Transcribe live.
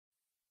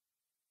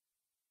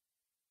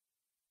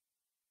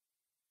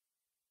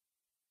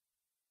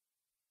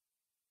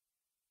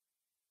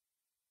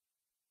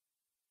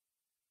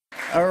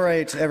All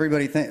right,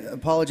 everybody.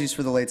 Apologies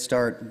for the late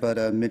start,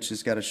 but Mitch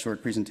has got a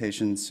short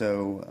presentation,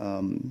 so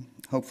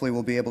hopefully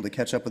we'll be able to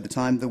catch up with the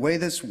time. The way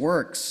this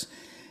works,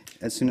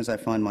 as soon as I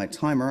find my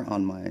timer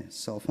on my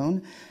cell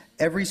phone,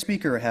 every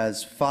speaker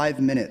has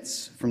 5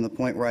 minutes from the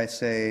point where I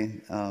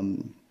say,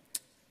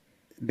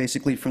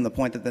 basically from the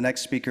point that the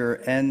next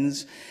speaker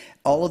ends.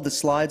 All of the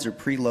slides are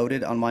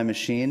preloaded on my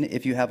machine.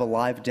 If you have a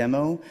live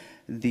demo,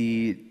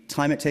 the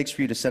time it takes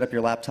for you to set up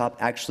your laptop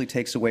actually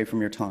takes away from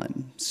your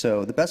time.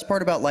 So the best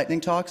part about lightning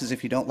talks is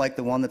if you don't like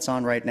the one that's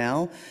on right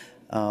now,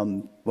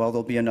 well,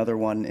 there'll be another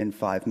one in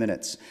 5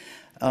 minutes.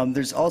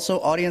 There's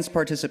also audience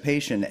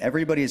participation.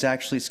 Everybody is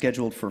actually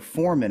scheduled for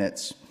 4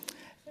 minutes.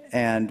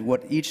 And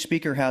what each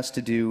speaker has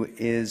to do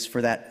is,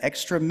 for that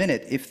extra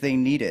minute, if they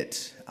need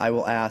it, I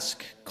will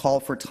ask, call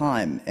for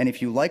time. And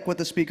if you like what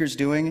the speaker's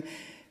doing,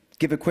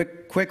 give a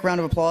quick round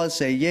of applause,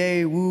 say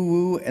yay, woo,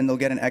 woo, and they'll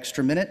get an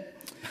extra minute.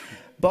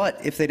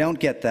 But if they don't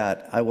get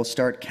that, I will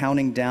start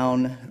counting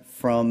down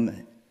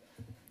from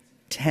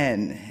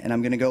 10, and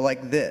I'm going to go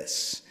like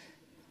this.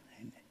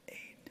 9, 8,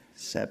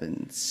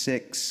 7,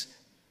 6,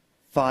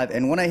 5.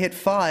 And when I hit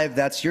 5,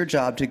 that's your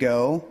job to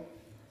go.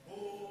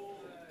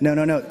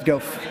 No,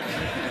 go.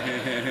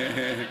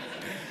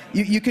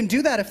 You can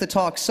do that if the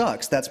talk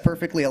sucks. That's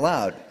perfectly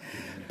allowed.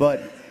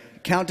 But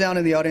countdown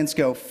in the audience,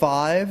 go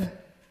 5.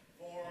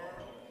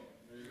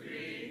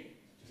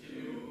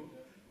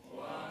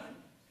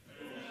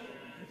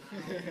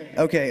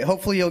 Okay,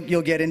 hopefully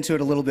you'll get into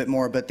it a little bit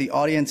more, but the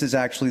audience is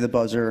actually the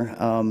buzzer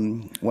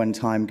when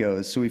time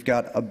goes. So we've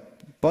got a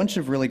bunch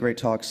of really great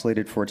talks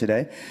slated for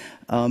today.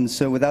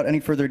 So without any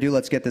further ado,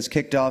 let's get this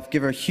kicked off.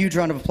 Give a huge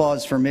round of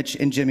applause for Mitch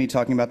and Jimmy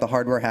talking about the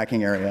hardware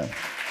hacking area.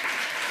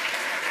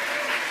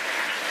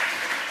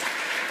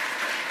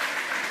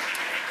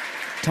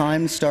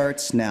 Time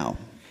starts now.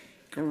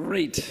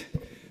 Great.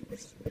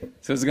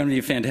 So it's going to be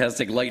a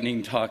fantastic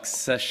lightning talk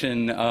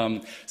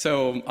session.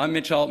 So I'm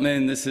Mitch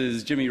Altman, this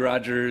is Jimmy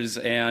Rogers,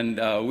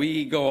 and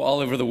we go all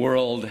over the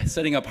world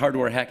setting up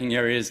hardware hacking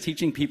areas,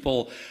 teaching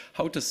people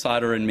how to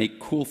solder and make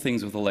cool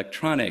things with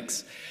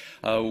electronics.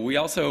 We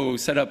also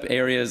set up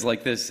areas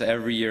like this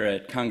every year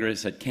at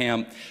Congress, at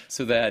camp,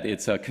 so that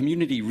it's a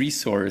community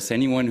resource.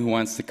 Anyone who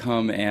wants to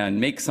come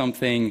and make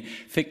something,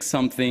 fix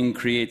something,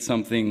 create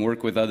something,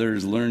 work with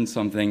others, learn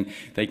something,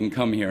 they can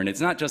come here. And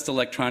it's not just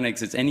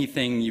electronics, it's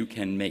anything you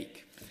can make.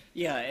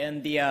 Yeah,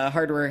 and the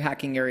hardware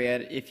hacking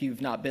area, if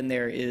you've not been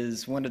there,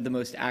 is one of the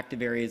most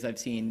active areas I've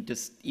seen.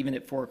 Just even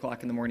at 4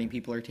 o'clock in the morning,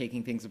 people are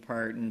taking things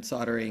apart and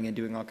soldering and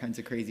doing all kinds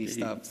of crazy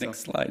stuff.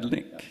 Next slide,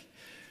 link.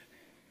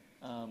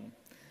 Yeah.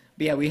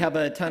 But yeah, we have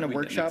a ton of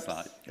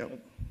workshops. Yep.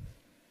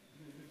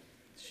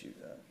 Shoot,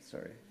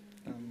 sorry.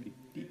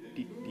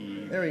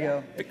 There we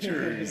go.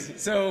 Pictures.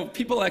 So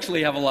people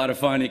actually have a lot of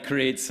fun. It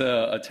creates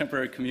a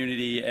temporary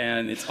community,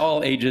 and it's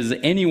all ages.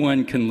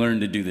 Anyone can learn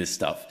to do this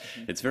stuff.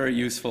 It's very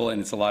useful,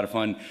 and it's a lot of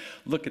fun.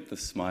 Look at the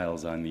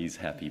smiles on these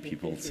happy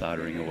people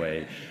soldering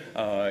away.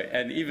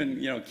 And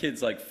even,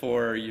 kids like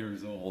 4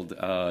 years old,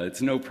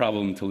 it's no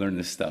problem to learn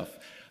this stuff.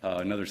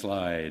 Another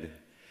slide.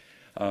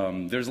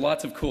 There's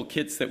lots of cool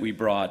kits that we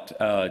brought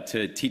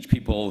to teach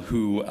people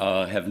who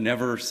have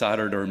never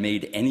soldered or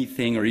made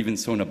anything or even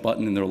sewn a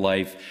button in their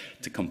life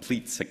to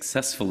complete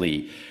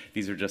successfully.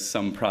 These are just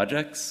some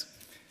projects.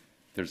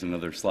 There's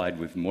another slide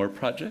with more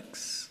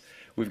projects.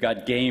 We've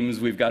got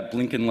games, we've got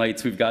blinking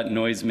lights, we've got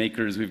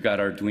noisemakers, we've got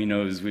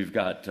Arduinos, we've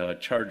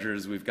got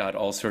chargers, we've got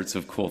all sorts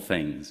of cool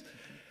things.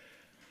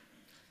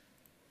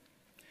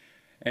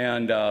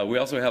 And we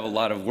also have a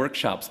lot of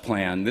workshops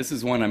planned. This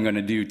is one I'm going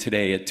to do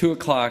today at 2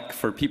 o'clock.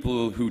 For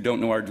people who don't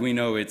know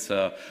Arduino, it's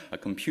a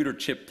computer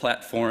chip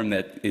platform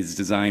that is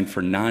designed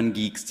for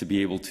non-geeks to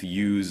be able to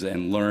use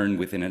and learn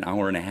within an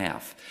hour and a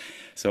half.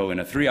 So in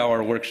a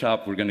 3-hour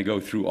workshop, we're going to go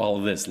through all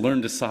of this.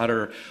 Learn to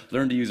solder,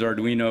 learn to use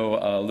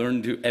Arduino,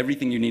 learn to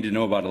everything you need to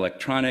know about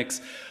electronics,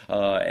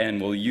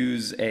 and we'll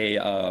use a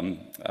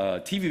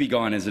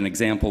TV-B-Gone as an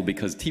example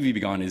because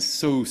TV-B-Gone is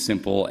so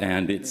simple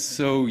and it's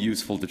so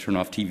useful to turn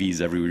off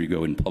TVs everywhere you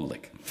go in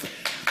public.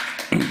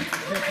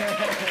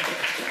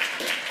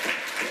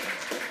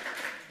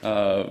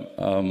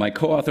 My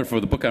co-author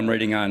for the book I'm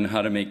writing on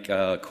how to make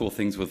cool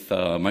things with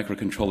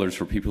microcontrollers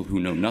for people who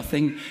know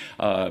nothing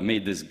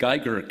made this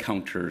Geiger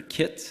counter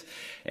kit,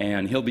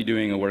 and he'll be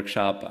doing a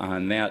workshop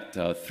on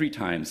that 3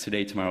 times,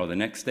 today, tomorrow, the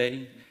next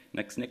day.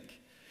 Next, Nick.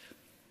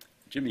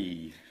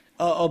 Jimmy.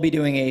 I'll be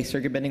doing a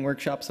circuit bending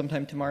workshop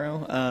sometime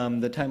tomorrow.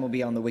 The time will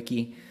be on the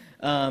wiki.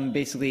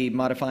 Basically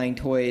modifying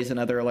toys and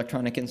other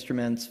electronic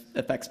instruments,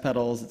 effects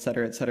pedals, et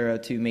cetera,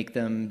 to make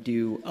them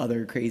do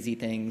other crazy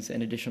things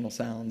and additional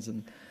sounds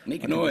and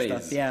make noise.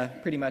 Stuff. Yeah,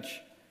 pretty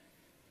much.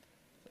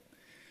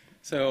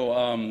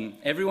 So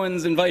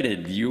everyone's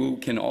invited. You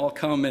can all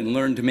come and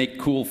learn to make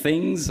cool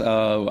things.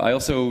 I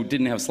also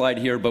didn't have a slide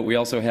here, but we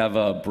also have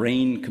a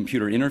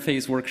brain-computer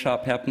interface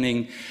workshop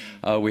happening.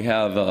 We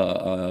have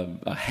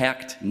a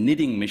hacked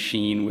knitting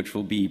machine, which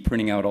will be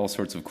printing out all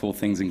sorts of cool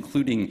things,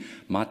 including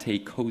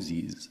mate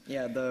cozies.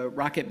 Yeah, the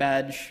Rocket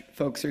Badge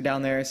folks are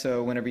down there,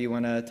 so whenever you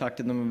want to talk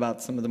to them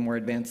about some of the more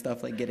advanced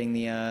stuff, like getting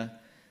the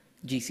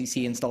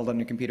GCC installed on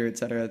your computer, et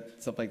cetera,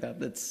 stuff like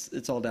that.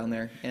 It's all down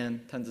there,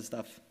 and tons of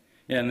stuff.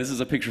 Yeah, and this is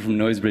a picture from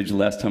Noisebridge the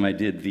last time I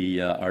did the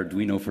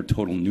Arduino for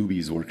Total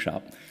Newbies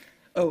workshop.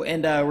 Oh,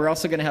 and we're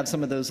also going to have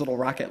some of those little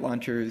rocket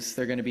launchers.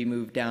 They're going to be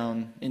moved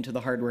down into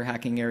the hardware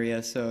hacking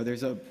area. So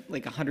there's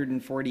like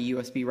 140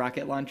 USB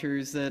rocket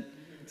launchers that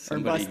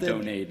Somebody are busted.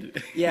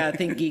 donated. Yeah,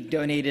 ThinkGeek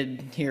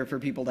donated here for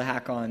people to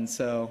hack on.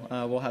 So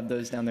we'll have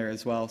those down there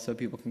as well, so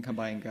people can come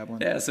by and grab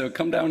one. Yeah, so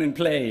come down and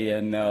play.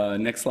 And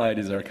next slide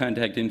is our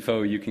contact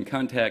info. You can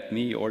contact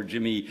me or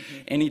Jimmy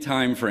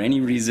anytime for any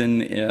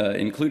reason,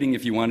 including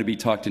if you want to be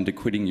talked into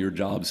quitting your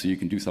job so you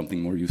can do something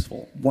more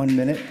useful. 1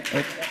 minute.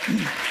 Oh.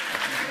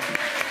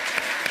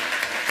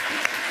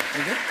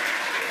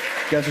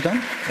 You guys are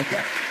done?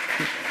 Okay.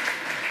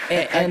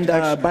 And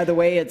by the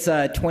way, it's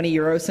 20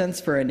 euro cents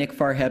for a Nick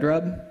Farr head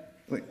rub.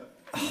 Wait.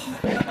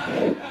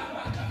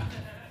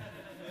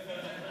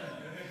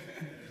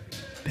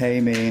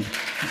 Pay me.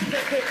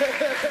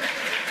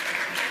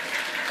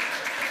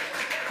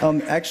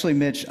 Actually,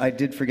 Mitch, I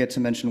did forget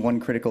to mention one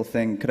critical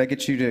thing. Could I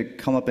get you to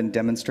come up and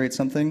demonstrate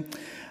something?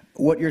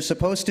 What you're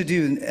supposed to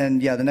do,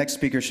 and yeah, the next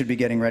speaker should be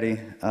getting ready.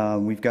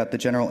 We've got the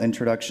general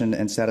introduction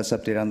and status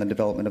update on the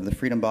development of the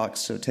Freedom Box,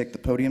 so take the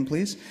podium,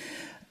 please.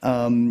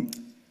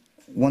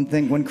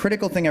 One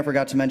critical thing I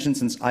forgot to mention,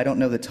 since I don't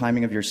know the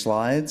timing of your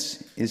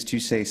slides, is to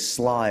say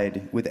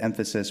slide with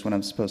emphasis when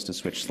I'm supposed to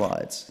switch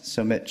slides.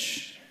 So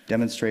Mitch,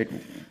 demonstrate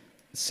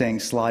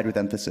saying slide with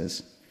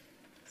emphasis.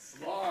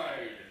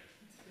 Slide.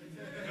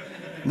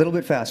 A little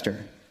bit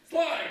faster.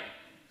 Slide.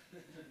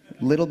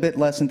 A little bit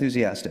less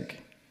enthusiastic.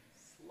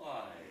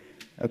 Slide.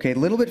 Okay, a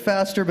little bit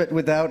faster, but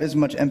without as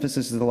much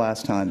emphasis as the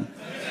last time.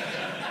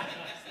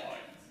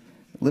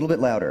 A little bit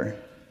louder.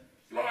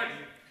 Slide.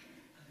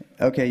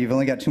 Okay, you've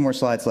only got 2 more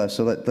slides left,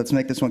 so let's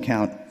make this one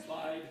count.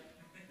 Slide.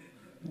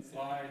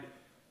 Slide.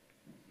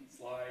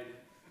 Slide.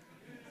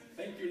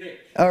 Thank you, Nick.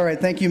 All right,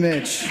 thank you,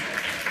 Mitch.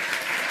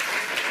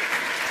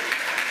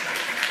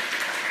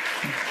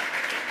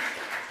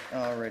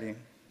 Alrighty.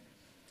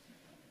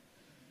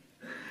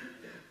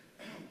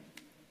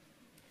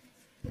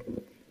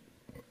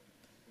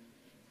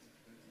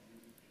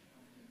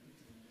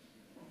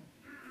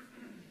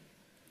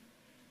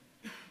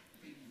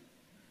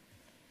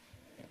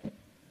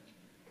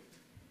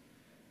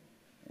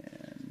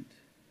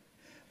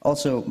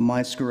 Also,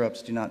 my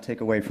screw-ups do not take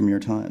away from your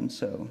time,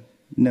 so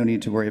no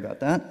need to worry about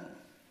that.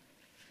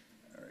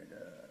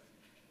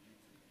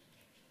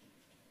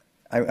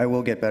 All right, I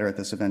will get better at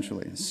this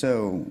eventually.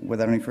 So,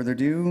 without any further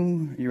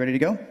ado, are you ready to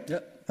go?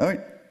 Yep. All right,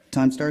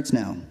 time starts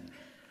now.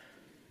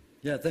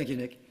 Yeah, thank you,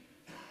 Nick.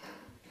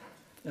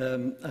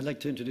 I'd like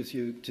to introduce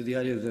you to the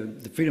idea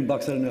of the Freedom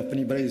Box. I don't know if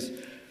anybody's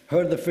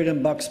heard of the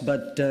Freedom Box,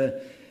 but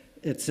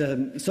it's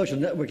a social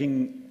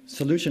networking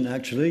solution,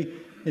 actually.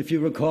 If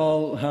you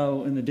recall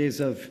how in the days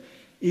of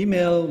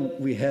email,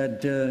 we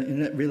had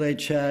Internet Relay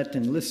Chat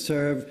and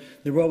Listserv.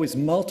 There were always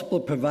multiple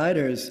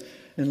providers.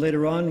 And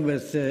later on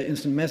with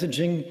instant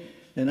messaging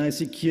and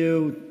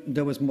ICQ,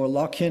 there was more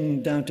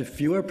lock-in down to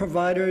fewer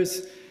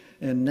providers.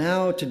 And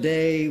now,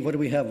 today, what do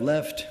we have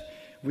left?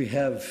 We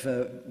have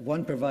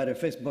one provider,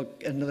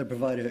 Facebook, and another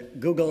provider,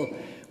 Google.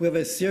 We have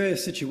a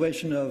serious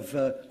situation of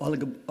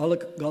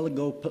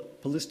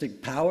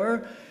oligopolistic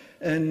power.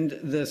 And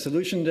the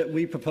solution that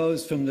we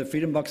proposed from the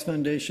Freedom Box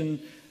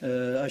Foundation,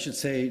 I should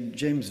say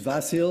James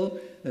Vasil,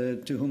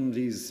 to whom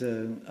these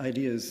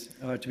ideas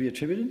are to be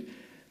attributed,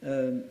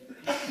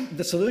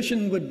 the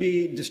solution would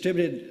be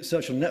distributed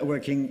social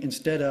networking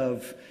instead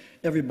of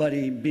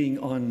everybody being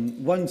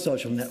on one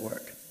social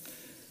network.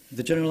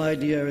 The general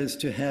idea is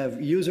to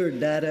have user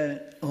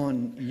data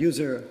on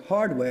user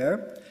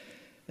hardware.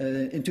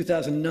 In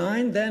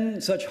 2009,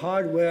 then, such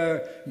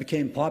hardware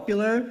became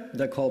popular.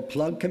 They're called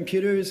plug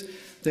computers.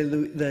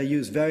 They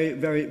use very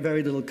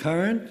little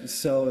current,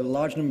 so a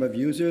large number of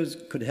users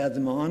could have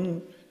them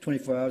on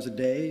 24 hours a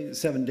day,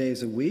 7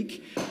 days a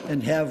week,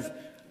 and have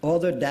all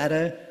their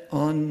data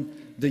on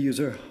the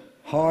user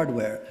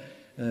hardware.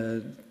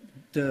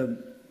 The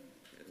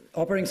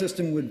operating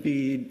system would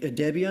be a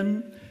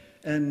Debian,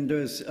 and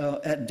there's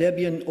at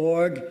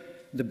Debian.org,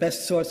 the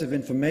best source of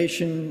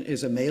information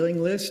is a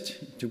mailing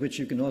list, to which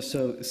you can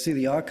also see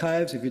the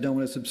archives if you don't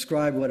want to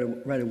subscribe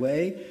right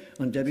away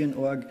on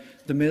Debian.org,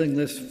 the mailing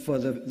list for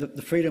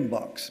the Freedom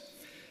Box.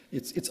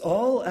 It's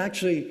all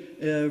actually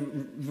a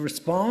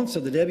response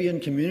of the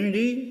Debian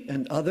community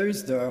and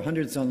others, there are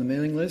hundreds on the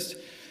mailing list,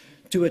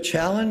 to a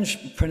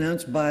challenge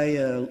pronounced by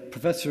a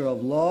professor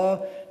of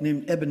law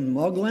named Eben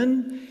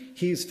Moglen.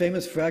 He's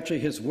famous for actually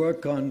his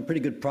work on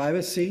pretty good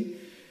privacy.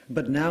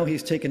 But now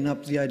he's taken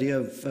up the idea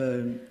of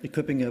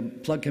equipping a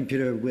plug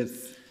computer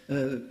with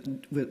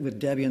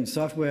Debian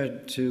software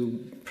to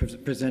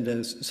present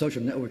a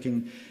social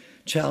networking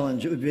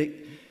challenge. It would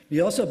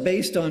be also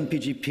based on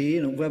PGP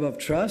and a web of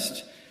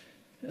trust.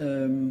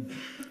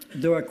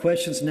 There are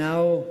questions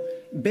now.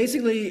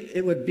 Basically,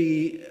 it would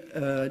be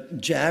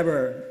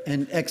Jabber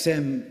and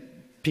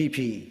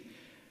XMPP.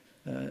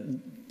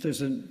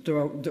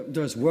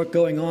 There's work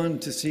going on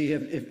to see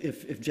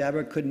if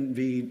Jabber couldn't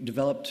be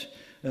developed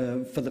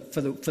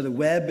for the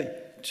web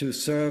to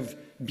serve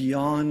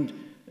beyond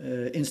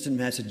instant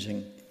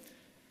messaging.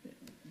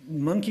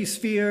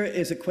 MonkeySphere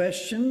is a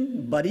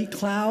question.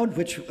 BuddyCloud,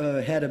 which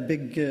had a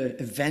big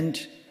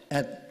event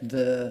at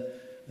the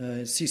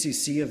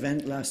CCC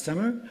event last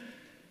summer,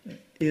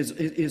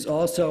 is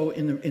also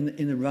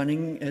in the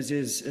running, as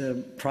is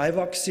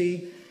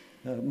Privoxy.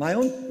 My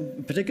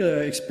own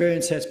particular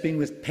experience has been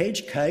with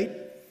PageKite,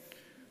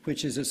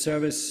 which is a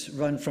service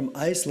run from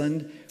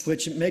Iceland,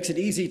 which makes it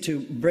easy to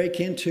break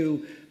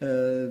through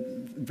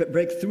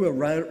a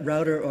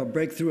router or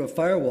break through a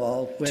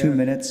firewall. Where 2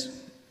 minutes.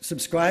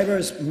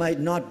 Subscribers might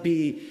not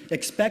be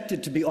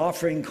expected to be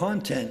offering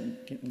content.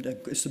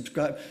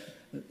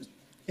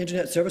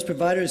 Internet service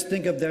providers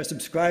think of their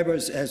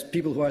subscribers as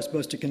people who are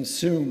supposed to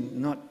consume,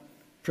 not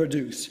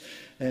produce.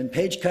 And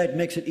PageKite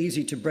makes it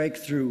easy to break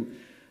through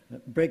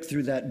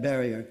that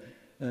barrier.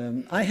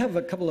 I have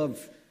a couple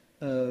of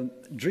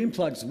Dream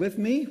Plugs with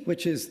me,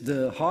 which is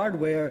the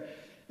hardware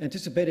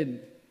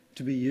anticipated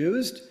to be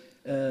used.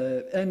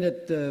 And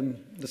at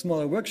the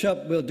smaller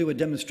workshop, we'll do a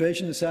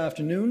demonstration this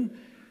afternoon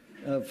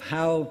of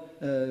how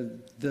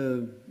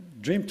the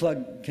Dream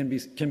Plug can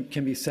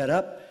be set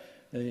up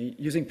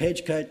using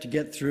PageKite to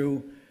get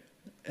through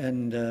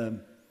and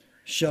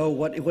show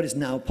what is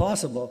now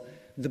possible.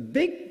 The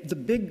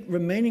big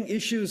remaining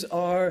issues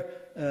are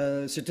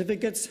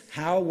certificates,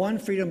 how one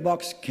Freedom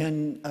Box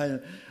can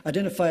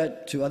identify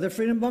it to other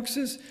Freedom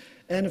Boxes,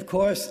 and of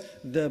course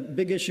the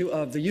big issue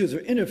of the user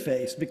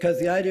interface, because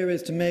the idea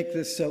is to make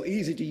this so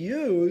easy to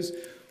use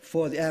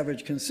for the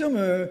average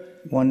consumer.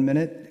 1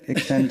 minute,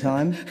 extend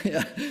time.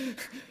 Yeah.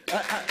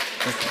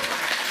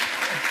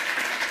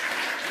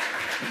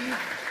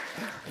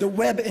 The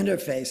web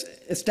interface.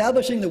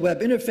 Establishing the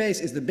web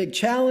interface is the big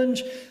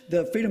challenge.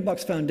 The Freedom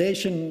Box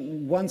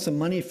Foundation won some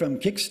money from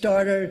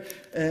Kickstarter,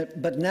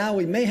 but now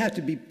we may have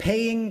to be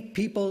paying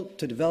people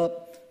to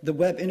develop the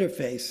web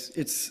interface.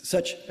 It's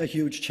such a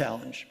huge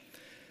challenge.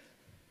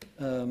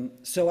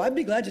 So I'd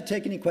be glad to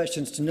take any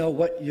questions to know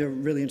what you're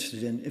really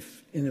interested in,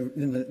 if in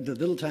the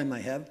little time I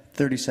have.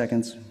 30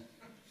 seconds.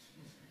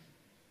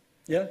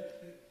 Yeah?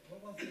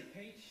 What was the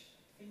page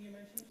thing you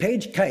mentioned?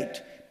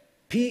 PageKite.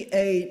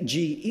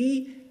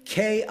 P-A-G-E-K-I-T-E.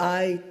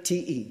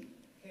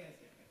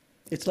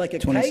 It's like a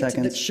 20 kite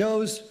seconds. that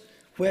shows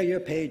where your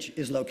page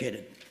is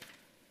located.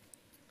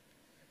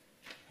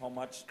 How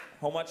much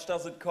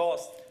does it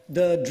cost?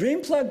 The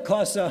Dream Plug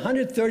costs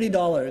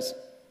 $130.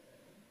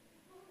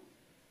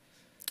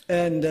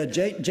 And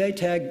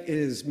JTAG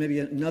is maybe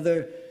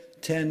another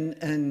 10,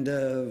 and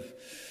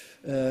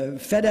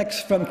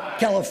FedEx from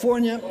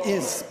California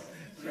is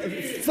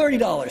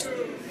 $30.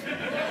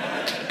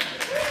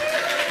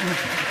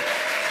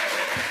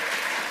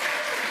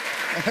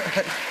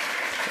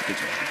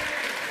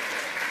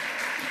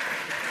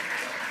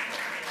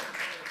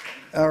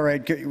 All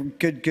right,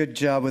 good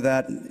job with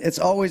that. It's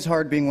always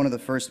hard being one of the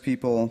first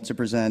people to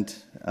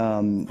present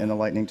in the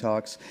lightning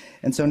talks.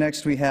 And so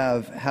next we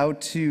have how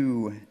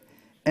to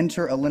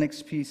enter a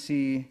Linux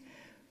PC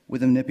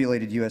with a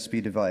manipulated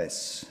USB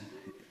device.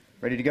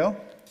 Ready to go?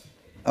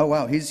 Oh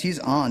wow, he's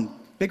on.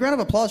 Big round of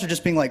applause for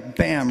just being like,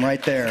 bam,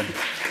 right there.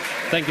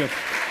 Thank you.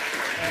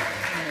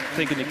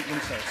 Thank you, Nick.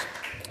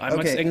 I'm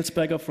Max Okay.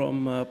 Engelsberger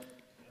from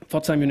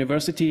Pforzheim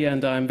University,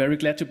 and I'm very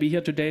glad to be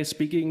here today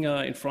speaking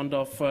in front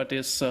of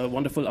this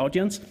wonderful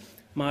audience.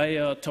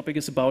 My topic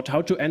is about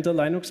how to enter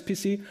Linux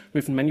PC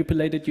with a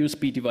manipulated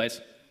USB device.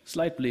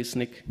 Slide, please,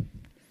 Nick.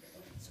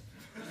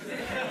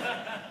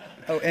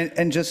 Oh,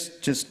 and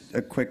just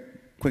a quick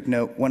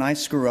note. When I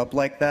screw up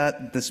like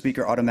that, the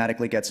speaker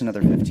automatically gets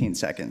another 15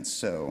 seconds.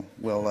 So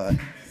we'll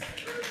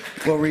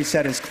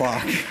reset his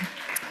clock.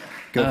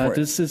 Go for it.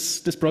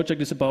 This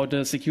project is about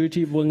a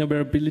security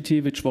vulnerability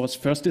which was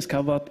first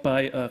discovered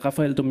by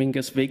Rafael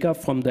Dominguez Vega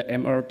from the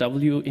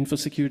MRW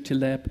InfoSecurity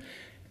Lab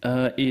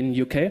in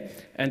UK,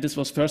 and this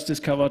was first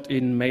discovered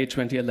in May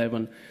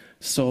 2011.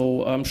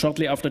 So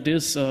shortly after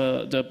this,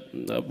 the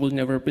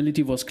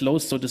vulnerability was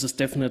closed, so this is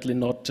definitely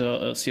not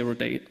a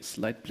zero-day.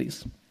 Slide,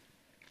 please.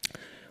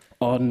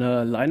 On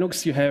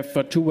Linux, you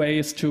have 2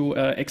 ways to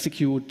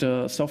execute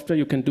software.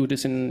 You can do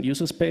this in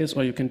user space,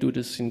 or you can do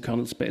this in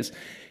kernel space.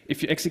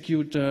 If you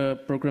execute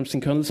programs in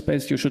kernel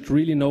space, you should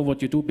really know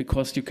what you do,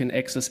 because you can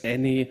access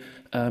any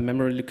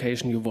memory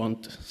location you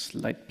want.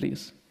 Slide,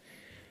 please.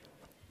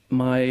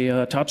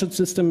 My target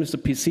system is a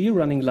PC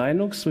running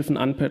Linux with an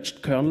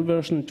unpatched kernel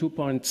version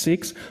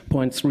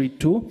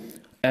 2.6.32,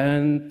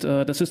 and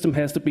the system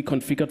has to be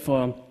configured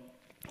for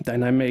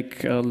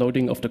dynamic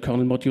loading of the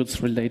kernel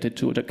modules related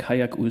to the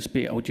Kayak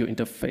USB audio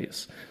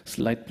interface.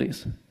 Slide,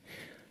 please.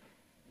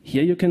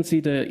 Here you can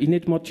see the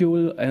init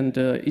module and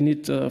the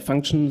init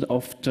function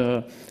of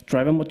the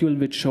driver module,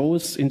 which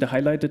shows in the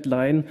highlighted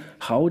line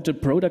how the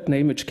product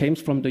name, which came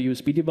from the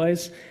USB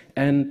device,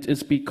 and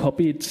is be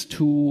copied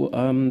to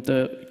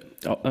the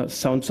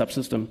sound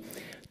subsystem.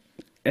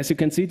 As you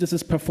can see, this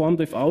is performed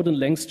without a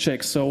length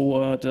check,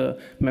 so the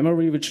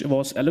memory which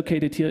was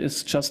allocated here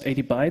is just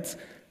 80 bytes,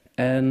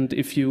 And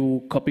if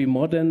you copy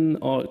more than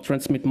or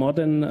transmit more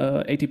than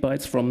 80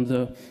 bytes from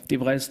the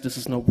device, this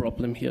is no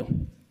problem here.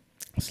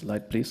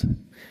 Slide, please.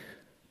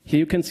 Here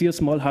you can see a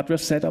small hardware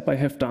setup I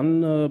have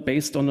done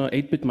based on an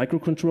 8-bit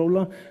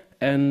microcontroller,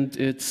 and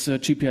its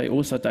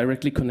GPIOs are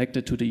directly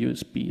connected to the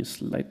USB.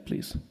 Slide,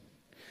 please.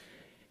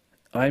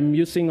 I'm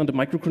using on the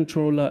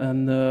microcontroller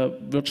a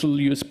virtual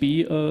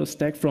USB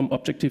stack from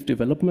Objective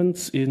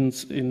Developments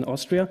in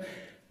Austria.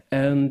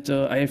 And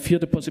I have here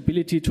the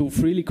possibility to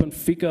freely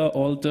configure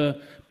all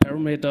the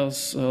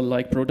parameters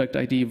like product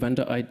ID,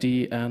 vendor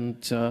ID,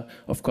 and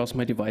of course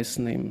my device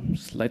name.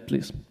 Slide,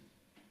 please.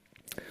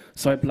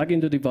 So I plug in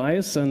the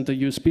device, and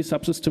the USB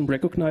subsystem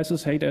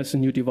recognizes, hey, there's a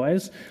new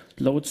device,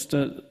 loads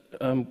the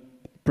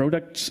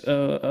loads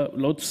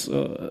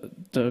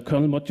the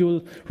kernel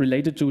module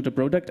related to the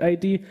product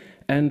ID,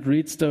 and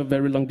reads the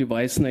very long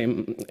device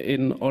name.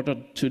 In order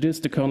to this,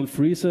 the kernel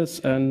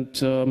freezes and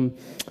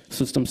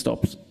system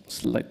stops.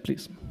 Slide,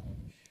 please.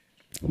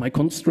 My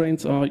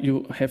constraints are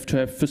you have to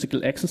have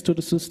physical access to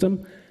the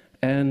system,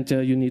 and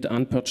you need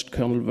unpatched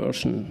kernel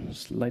version.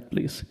 Slide,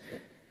 please.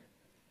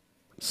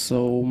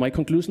 So my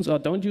conclusions are: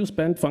 don't use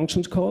banned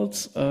functions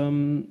calls.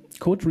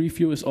 Code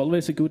review is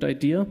always a good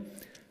idea.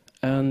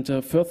 And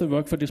further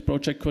work for this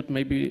project could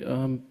maybe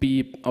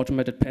be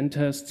automated pen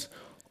tests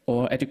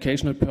or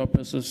educational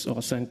purposes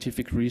or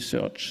scientific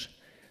research.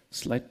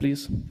 Slide,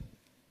 please.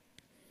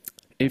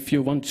 If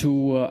you want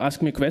to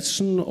ask me a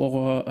question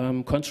or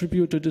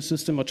contribute to the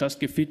system or just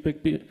give feedback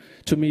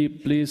to me,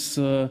 please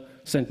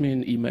send me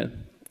an email.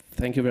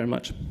 Thank you very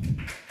much.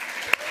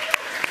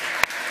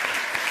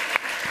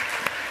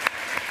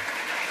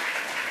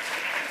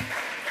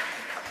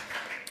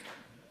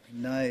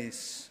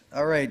 Nice.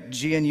 All right,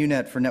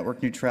 GNUNet for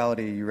network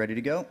neutrality. You ready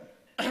to go?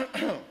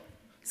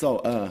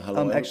 So,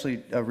 hello.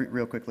 Actually,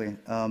 real quickly,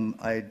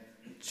 I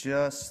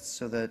just,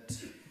 so that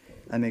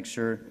I make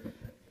sure,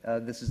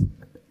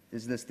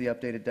 is this the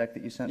updated deck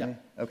that you sent me?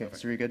 Okay, perfect.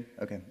 So you're good?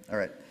 Okay, all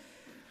right.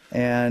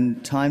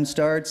 And time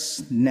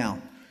starts now.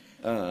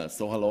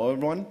 So hello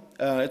everyone.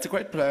 It's a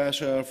great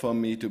pleasure for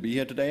me to be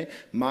here today.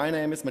 My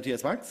name is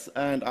Matthias Wachs,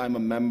 and I'm a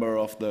member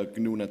of the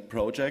GNUNet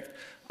project.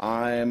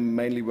 I'm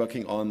mainly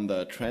working on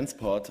the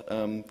transport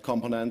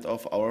component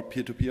of our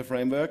peer-to-peer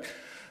framework.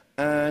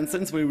 And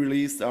since we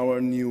released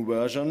our new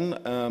version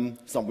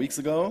some weeks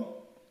ago,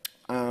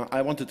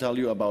 I want to tell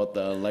you about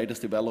the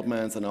latest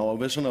developments and our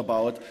vision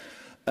about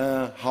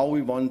how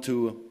we want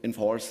to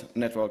enforce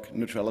network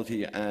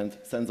neutrality and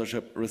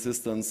censorship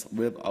resistance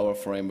with our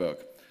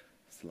framework.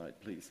 Slide,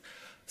 please.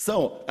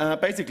 So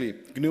basically,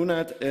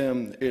 GNUNet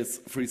is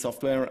free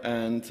software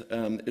and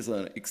is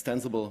an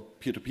extensible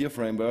peer-to-peer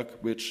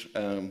framework which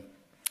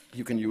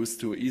you can use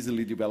to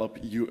easily develop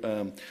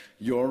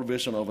your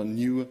vision of a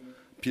new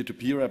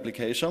peer-to-peer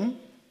application.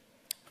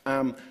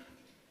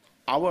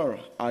 Our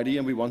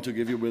idea we want to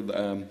give you with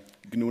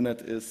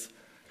GNUNet is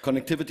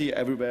connectivity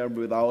everywhere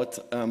without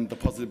the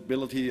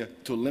possibility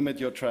to limit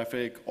your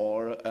traffic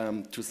or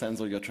to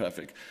censor your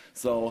traffic.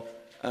 So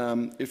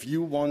if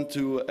you want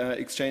to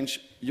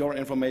exchange your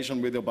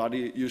information with your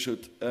buddy, you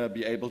should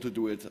be able to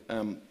do it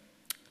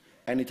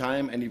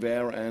anytime,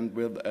 anywhere, and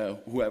with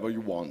whoever you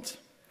want.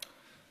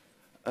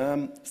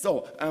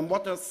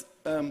 What does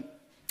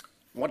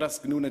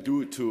GNUNet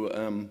do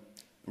to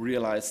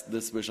realize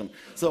this vision?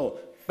 So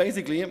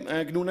basically,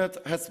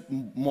 GNUNet has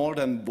more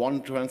than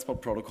one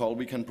transport protocol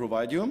we can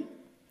provide you.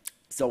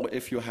 So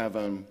if you have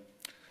an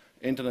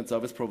internet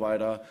service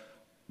provider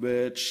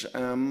which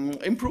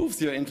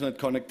improves your internet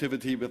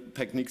connectivity with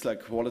techniques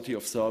like quality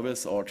of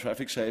service or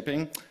traffic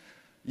shaping,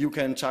 you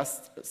can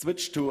just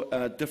switch to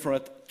a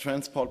different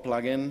transport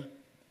plugin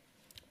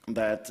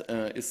that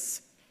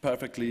is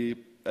perfectly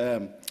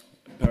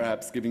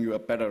perhaps giving you a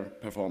better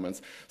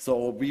performance.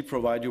 So we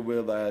provide you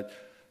with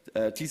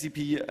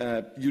TCP,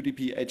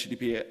 UDP,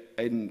 HTTP,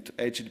 and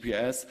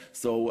HTTPS.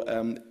 So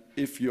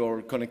if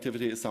your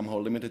connectivity is somehow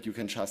limited, you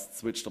can just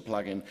switch the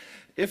plugin.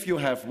 If you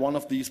have one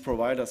of these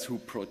providers who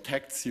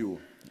protects you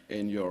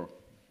in your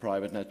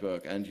private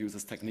network and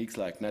uses techniques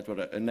like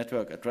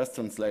network address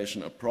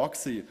translation, a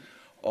proxy,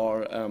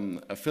 or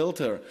a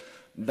filter,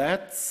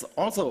 that's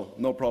also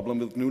no problem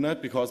with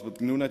GNUNet, because with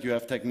GNUNet you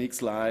have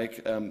techniques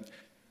like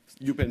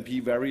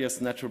UPnP,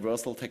 various net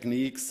reversal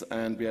techniques,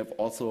 and we have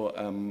also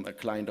a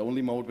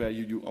client-only mode where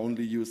you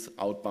only use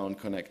outbound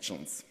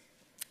connections.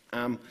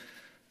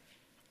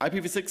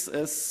 IPv6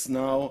 is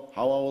now,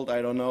 how old,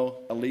 I don't know,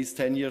 at least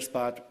 10 years,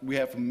 but we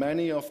have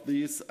many of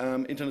these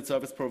internet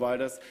service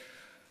providers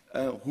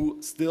who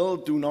still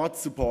do not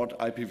support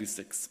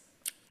IPv6.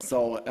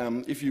 So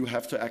if you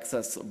have to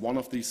access one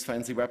of these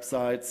fancy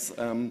websites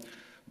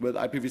with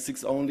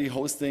IPv6 only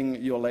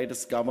hosting your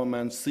latest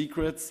government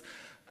secrets,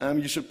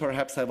 you should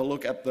perhaps have a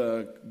look at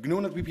the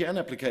GNUNet VPN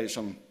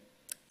application.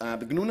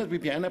 The GNUNet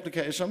VPN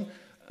application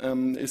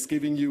is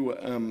giving you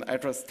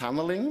address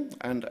tunneling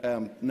and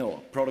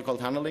protocol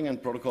tunneling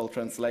and protocol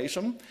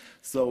translation.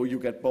 So you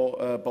get both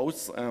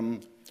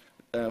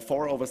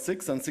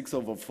 4/6 and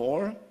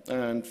 6/4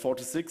 and 4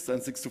 to 6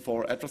 and 6 to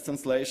 4 address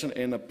translation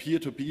in a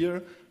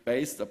peer-to-peer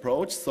based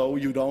approach, so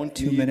you don't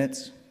 2 need,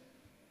 minutes.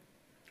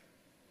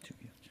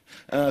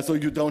 so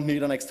you don't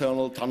need an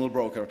external tunnel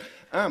broker.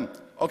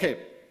 Okay,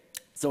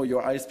 so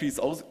your ISP is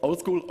old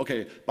school.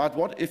 Okay, but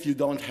what if you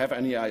don't have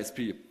any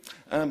ISP?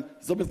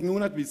 So with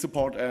GNU-NET we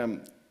support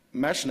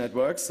mesh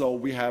networks. So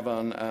we have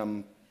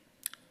an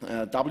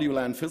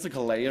WLAN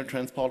physical layer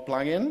transport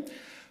plugin.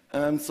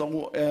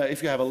 So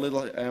if you have a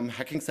little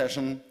hacking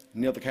session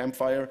near the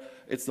campfire,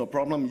 it's no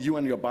problem. You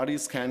and your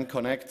buddies can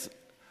connect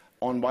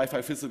on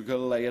Wi-Fi physical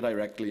layer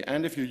directly.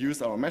 And if you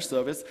use our mesh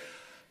service,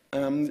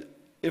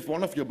 if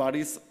one of your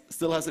buddies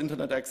still has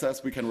internet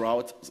access, we can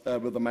route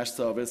with the mesh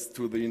service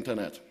to the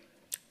internet.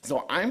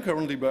 So I'm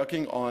currently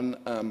working on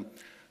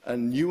a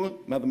new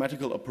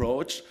mathematical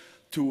approach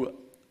to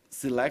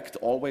select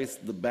always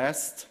the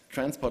best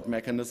transport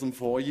mechanism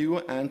for you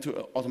and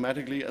to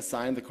automatically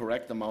assign the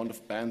correct amount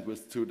of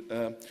bandwidth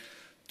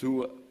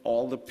to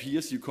all the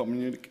peers you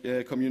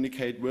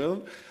communicate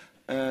with.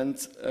 And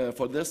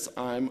for this,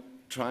 I'm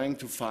trying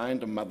to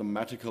find a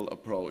mathematical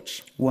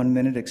approach. 1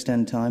 minute,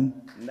 extend time.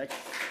 Next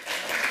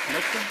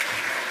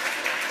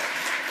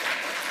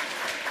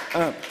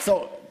one.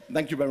 So,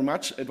 thank you very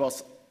much. It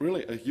was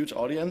really a huge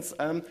audience.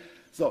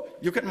 So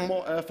you can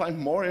find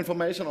more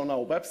information on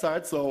our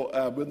website. So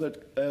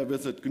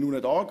visit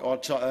GNU.org or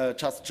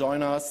just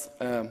join us.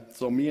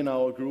 So me and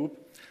our group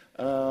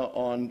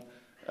on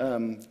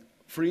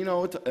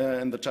Freenode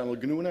in the channel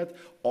GNU.net,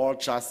 or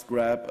just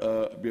grab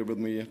a beer with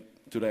me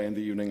today in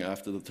the evening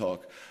after the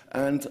talk.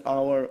 And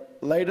our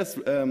latest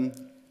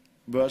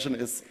version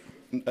is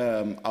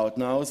out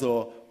now.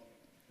 So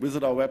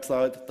visit our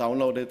website,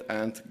 download it,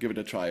 and give it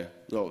a try.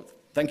 So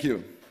thank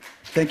you.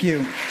 Thank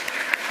you.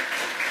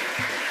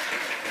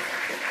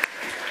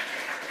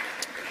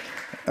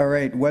 All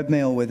right,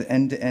 webmail with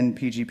end-to-end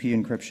PGP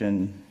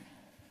encryption.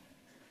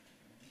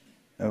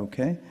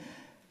 Okay.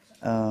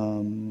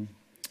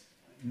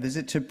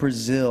 Visit to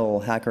Brazil,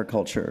 hacker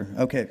culture.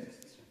 Okay.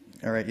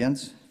 All right,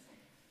 Jens?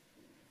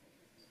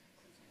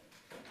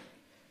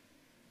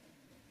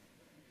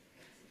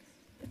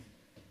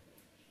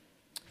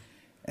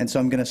 And so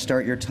I'm going to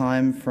start your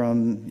time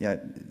from,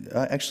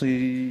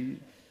 actually,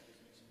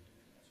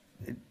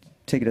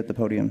 take it at the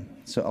podium.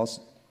 So I'll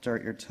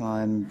start your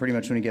time pretty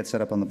much when you get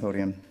set up on the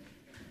podium.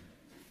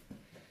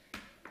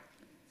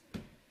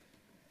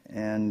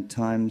 And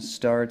time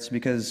starts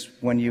because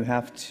when you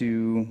have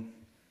to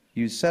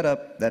use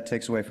setup, that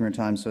takes away from your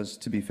time, so as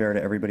to be fair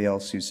to everybody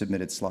else who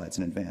submitted slides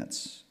in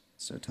advance.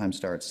 So time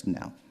starts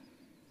now.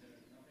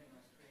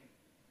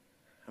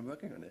 I'm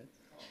working on it.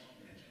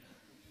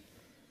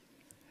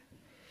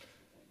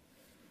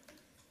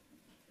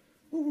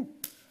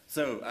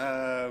 So,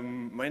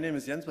 my name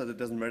is Jens, but it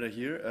doesn't matter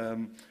here.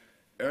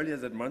 Earlier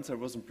that month I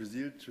was in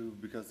Brazil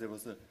because there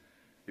was an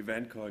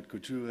event called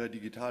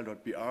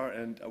culturadigital.br,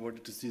 and I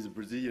wanted to see the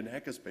Brazilian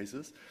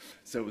hackerspaces.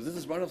 So this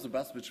is one of the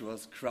bus which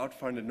was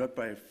crowdfunded not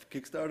by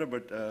Kickstarter,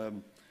 but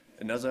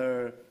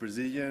another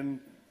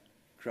Brazilian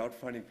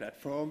crowdfunding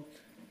platform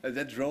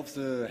that drove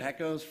the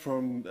hackers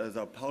from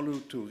Sao Paulo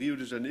to Rio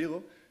de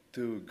Janeiro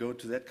to go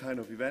to that kind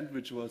of event,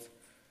 which was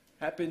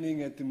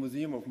happening at the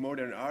Museum of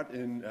Modern Art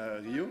in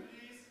Rio.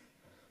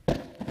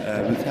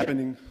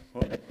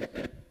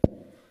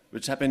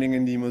 Which happening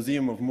in the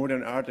Museum of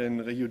Modern Art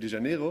in Rio de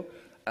Janeiro.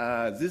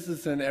 This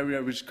is an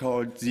area which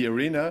called the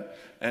Arena,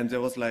 and there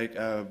was like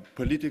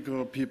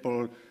political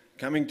people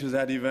coming to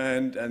that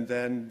event, and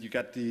then you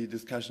got the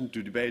discussion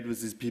to debate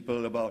with these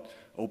people about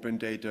open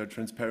data,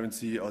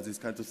 transparency, all these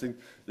kinds of things.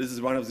 This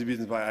is one of the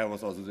reasons why I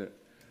was also there.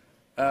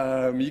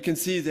 You can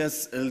see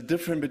there's a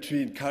difference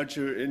between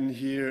culture in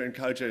here and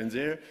culture in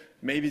there.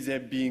 Maybe they're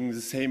being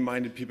the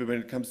same-minded people when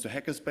it comes to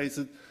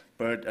hackerspaces,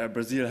 but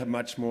Brazil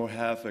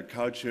have a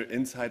culture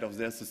inside of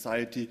their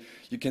society.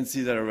 You can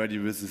see that already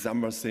with the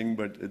Samba thing,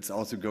 but it's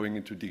also going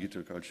into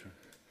digital culture.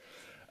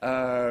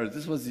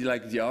 This was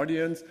the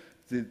audience.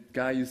 The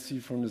guy you see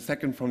from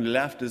the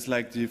left is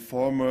like the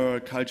former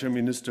culture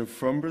minister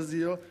from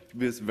Brazil. He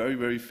was very,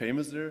 very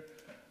famous there.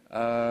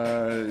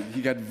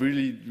 He got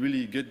really,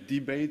 really good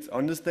debates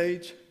on the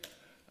stage.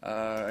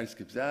 I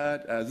skipped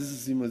that. This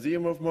is the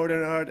Museum of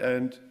Modern Art,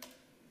 and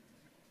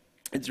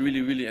it's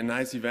really, really a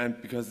nice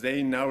event because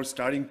they now are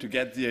starting to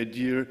get the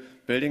idea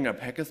building up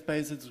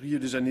hackerspaces. Rio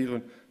de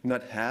Janeiro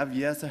not have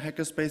yet a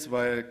hackerspace,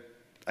 while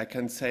I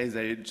can say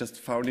they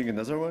just founding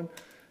another one.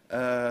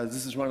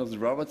 This is one of the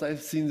robots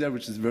I've seen there,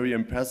 which is very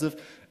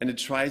impressive, and it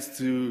tries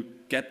to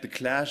get the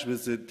clash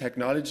with the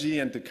technology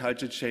and the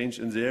culture change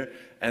in there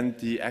and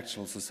the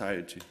actual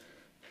society.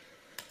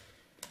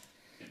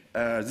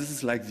 This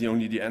is like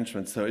the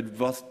entrance, so it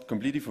was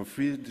completely for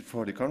free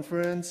for the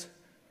conference.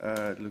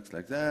 It looks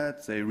like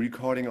that. They're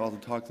recording all the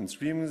talks and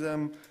streaming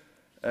them.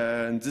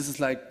 And this is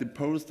like the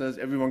posters.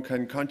 Everyone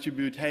can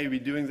contribute. Hey, we're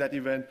doing that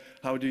event.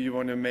 How do you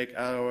want to make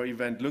our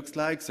event looks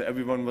like? So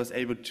everyone was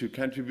able to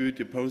contribute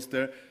a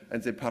poster,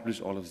 and they publish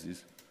all of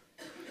these.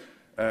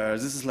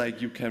 This is like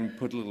you can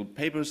put little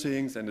paper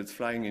things, and it's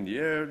flying in the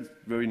air. It's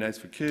very nice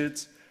for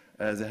kids.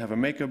 They have a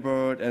maker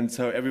board, and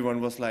so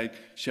everyone was like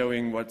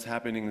showing what's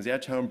happening in their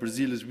town.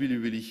 Brazil is really,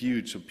 really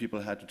huge, so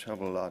people had to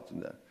travel a lot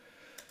in there.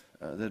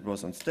 That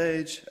was on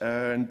stage,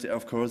 and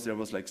of course there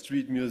was like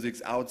street music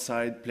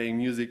outside playing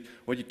music.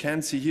 What you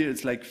can see here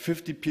is like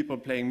 50 people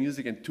playing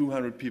music and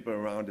 200 people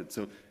around it,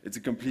 so it's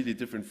a completely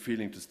different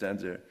feeling to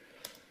stand there.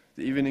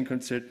 The evening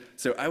concert.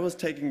 So I was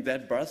taking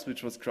that bus,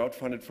 which was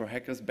crowdfunded for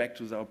hackers, back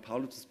to Sao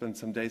Paulo to spend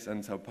some days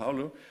in Sao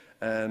Paulo,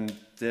 and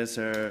there's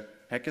a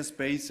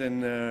hackerspace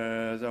in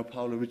Sao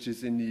Paulo, which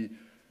is in the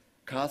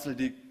Castle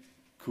de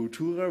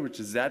Cultura, which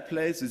is that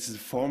place. This is a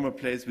former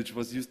place which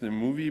was used in a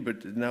movie,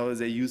 but now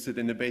they use it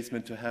in the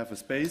basement to have a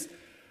space.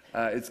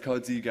 It's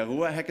called the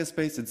Garoa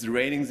Hackerspace. It's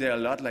raining there a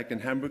lot, like in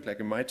Hamburg,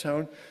 like in my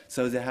town.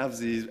 So they have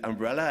the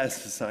umbrella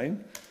as a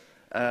sign.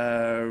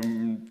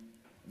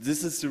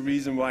 This is the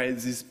reason why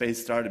this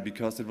space started,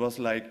 because it was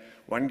like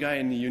one guy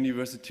in the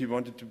university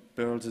wanted to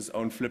build his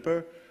own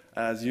flipper.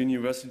 The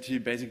university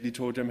basically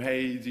told him,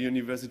 hey, the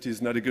university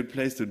is not a good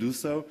place to do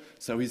so.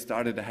 So he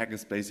started a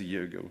hackerspace a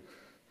year ago.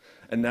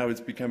 And now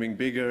it's becoming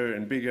bigger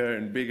and bigger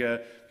and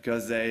bigger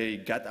because they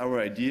got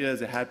our ideas,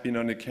 they had been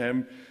on the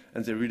camp,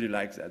 and they really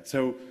like that.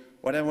 So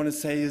what I want to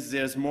say is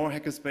there's more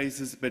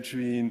hackerspaces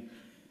between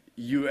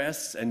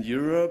US and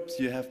Europe.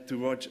 So you have to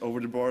watch over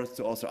the borders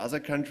to also other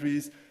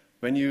countries.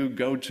 When you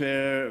go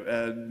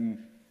there,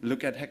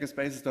 look at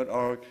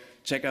hackerspaces.org,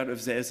 check out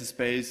if there is a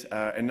space,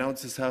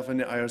 announce yourself in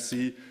the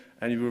IRC,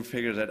 and you will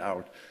figure that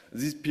out.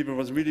 These people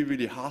was really,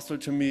 really hostile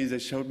to me. They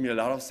showed me a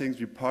lot of things.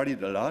 We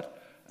partied a lot.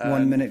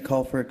 1 minute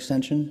call for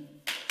extension.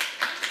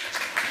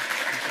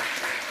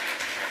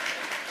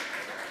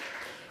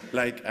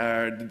 Like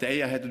the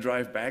day I had to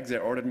drive back, they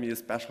ordered me a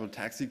special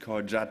taxi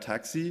called Jet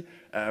Taxi,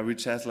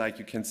 which has, like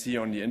you can see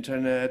on the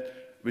internet,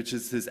 which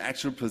is his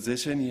actual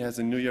position. He has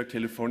a New York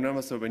telephone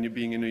number, so when you're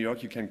being in New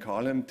York, you can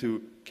call him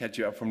to catch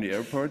you up from the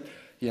airport.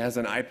 He has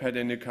an iPad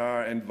in the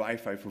car and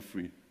Wi-Fi for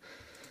free.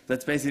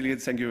 That's basically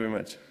it. Thank you very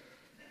much.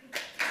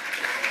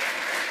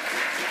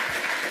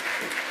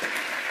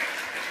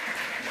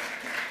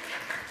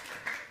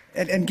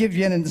 And give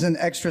Jens an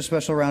extra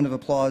special round of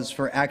applause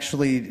for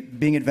actually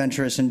being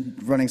adventurous and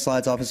running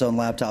slides off his own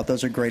laptop.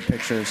 Those are great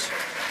pictures.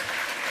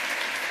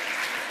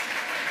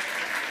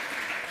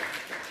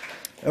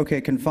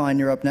 Okay, Confine,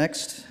 you're up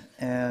next.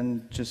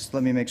 And just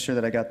let me make sure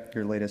that I got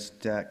your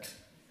latest deck.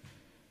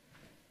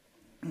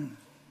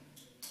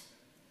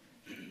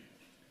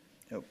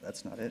 Oh,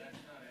 that's not it.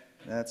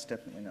 That's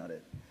definitely not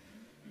it.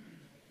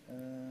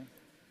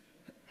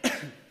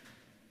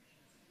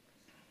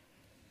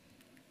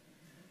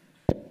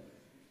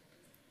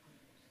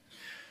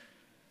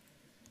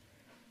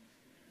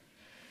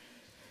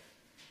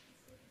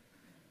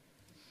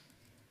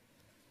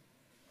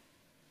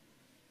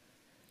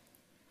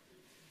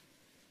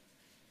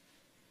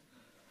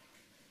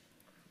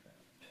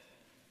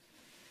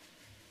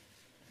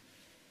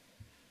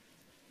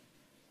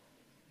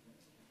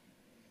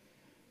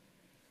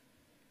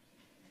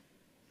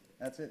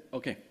 That's it.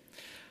 Okay.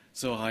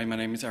 So hi, my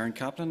name is Aaron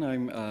Kaplan.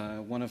 I'm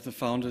one of the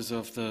founders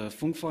of the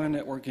Funkfeuer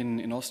network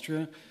in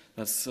Austria.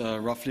 That's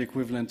roughly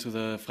equivalent to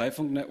the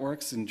Freifunk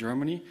networks in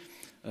Germany.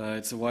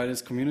 It's a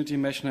wireless community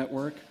mesh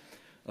network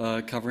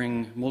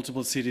covering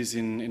multiple cities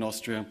in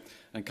Austria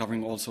and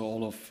covering also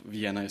all of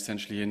Vienna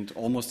essentially, and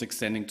almost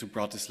extending to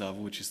Bratislava,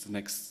 which is the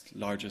next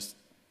largest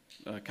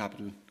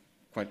capital,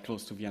 quite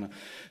close to Vienna.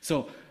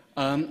 So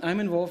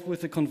I'm involved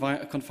with the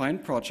Confine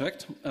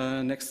project.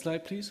 Next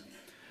slide, please.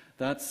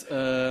 That's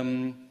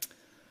EU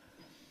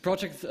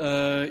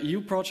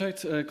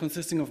project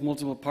consisting of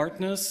multiple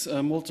partners,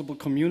 multiple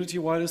community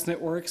wireless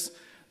networks.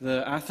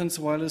 The Athens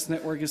wireless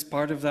network is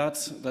part of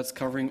that. That's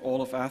covering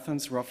all of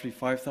Athens, roughly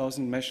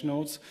 5,000 mesh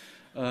nodes.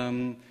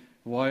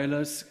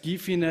 Wireless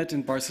Gifinet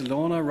in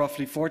Barcelona,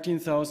 roughly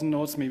 14,000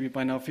 nodes, maybe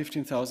by now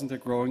 15,000. They're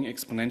growing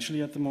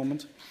exponentially at the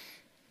moment.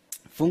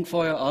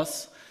 Funkfeuer,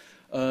 us,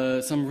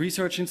 some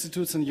research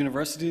institutes and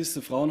universities,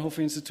 the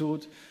Fraunhofer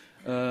Institute,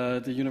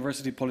 the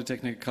University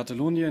Polytechnic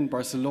Catalunya in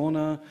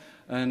Barcelona,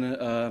 and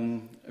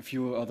a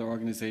few other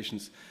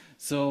organizations.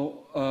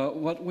 So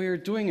what we're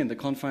doing in the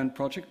Confine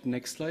project,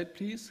 next slide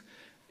please,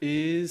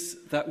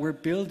 is that we're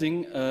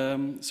building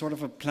sort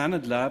of a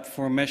Planet Lab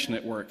for mesh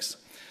networks.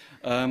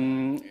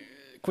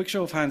 Quick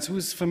show of hands,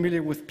 who's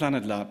familiar with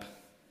Planet Lab?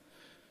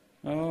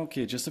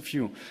 Okay, just a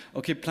few.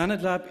 Okay,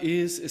 Planet Lab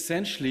is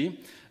essentially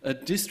a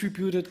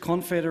distributed,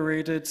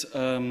 confederated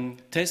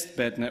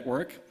testbed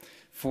network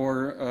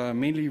for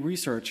mainly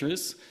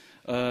researchers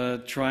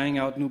trying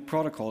out new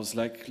protocols,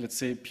 like let's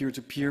say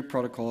peer-to-peer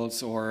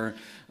protocols or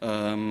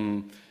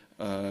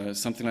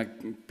something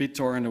like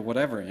BitTorrent or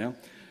whatever. Yeah.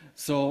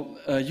 So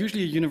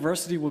usually a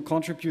university will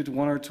contribute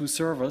 1 or 2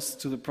 servers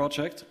to the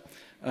project,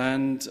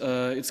 and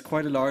it's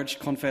quite a large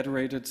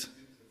confederated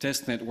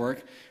test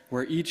network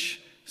where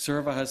each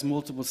server has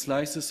multiple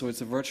slices. So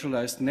it's a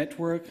virtualized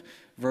network,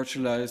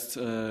 virtualized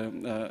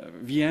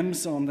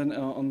VMs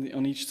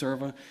on each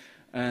server.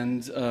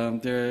 And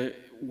there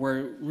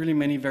were really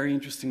many very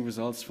interesting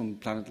results from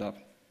Planet Lab.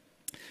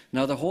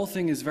 Now the whole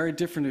thing is very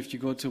different if you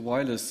go to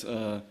wireless,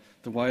 the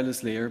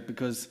wireless layer,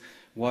 because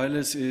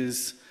Wireless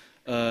is,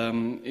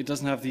 it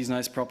doesn't have these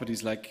nice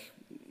properties like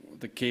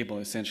the cable,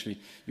 essentially.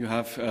 You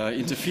have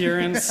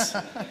interference,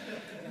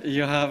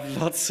 you have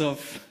lots of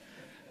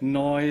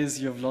noise,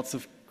 you have lots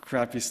of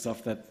crappy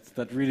stuff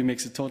that really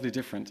makes it totally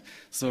different.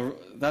 So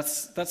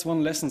that's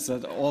one lesson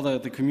that all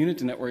the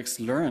community networks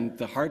learned,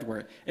 the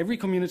hardware. Every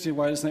community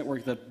wireless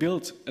network that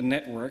built a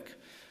network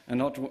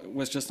and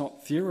was just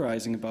not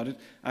theorizing about it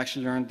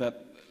actually learned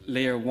that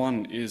layer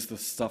 1 is the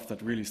stuff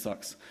that really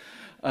sucks.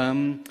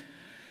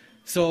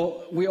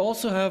 So we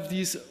also have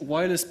these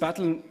wireless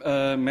battle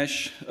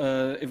mesh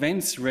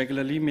events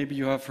regularly. Maybe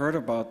you have heard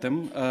about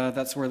them.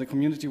 That's where the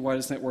community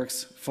wireless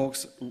networks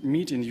folks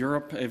meet in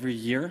Europe every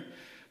year.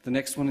 The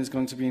next one is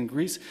going to be in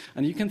Greece.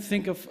 And you can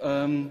think of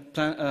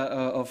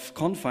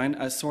Confine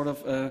as sort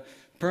of a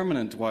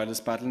permanent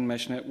wireless battle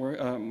mesh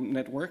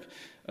network,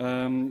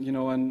 you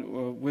know, and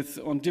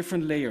on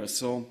different layers.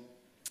 So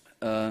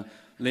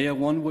layer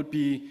 1 would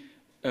be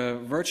a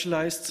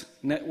virtualized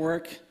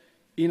network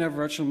in a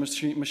virtual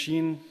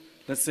machine,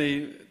 let's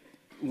say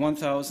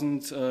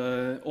 1,000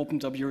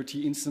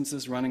 OpenWRT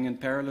instances running in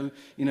parallel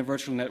in a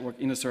virtual network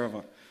in a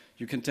server.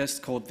 You can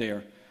test code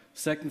there.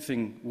 Second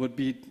thing would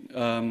be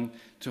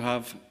to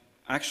have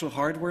actual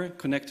hardware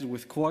connected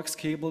with coax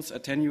cables,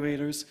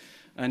 attenuators,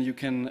 and you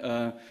can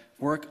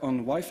work on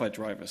Wi-Fi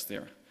drivers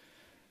there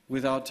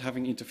without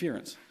having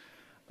interference.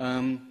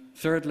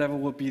 Third level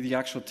would be the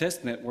actual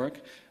test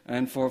network,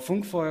 and for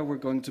Funkfeuer we're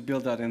going to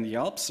build that in the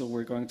Alps, so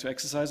we're going to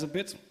exercise a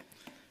bit.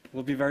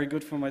 Will be very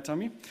good for my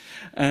tummy.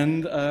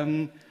 And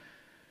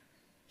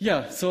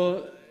yeah,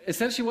 so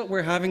essentially what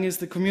we're having is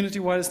the community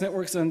wireless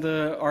networks and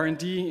the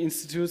R&D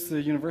institutes,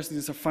 the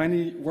universities are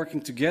finally working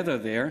together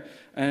there.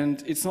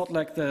 And it's not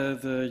like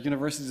the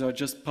universities are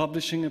just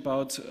publishing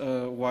about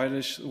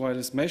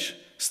wireless mesh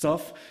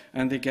stuff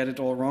and they get it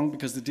all wrong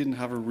because they didn't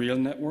have a real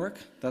network.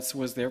 That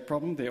was their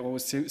problem. They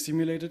always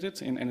simulated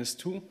it in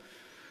NS2.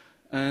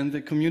 And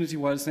the community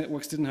wireless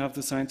networks didn't have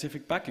the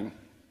scientific backing.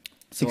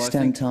 So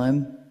Extend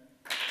time.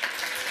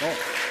 Oh,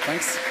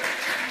 thanks.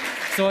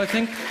 So I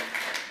think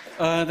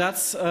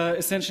that's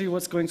essentially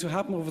what's going to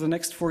happen over the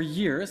next 4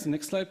 years.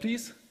 Next slide,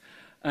 please.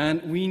 And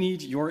we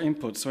need your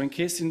input. So in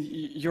case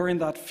you're in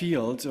that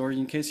field, or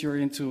in case you're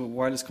into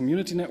wireless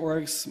community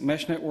networks,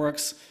 mesh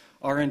networks,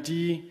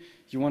 R&D,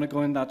 you want to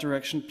go in that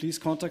direction, please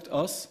contact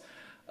us.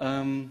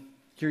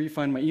 Here you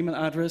find my email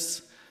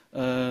address.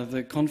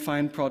 The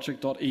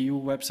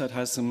confineproject.eu website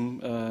has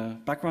some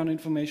background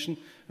information,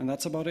 and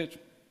that's about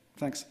it.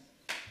 Thanks.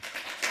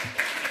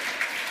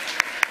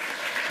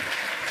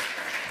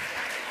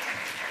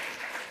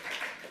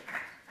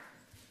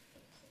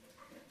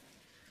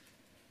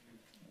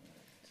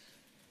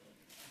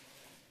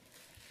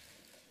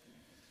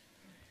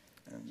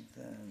 And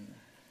then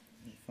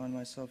let me find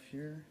myself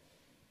here.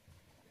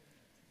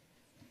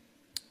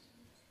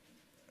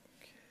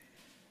 Okay.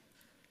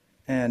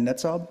 And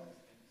NetSob?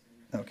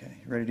 Okay,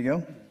 ready to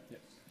go? Yes.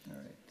 All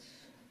right.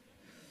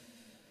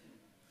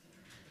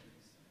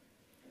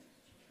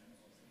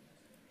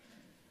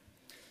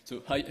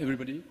 So, hi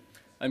everybody.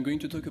 I'm going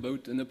to talk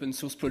about an open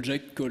source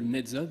project called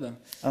NetZob.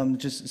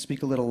 Just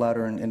speak a little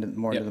louder and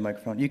more into the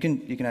microphone. You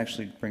can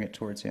actually bring it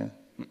towards you.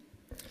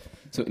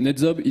 So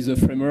NetZob is a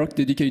framework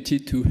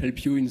dedicated to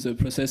help you in the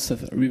process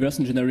of reverse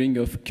engineering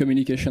of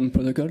communication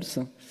protocols.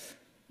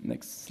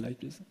 Next slide,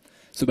 please.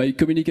 So by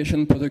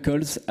communication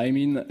protocols, I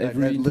mean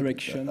every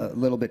interaction. A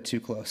little bit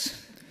too close.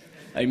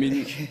 I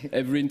mean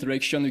every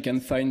interaction you can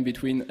find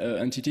between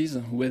entities,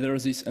 whether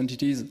this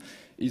entities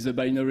is a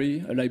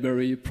binary, a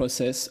library,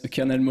 process, a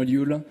kernel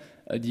module,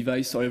 a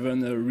device, or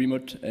even a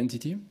remote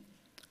entity.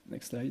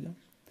 Next slide.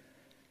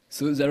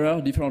 So there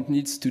are different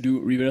needs to do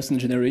reverse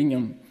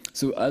engineering.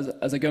 So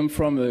as I come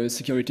from a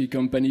security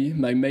company,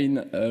 my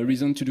main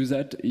reason to do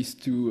that is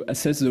to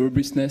assess the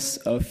robustness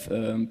of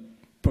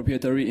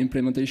proprietary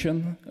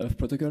implementation of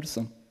protocols.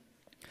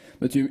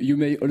 But you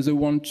may also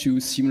want to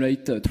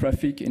simulate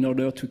traffic in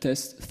order to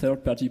test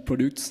third-party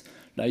products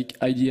like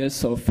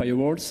IDS or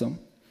firewalls.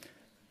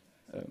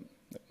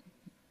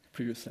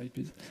 Previous slide,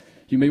 please.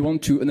 You may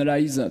want to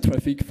analyze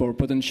traffic for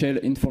potential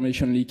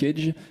information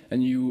leakage,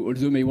 and you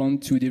also may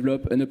want to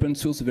develop an open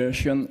source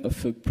version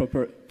of a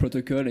proper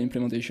protocol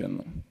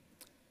implementation.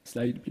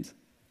 Slide, please.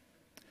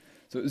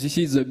 So this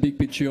is the big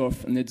picture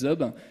of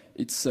NetZob.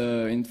 It's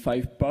in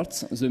 5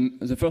 parts.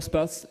 The first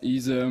part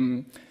is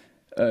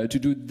to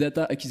do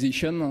data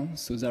acquisition.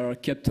 So there are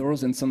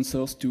captors and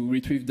sensors to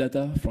retrieve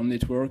data from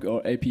network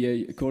or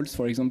API calls,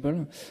 for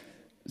example.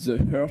 The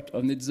heart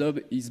of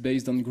NetZob is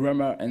based on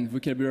grammar and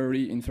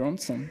vocabulary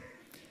inference.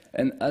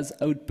 And as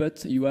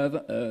output, you have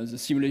the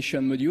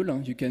simulation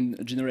module. You can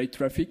generate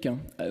traffic,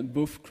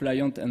 both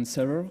client and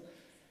server.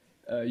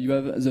 You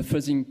have the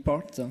fuzzing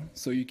part,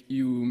 so you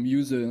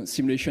use the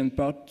simulation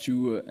part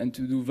to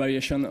do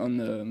variation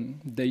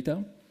on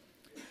data.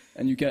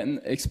 And you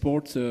can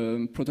export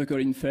protocol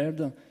inferred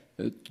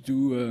to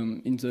do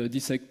in the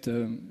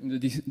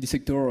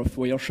dissector of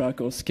Wireshark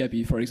or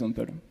Scapy, for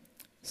example.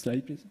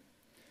 Slide, please.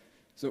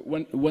 So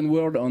one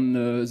word on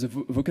the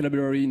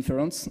vocabulary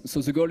inference.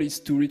 So the goal is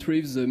to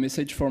retrieve the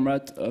message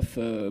format of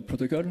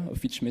protocol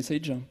of each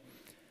message.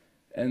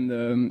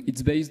 And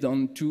it's based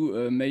on two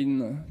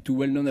well-known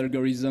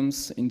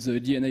algorithms in the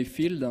DNA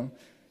field.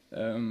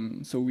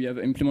 So we have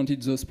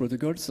implemented those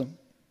protocols.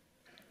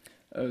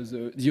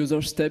 The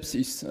other steps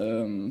is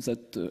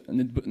that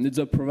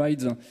NetZob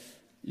provides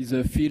is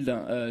a field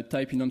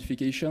type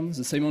identification,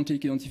 the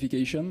semantic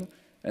identification.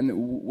 And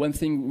one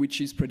thing which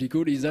is pretty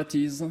cool is that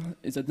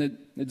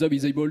NetZob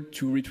is able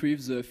to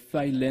retrieve the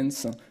file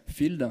length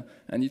field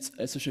and its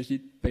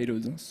associated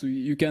payload. So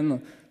you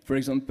can, for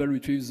example,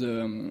 retrieve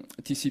the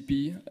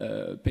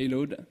TCP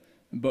payload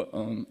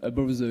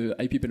above the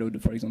IP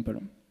payload, for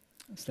example.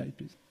 Slide,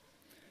 please.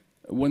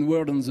 One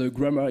word on the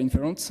grammar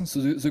inference.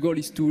 So the goal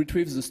is to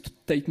retrieve the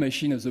state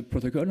machine of the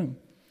protocol.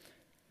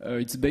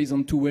 It's based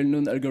on two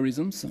well-known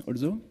algorithms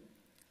also.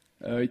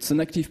 It's an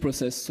active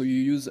process, so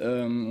you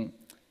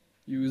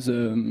use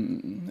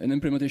an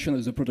implementation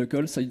of the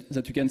protocol so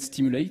that you can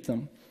stimulate,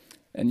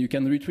 and you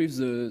can retrieve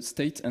the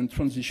state and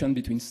transition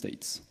between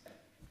states.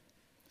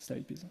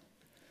 Slide, please.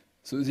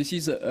 So this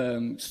is a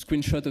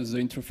screenshot of the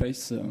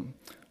interface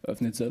of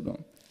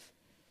NetZob.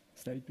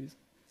 Slide, please.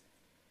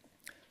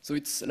 So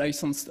it's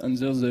licensed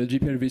under the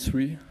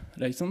GPLv3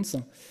 license.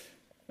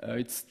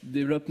 It's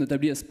developed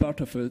notably as part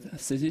of a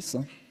thesis,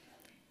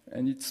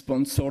 and it's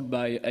sponsored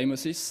by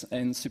Aimosys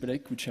and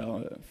Supelec, which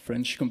are a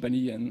French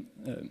company and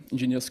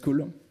engineer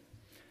school.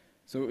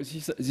 So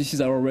this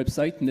is our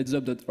website,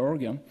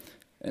 netzob.org,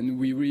 and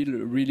we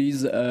will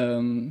release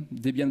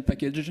Debian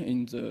package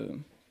in the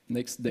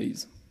next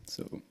days.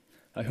 So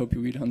I hope you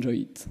will enjoy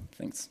it.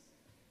 Thanks.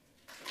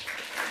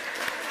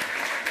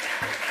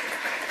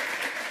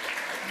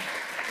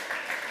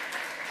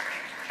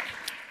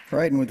 All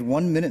right, and with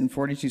 1 minute and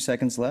 42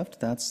 seconds left,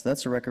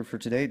 that's a record for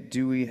today.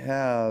 Do we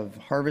have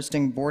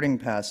harvesting boarding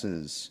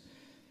passes?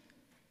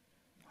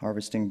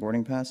 Harvesting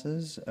boarding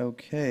passes?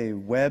 Okay,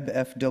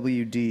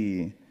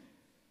 WebFWD.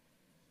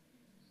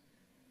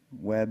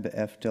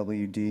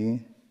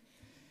 WebFWD.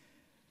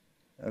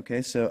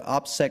 Okay, so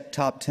OPSEC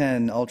Top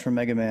 10, Ultra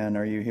Mega Man,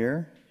 are you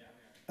here?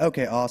 Yeah.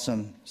 Okay,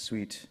 awesome,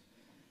 sweet.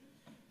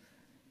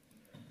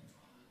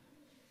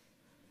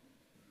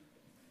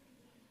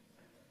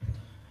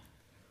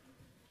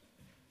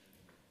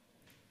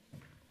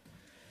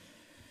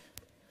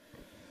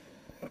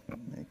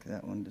 Make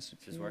that one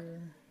disappear. Does this work?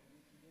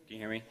 Can you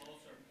hear me?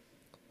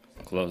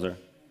 Closer.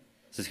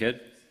 Is this good?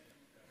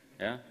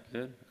 Yeah,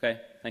 good. Okay,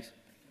 thanks.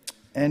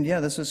 And yeah,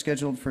 this was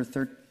scheduled for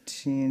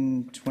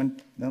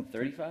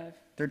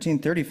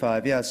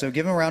 13:35, yeah. So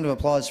give him a round of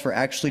applause for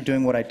actually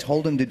doing what I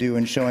told him to do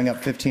and showing up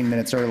 15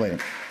 minutes early.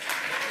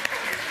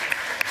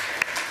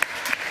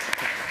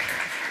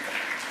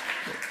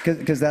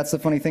 Because that's the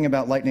funny thing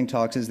about lightning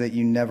talks is that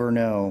you never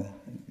know.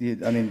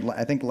 I mean,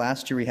 I think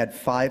last year we had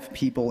 5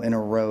 people in a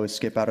row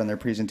skip out on their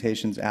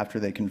presentations after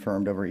they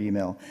confirmed over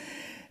email.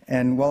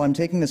 And while I'm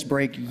taking this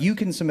break, you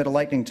can submit a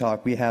lightning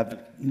talk. We have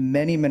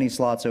many, many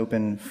slots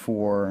open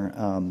for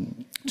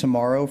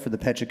tomorrow for the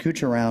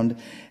PechaKucha round,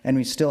 and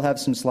we still have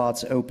some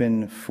slots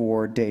open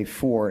for day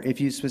 4. If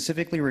you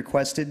specifically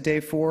requested day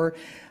 4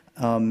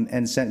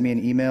 and sent me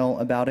an email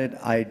about it,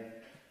 I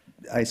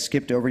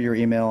skipped over your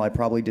email. I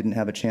probably didn't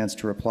have a chance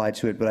to reply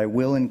to it, but I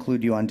will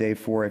include you on day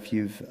 4 if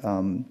you've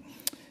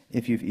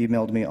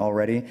emailed me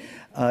already.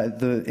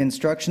 The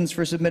instructions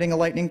for submitting a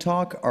lightning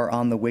talk are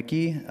on the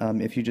wiki.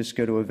 If you just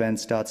go to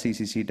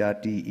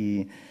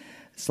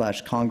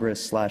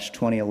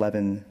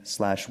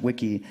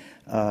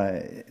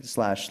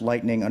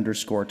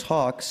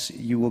events.ccc.de/congress/2011/wiki/lightning_talks,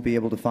 you will be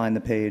able to find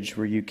the page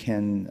where you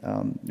can,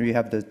 where you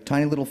have the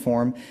tiny little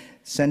form.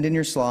 Send in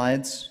your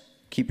slides,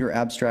 keep your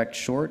abstract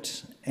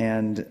short,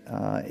 and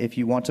if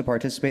you want to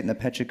participate in the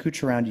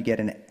PechaKucha round, you get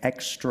an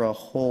extra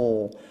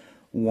whole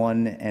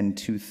 1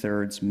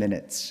 2/3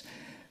 minutes.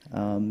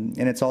 And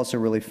it's also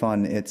really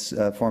fun. It's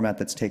a format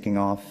that's taking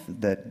off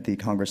that the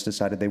Congress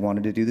decided they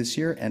wanted to do this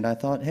year, and I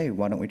thought, hey,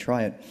 why don't we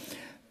try it?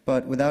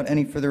 But without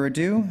any further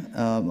ado,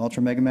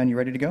 Ultra Mega Man, you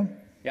ready to go?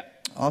 Yeah.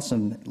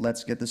 Awesome.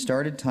 Let's get this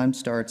started. Time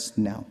starts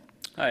now.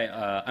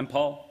 Hi, I'm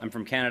Paul. I'm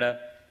from Canada.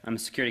 I'm a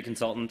security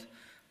consultant.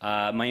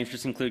 My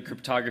interests include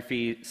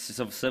cryptography,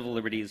 civil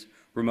liberties,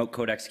 remote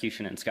code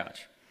execution, and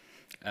Scotch.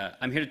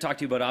 I'm here to talk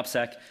to you about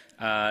OPSEC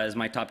as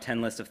my top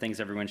 10 list of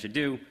things everyone should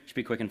do. Should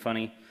be quick and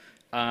funny.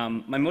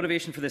 My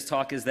motivation for this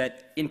talk is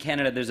that in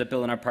Canada there's a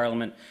bill in our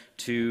parliament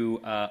to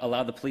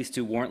allow the police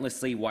to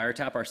warrantlessly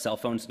wiretap our cell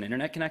phones and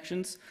internet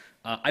connections.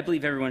 I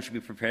believe everyone should be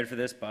prepared for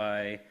this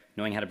by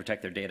knowing how to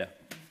protect their data.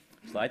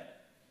 Slide.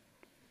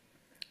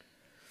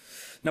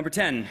 Number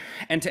 10,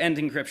 end-to-end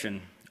encryption.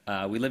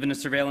 We live in a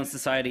surveillance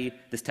society.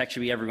 This tech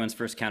should be everyone's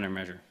first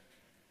countermeasure.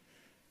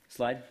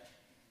 Slide.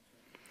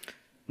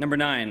 Number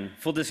 9,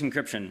 full disk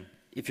encryption.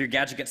 If your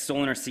gadget gets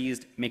stolen or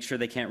seized, make sure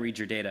they can't read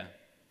your data.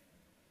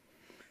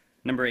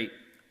 Number 8,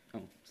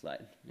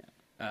 slide.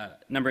 Yeah.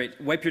 Number 8,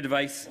 wipe your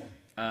device.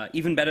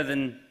 Even better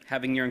than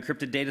having your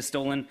encrypted data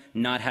stolen,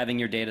 not having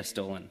your data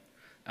stolen.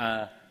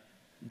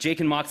 Jake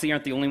and Moxie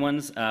aren't the only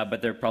ones,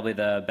 but they're probably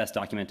the best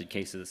documented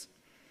cases.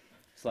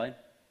 Slide.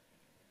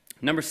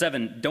 Number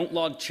 7, don't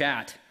log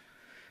chat.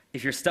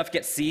 If your stuff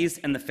gets seized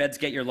and the feds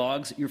get your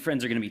logs, your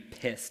friends are going to be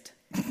pissed.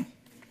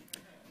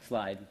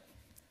 Slide.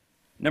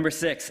 Number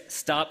 6,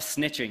 stop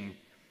snitching.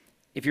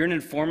 If you're an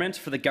informant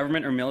for the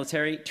government or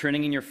military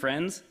turning in your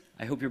friends,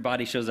 I hope your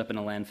body shows up in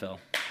a landfill.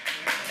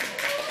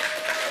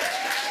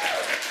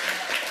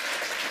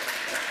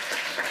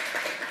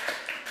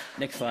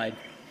 Next slide.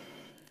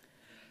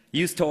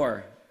 Use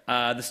Tor.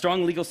 The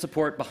strong legal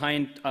support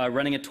behind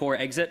running a Tor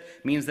exit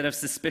means that if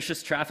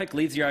suspicious traffic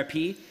leaves your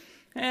IP,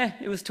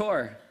 it was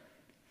Tor.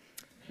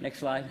 Next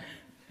slide.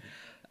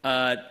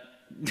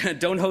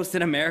 Don't host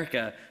in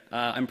America.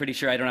 I'm pretty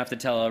sure I don't have to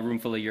tell a room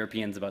full of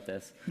Europeans about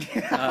this.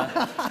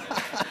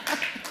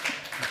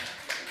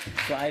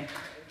 Slide.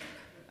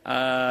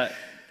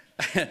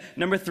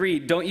 Number 3,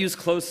 don't use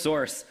closed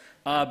source.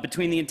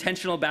 Between the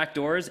intentional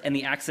backdoors and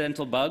the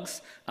accidental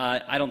bugs,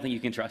 I don't think you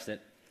can trust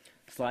it.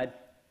 Slide.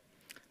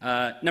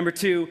 Number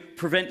 2,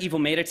 prevent evil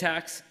mate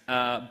attacks.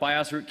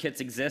 BIOS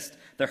rootkits exist.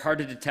 They're hard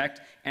to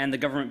detect, and the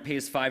government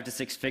pays 5 to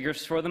 6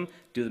 figures for them.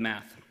 Do the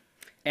math.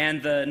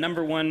 And the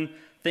number 1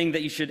 thing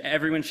that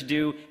everyone should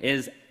do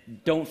is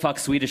don't fuck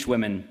Swedish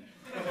women.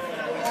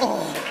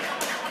 Oh.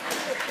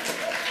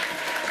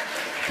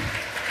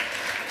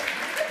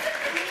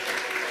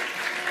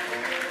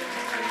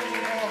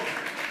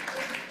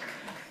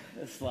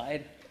 This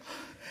slide.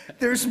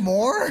 There's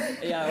more?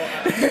 Yeah.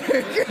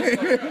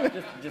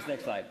 Just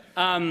next slide.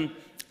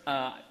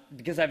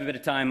 Because I have a bit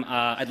of time,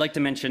 I'd like to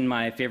mention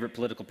my favorite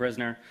political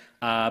prisoner.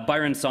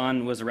 Byron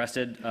Son was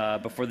arrested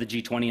before the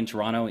G20 in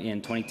Toronto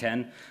in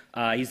 2010.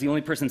 He's the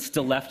only person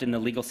still left in the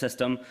legal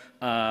system.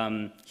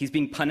 He's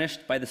being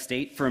punished by the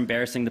state for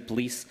embarrassing the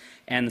police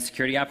and the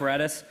security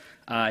apparatus.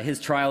 His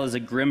trial is a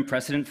grim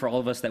precedent for all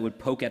of us that would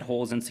poke at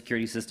holes in the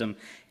security system,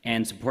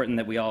 and it's important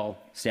that we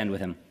all stand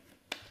with him.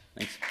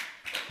 Thanks.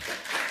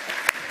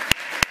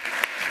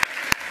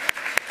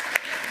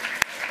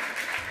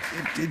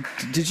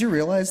 Did you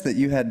realize that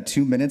you had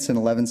 2 minutes and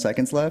 11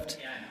 seconds left?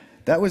 Yeah.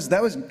 That was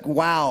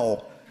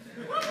wow.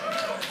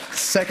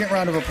 Second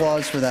round of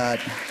applause for that.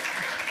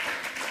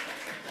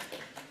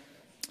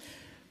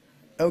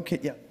 Okay,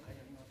 yeah.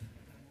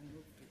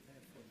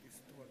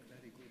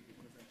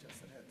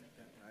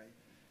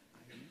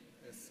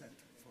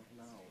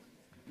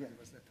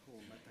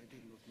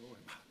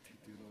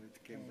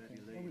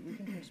 We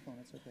can postpone,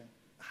 it's okay.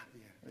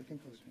 We can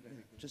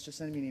postpone. Just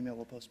send me an email,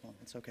 we'll postpone,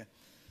 it's okay.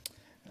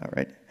 All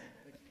right.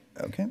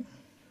 Okay.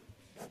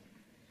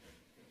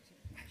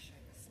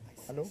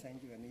 Hello?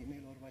 Send you an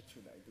email or what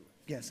should I do?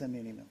 Yeah, send me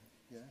an email.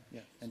 Yeah?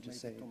 Yeah, and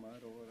just say. Tomorrow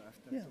or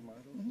after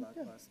tomorrow?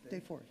 Yeah, Last day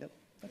 4, yep,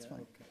 that's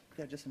fine. Okay.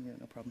 Yeah, just send me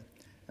no problem.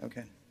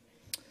 Okay.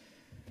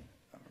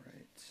 All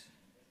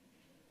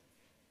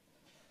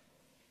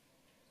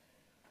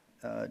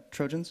right.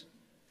 Trojans?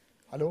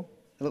 Hello?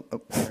 Hello?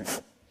 Oh, sorry.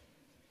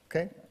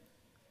 Okay.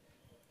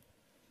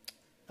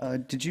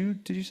 Did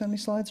you send me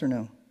slides or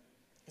no?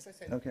 Yes, I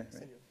said. Okay. I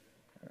sent Right. you.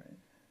 All right.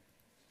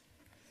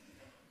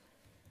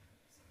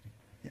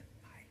 Yeah.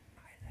 My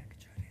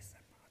lecture is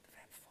about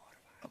web forward.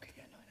 Okay.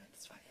 Yeah. No.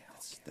 That's fine.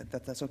 Yeah.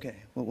 That's okay.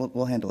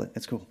 We'll handle it.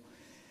 It's cool.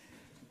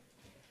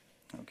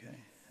 Okay.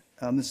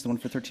 This is the one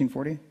for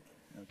 1340.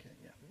 Okay.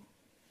 Yeah.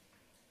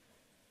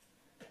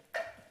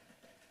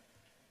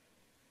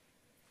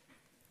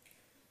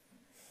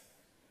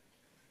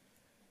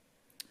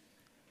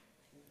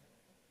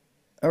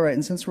 All right.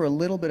 And since we're a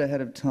little bit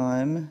ahead of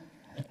time,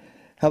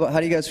 how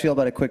do you guys feel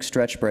about a quick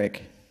stretch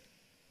break?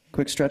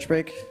 Quick stretch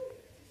break?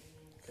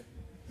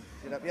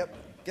 Get up, yep.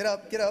 Get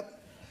up, get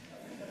up.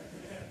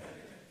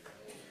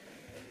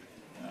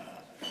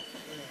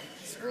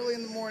 It's early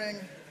in the morning.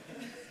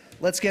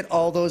 Let's get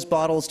all those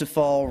bottles to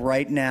fall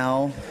right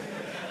now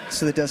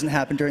so that doesn't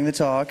happen during the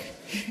talk.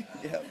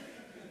 Yep.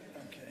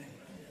 Okay.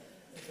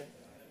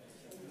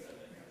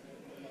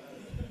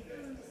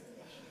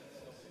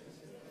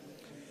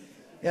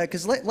 Yeah,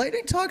 because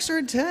lightning talks are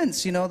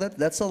intense. You know,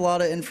 that's a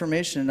lot of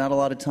information, not a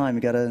lot of time.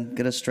 You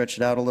gotta stretch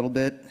it out a little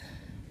bit.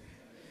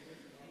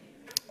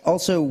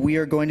 Also, we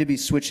are going to be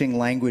switching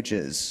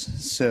languages.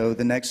 So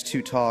the next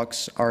 2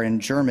 talks are in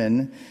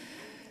German.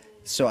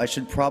 So I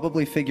should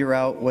probably figure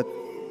out what.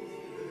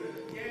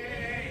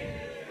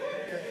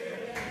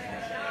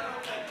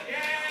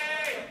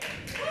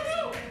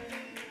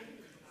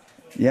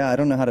 Yeah, I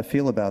don't know how to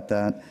feel about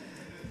that.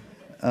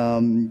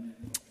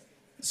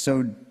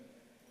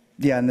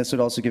 Yeah, and this would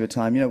also give it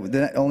time. You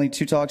know, only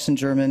 2 talks in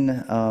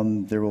German.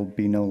 There will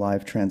be no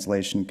live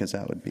translation because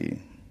that would be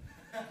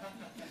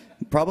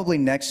probably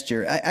next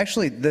year.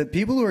 Actually, the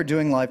people who are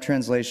doing live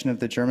translation of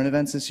the German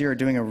events this year are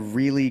doing a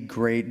really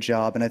great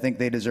job, and I think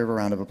they deserve a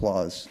round of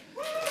applause.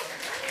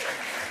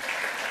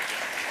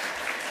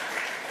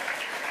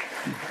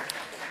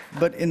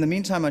 But in the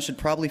meantime, I should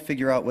probably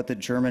figure out what the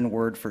German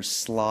word for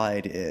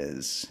slide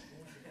is.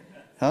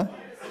 Huh?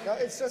 No,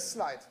 it's just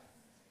slide.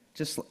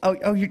 Just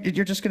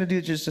you're just gonna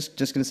do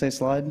just gonna say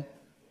slide?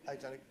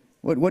 Actually.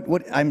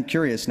 What? I'm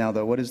curious now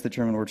though. What is the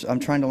German word? I'm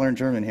trying to learn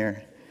German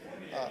here.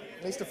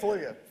 Nächste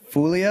Folie.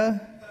 Folia?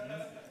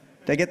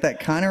 Did I get that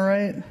kind of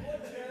right?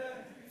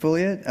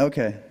 Folia?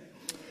 Okay.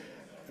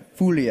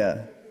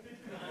 Fulia.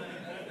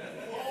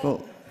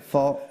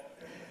 Fall.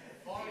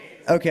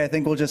 Okay, I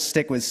think we'll just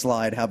stick with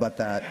slide. How about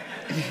that?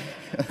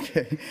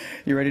 Okay.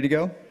 You ready to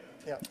go?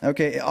 Yeah.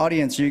 Okay,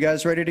 audience, are you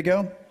guys ready to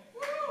go?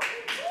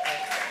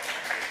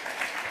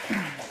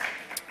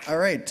 All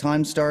right,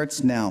 time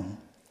starts now.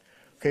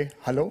 Okay,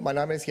 hallo, mein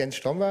Name ist Jens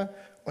Stommer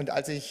und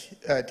als ich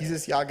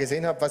dieses Jahr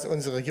gesehen habe, was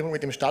unsere Regierung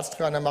mit dem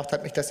Staatstrojaner macht,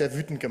 hat mich das sehr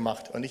wütend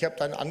gemacht. Und ich habe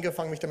dann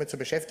angefangen, mich damit zu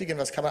beschäftigen,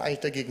 was kann man eigentlich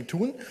dagegen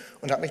tun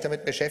und habe mich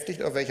damit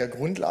beschäftigt, auf welcher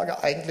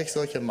Grundlage eigentlich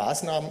solche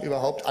Maßnahmen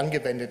überhaupt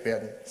angewendet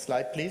werden.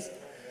 Slide, please.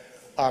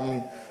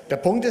 Der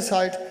Punkt ist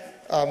halt,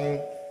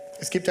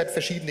 es gibt halt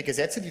verschiedene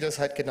Gesetze, die das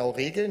halt genau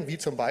regeln, wie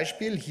zum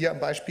Beispiel, hier am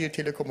Beispiel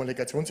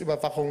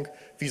Telekommunikationsüberwachung,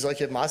 wie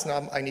solche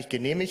Maßnahmen eigentlich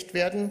genehmigt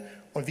werden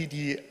und wie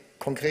die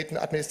konkreten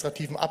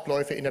administrativen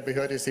Abläufe in der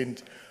Behörde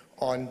sind.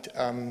 Und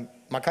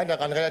man kann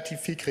daran relativ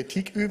viel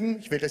Kritik üben.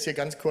 Ich will das hier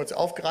ganz kurz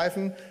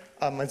aufgreifen.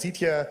 Man sieht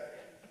hier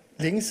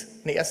links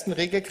einen ersten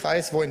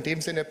Regelkreis, wo in dem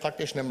Sinne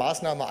praktisch eine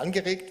Maßnahme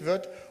angeregt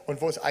wird und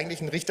wo es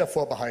eigentlich einen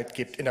Richtervorbehalt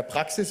gibt. In der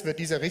Praxis wird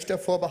dieser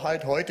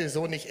Richtervorbehalt heute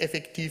so nicht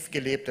effektiv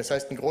gelebt. Das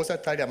heißt, ein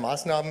großer Teil der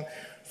Maßnahmen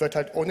wird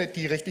halt ohne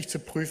die richtig zu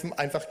prüfen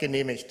einfach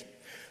genehmigt.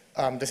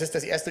 Das ist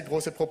das erste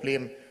große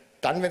Problem.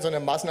 Dann, wenn so eine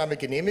Maßnahme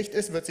genehmigt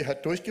ist, wird sie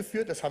halt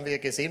durchgeführt. Das haben wir ja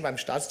gesehen beim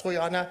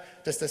Staatstrojaner,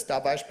 dass das da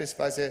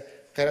beispielsweise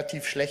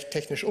relativ schlecht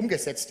technisch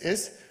umgesetzt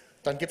ist.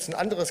 Dann gibt es ein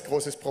anderes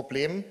großes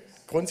Problem.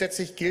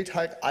 Grundsätzlich gilt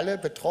halt, alle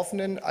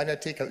Betroffenen einer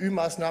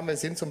TKÜ-Maßnahme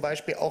sind zum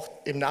Beispiel auch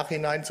im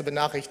Nachhinein zu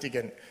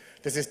benachrichtigen.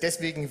 Das ist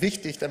deswegen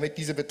wichtig, damit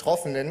diese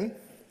Betroffenen,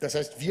 das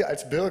heißt wir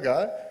als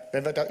Bürger,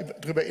 wenn wir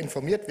darüber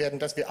informiert werden,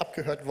 dass wir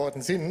abgehört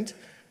worden sind,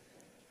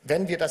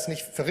 wenn wir das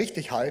nicht für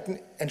richtig halten,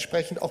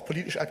 entsprechend auch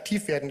politisch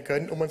aktiv werden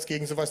können, um uns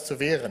gegen sowas zu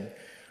wehren.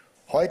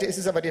 Heute ist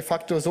es aber de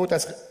facto so,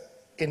 dass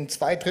in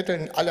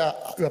 2/3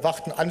 aller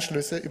überwachten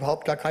Anschlüsse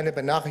überhaupt gar keine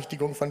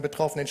Benachrichtigung von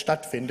Betroffenen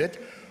stattfindet.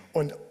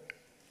 Und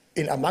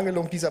in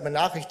Ermangelung dieser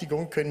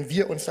Benachrichtigung können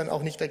wir uns dann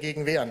auch nicht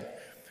dagegen wehren.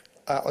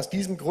 Aus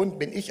diesem Grund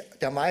bin ich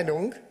der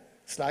Meinung,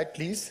 Slide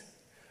please,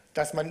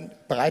 dass man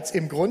bereits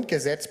im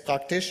Grundgesetz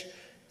praktisch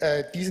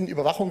diesen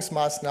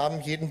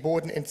Überwachungsmaßnahmen jeden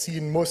Boden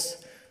entziehen muss.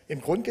 Im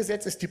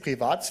Grundgesetz ist die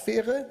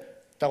Privatsphäre,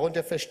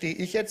 darunter verstehe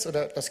ich jetzt,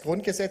 oder das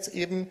Grundgesetz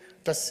eben,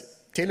 dass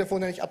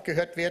Telefone nicht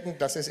abgehört werden,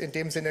 dass es in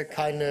dem Sinne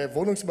keine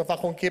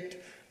Wohnungsüberwachung gibt,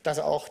 dass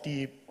auch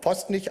die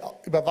Post nicht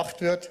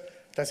überwacht wird,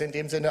 dass in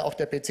dem Sinne auch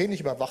der PC nicht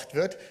überwacht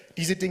wird.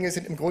 Diese Dinge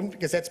sind im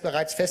Grundgesetz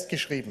bereits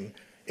festgeschrieben.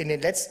 In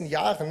den letzten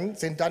Jahren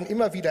sind dann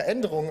immer wieder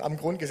Änderungen am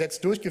Grundgesetz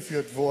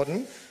durchgeführt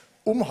worden,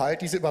 um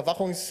halt diese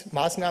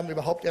Überwachungsmaßnahmen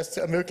überhaupt erst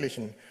zu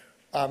ermöglichen.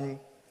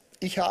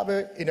 Ich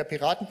habe in der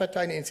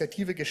Piratenpartei eine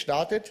Initiative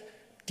gestartet,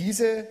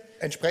 diese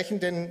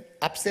entsprechenden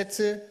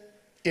Absätze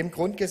im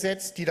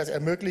Grundgesetz, die das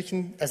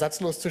ermöglichen,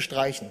 ersatzlos zu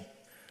streichen.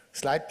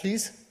 Slide,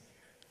 please.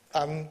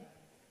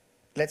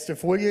 Letzte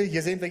Folie.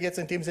 Hier sehen wir jetzt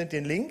in dem Sinne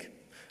den Link.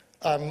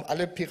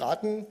 Alle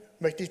Piraten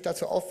möchte ich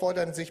dazu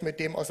auffordern, sich mit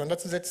dem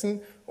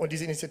auseinanderzusetzen und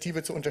diese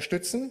Initiative zu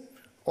unterstützen.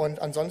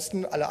 Und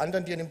ansonsten alle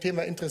anderen, die an dem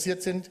Thema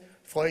interessiert sind,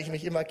 freue ich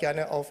mich immer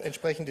gerne auf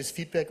entsprechendes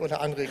Feedback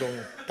oder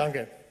Anregungen.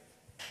 Danke.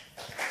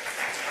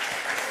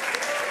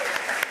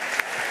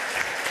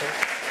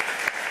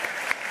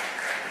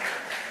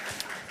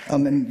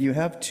 And you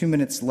have 2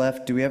 minutes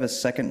left. Do we have a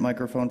second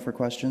microphone for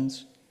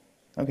questions?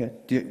 Okay.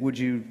 Would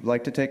you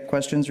like to take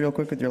questions real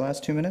quick with your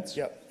last 2 minutes?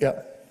 Yeah,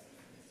 yeah.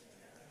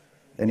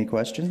 Any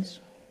questions?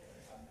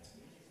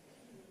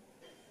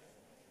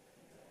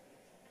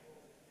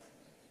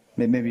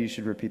 Maybe you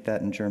should repeat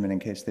that in German in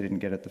case they didn't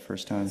get it the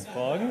first time.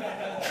 Fragen?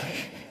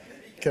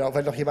 Genau,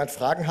 wenn noch jemand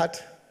Fragen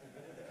hat.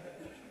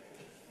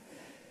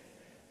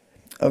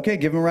 Okay,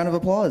 give him a round of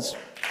applause.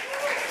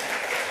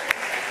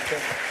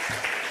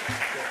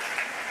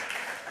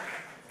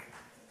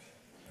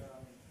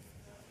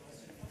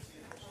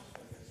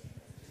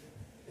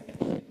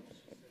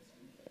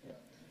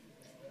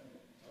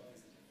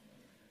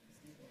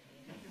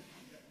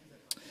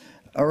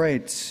 All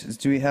right,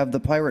 do we have the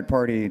Pirate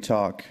Party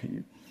talk?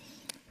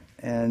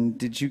 And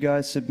did you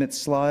guys submit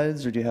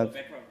slides, or do you have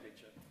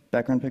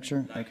background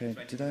picture? Okay,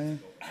 did I?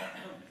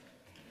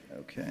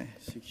 Okay.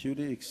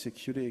 Security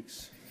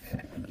X.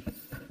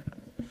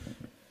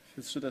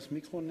 Willst du das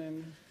Mikro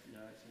nehmen? Ja,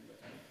 ich nehme das.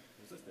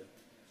 Was ist das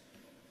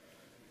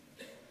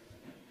denn?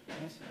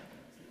 Was?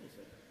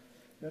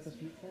 Wer hat das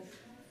Mikro?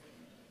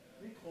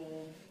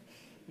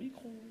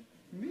 Mikro.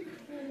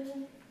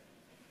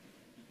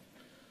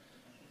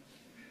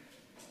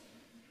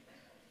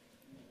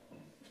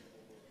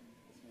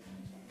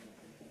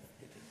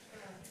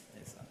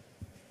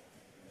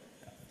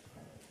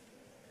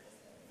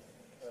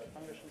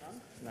 Fangen wir schon an?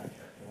 Nein.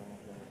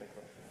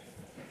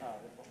 Wir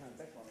brauchen einen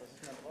Background. Was ist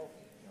denn da drauf?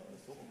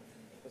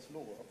 Das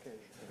Logo, okay.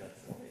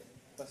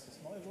 Das ist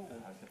das neue Logo.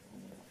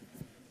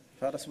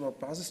 War das überhaupt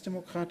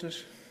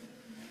basisdemokratisch?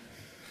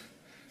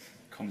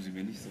 Kommen Sie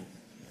mir nicht so.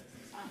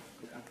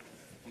 Guck an.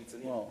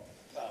 Funktioniert. Wow.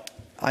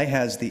 I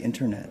has the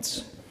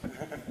internets.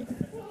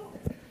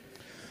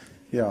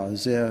 Ja,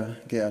 sehr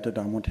geehrte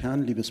Damen und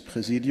Herren, liebes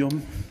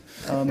Präsidium.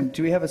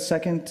 Do we have a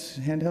second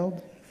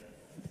handheld?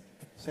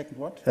 Second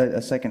what?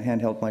 A second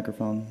handheld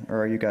microphone, or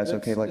are you guys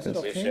okay like Is it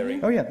this? okay?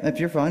 Oh yeah,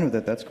 if you're fine with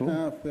it, that's cool.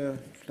 Ja, we're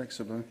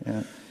flexible.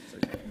 Yeah.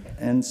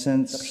 And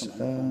since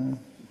Nein,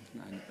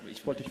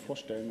 ich wollte dich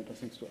vorstellen und das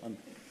fängst du an.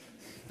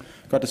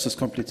 Gott, ist das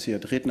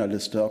kompliziert.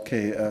 Rednerliste,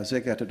 okay. Sehr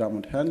geehrte Damen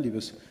und Herren,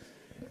 liebes...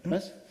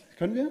 Was?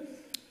 Können wir?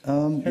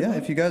 yeah,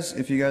 if you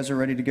guys are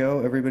ready to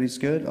go, everybody's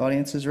good.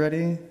 Audience is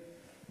ready.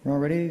 We're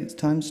all ready.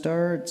 Time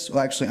starts.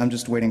 Well, actually, I'm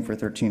just waiting for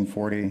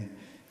 13:40,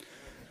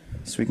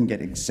 so we can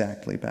get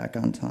exactly back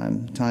on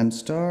time. Time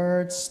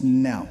starts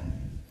now.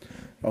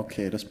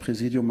 Okay, das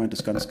Präsidium meint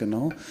es ganz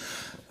genau.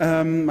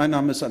 Mein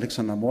Name ist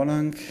Alexander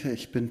Morlang.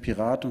 Ich bin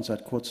Pirat und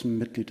seit kurzem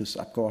Mitglied des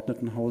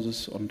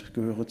Abgeordnetenhauses und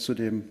gehöre zu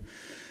dem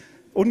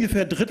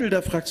ungefähr Drittel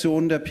der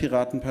Fraktion der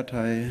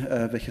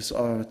Piratenpartei, welches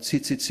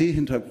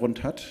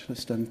CCC-Hintergrund hat. Das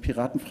ist ein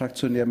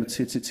Piratenfraktionär mit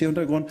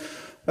CCC-Hintergrund.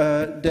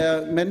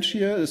 Der Mensch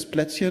hier ist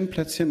Plätzchen.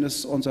 Plätzchen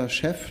ist unser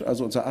Chef,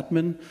 also unser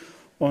Admin.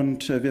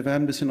 Und wir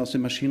werden ein bisschen aus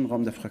dem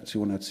Maschinenraum der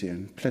Fraktion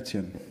erzählen.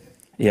 Plätzchen.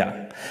 Ja,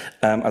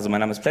 also mein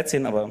Name ist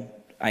Plätzchen, aber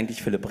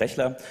eigentlich Philipp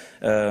Brechler.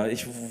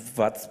 Ich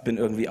bin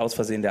irgendwie aus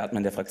Versehen der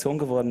Admin der Fraktion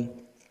geworden.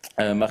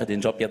 Mache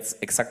den Job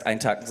jetzt exakt einen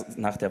Tag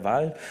nach der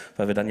Wahl,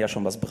 weil wir dann ja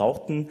schon was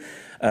brauchten.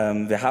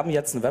 Wir haben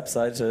jetzt eine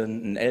Webseite,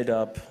 ein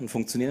LDAP, ein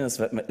funktionierendes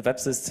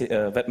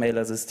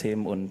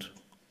Webmailer-System und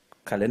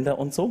Kalender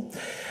und so.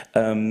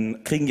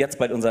 Kriegen jetzt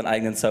bald unseren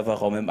eigenen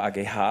Serverraum im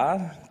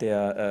AGH,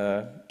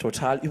 der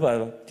total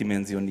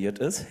überdimensioniert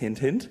ist,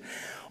 hint.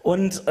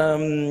 Und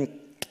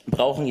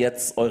brauchen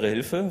jetzt eure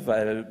Hilfe,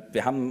 weil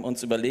wir haben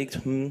uns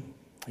überlegt,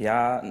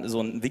 ja,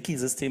 so ein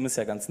Wiki-System ist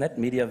ja ganz nett,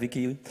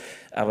 MediaWiki,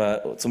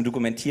 aber zum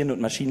Dokumentieren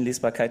und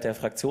Maschinenlesbarkeit der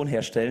Fraktion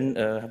herstellen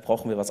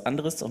brauchen wir was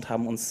anderes und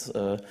haben uns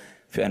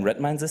für ein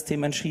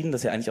Redmine-System entschieden,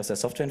 das ja eigentlich aus der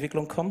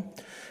Softwareentwicklung kommt,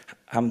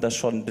 haben das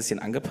schon ein bisschen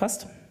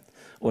angepasst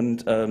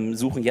und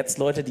suchen jetzt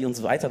Leute, die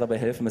uns weiter dabei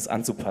helfen, es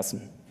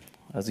anzupassen.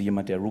 Also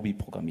jemand, der Ruby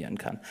programmieren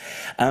kann.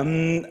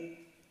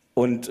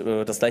 Und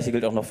das gleiche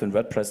gilt auch noch für den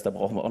WordPress, da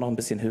brauchen wir auch noch ein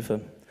bisschen Hilfe.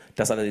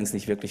 Das allerdings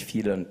nicht wirklich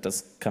viele und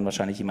das kann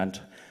wahrscheinlich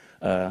jemand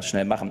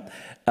schnell machen.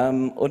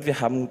 Und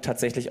wir haben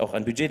tatsächlich auch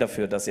ein Budget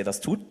dafür, dass ihr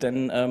das tut,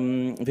 denn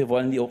wir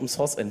wollen die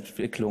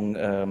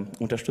Open-Source-Entwicklung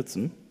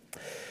unterstützen.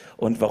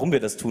 Und warum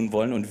wir das tun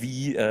wollen und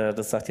wie,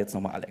 das sagt jetzt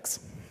nochmal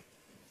Alex.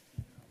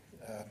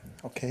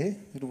 Okay,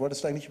 du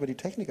wolltest eigentlich über die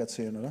Technik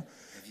erzählen, oder?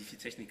 Wie viel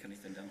Technik kann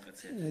ich denn dann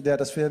erzählen? Ja,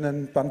 dass wir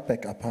einen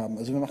Band-Backup haben.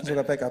 Also wir machen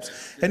sogar Backups.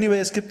 Anyway,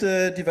 es gibt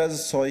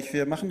diverses Zeug.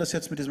 Wir machen das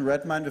jetzt mit diesem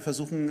Redmine. Wir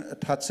versuchen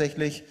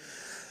tatsächlich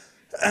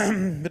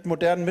mit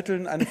modernen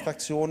Mitteln eine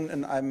Fraktion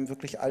in einem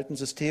wirklich alten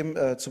System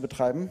zu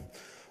betreiben.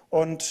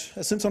 Und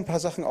es sind so ein paar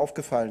Sachen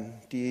aufgefallen,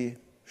 die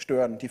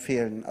stören, die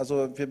fehlen.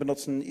 Also wir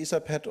benutzen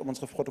Etherpad, um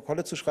unsere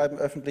Protokolle zu schreiben,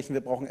 öffentlichen.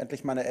 Wir brauchen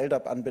endlich mal eine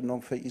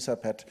LDAP-Anbindung für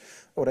Etherpad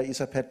oder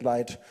Etherpad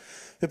Lite.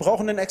 Wir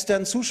brauchen einen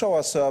externen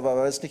Zuschauerserver,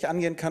 weil es nicht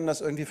angehen kann,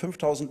 dass irgendwie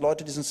 5000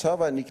 Leute diesen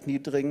Server in die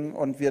Knie dringen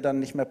und wir dann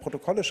nicht mehr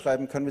Protokolle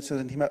schreiben können,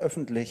 beziehungsweise nicht mehr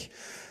öffentlich.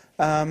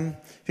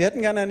 Wir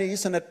hätten gerne eine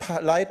Ethernet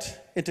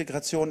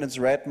Lite-Integration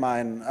ins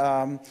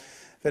Redmine.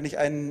 Wenn ich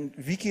ein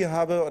Wiki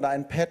habe oder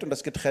ein Pad und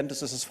das getrennt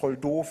ist, ist es voll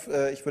doof.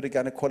 Ich würde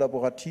gerne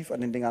kollaborativ an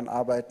den Dingern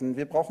arbeiten.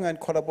 Wir brauchen ein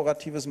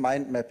kollaboratives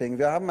Mindmapping.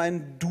 Wir haben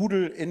einen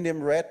Doodle in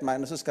dem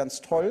Redmine, das ist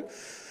ganz toll,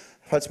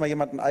 falls mal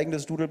jemand ein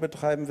eigenes Doodle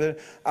betreiben will.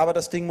 Aber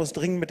das Ding muss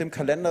dringend mit dem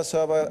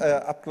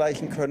Kalenderserver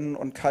abgleichen können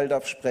und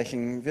CalDAV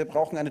sprechen. Wir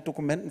brauchen eine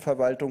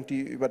Dokumentenverwaltung, die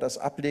über das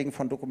Ablegen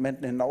von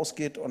Dokumenten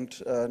hinausgeht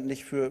und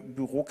nicht für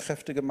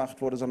Bürokräfte gemacht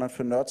wurde, sondern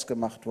für Nerds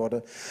gemacht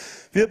wurde.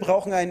 Wir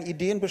brauchen ein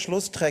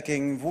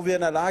Ideenbeschlusstracking, wo wir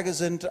in der Lage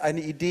sind,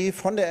 eine Idee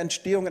von der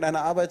Entstehung in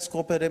einer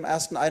Arbeitsgruppe, dem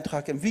ersten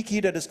Eintrag im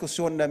Wiki, der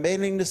Diskussion in der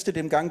Mailingliste,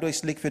 dem Gang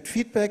durchs Liquid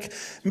Feedback,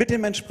 mit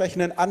dem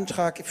entsprechenden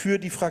Antrag für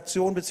die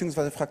Fraktion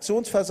bzw.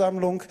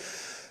 Fraktionsversammlung,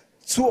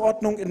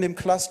 Zuordnung in dem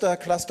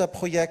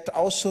Clusterprojekt,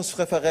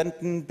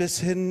 Ausschussreferenten bis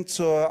hin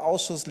zur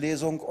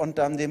Ausschusslesung und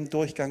dann dem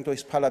Durchgang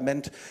durchs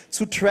Parlament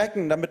zu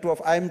tracken, damit du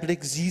auf einen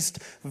Blick siehst,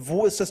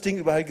 wo ist das Ding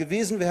überall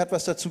gewesen, wer hat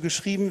was dazu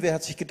geschrieben, wer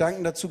hat sich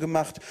Gedanken dazu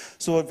gemacht,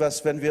 so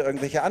was, wenn wir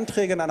irgendwelche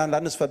Anträge in anderen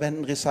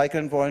Landesverbänden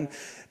recyceln wollen,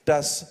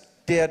 dass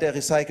der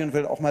recyceln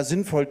will, auch mal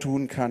sinnvoll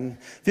tun kann.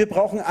 Wir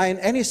brauchen ein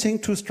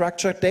Anything to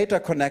Structured Data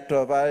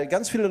Connector, weil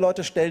ganz viele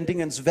Leute stellen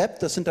Dinge ins Web,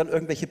 das sind dann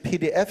irgendwelche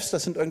PDFs,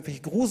 das sind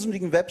irgendwelche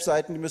gruseligen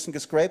Webseiten, die müssen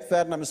gescraped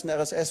werden, da müssen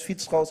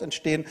RSS-Feeds draus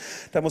entstehen,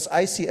 da muss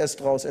ICS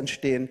draus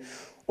entstehen.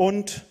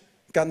 Und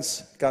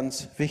ganz,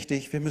 ganz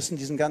wichtig, wir müssen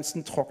diesen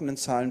ganzen trockenen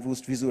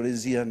Zahlenwust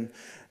visualisieren,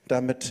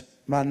 damit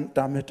man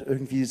damit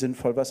irgendwie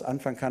sinnvoll was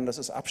anfangen kann. Das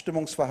ist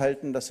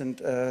Abstimmungsverhalten, das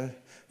sind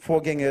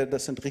Vorgänge,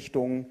 das sind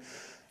Richtungen.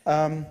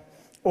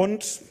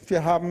 Und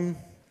wir haben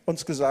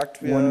uns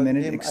gesagt, wir 1 minute,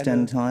 nehmen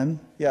extend time.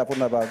 Ja,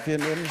 wunderbar.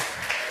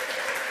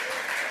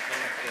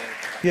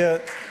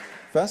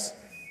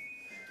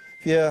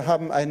 Wir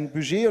haben ein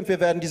Budget und wir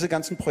werden diese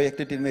ganzen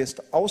Projekte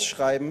demnächst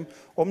ausschreiben,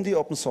 um die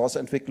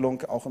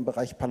Open-Source-Entwicklung auch im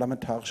Bereich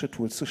parlamentarische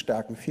Tools zu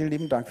stärken. Vielen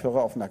lieben Dank für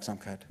eure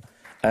Aufmerksamkeit.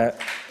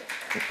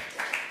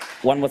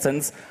 One more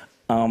sentence.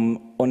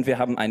 Und wir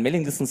haben einen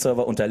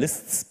Mailinglistenserver unter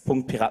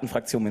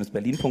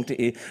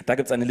lists.piratenfraktion-berlin.de. Da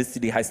gibt es eine Liste,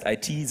 die heißt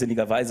IT.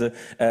 Sinnigerweise,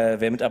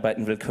 wer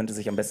mitarbeiten will, könnte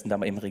sich am besten da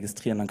mal eben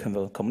registrieren, dann können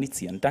wir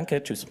kommunizieren.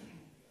 Danke, tschüss.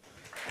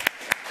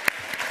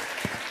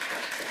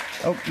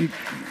 Oh, you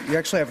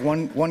actually have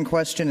one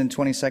question and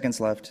 20 seconds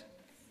left.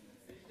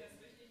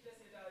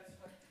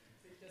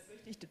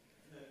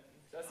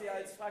 Dass Sie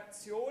als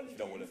Fraktion die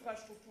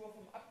Infrastruktur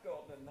vom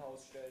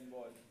Abgeordnetenhaus stellen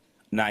wollen.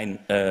 Nein,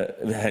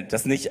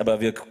 das nicht,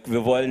 aber wir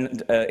wollen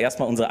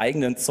erstmal unser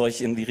eigenes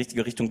Zeug in die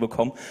richtige Richtung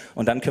bekommen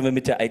und dann können wir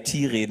mit der IT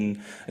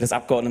reden, des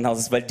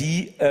Abgeordnetenhauses, weil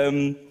die,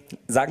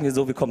 sagen wir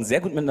so, wir kommen sehr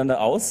gut miteinander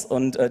aus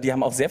und die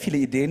haben auch sehr viele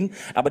Ideen,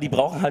 aber die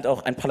brauchen halt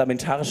auch einen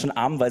parlamentarischen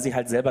Arm, weil sie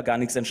halt selber gar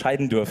nichts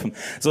entscheiden dürfen.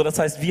 So, das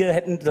heißt, wir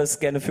hätten das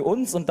gerne für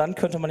uns und dann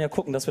könnte man ja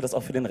gucken, dass wir das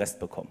auch für den Rest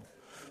bekommen.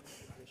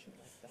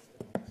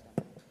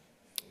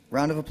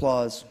 Round of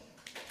applause.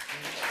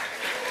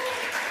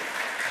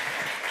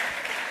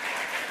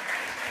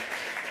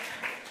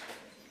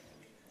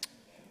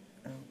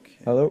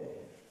 Hello?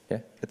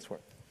 Yeah, it's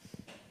working.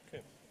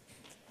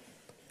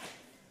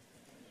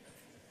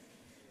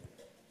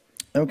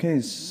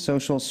 Okay,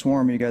 Social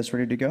Swarm, you guys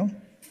ready to go?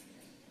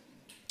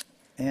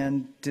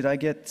 And did I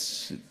get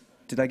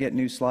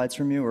new slides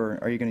from you, or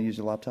are you going to use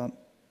your laptop?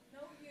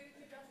 No, you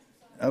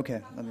just.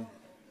 Okay, let me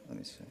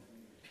see.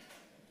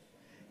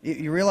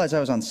 You realize I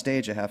was on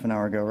stage a half an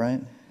hour ago,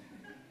 right?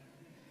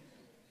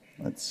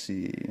 Let's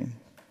see.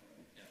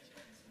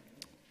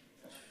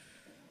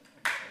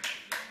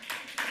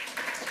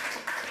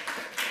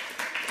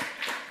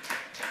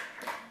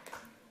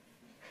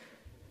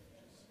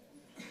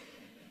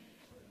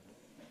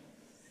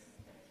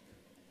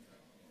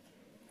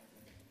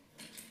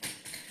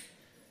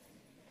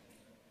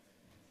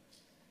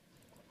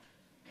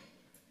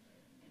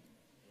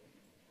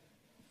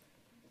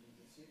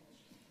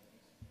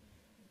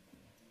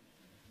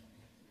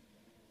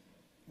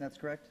 That's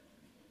correct?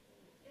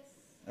 Yes.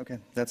 Okay,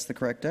 that's the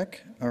correct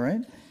deck. All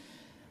right.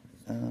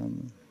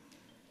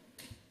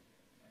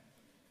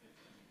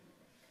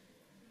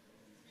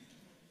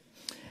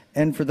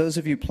 And for those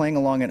of you playing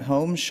along at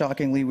home,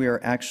 shockingly, we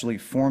are actually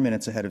 4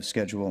 minutes ahead of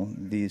schedule.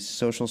 The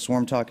Social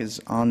Swarm Talk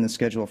is on the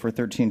schedule for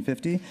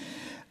 13:50.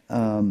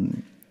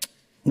 I'm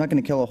not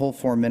going to kill a whole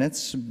 4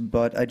 minutes,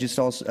 but I do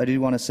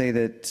want to say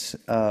that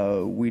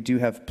we do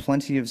have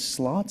plenty of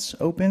slots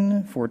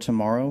open for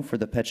tomorrow for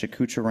the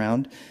Pechakucha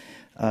round.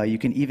 You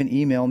can even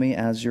email me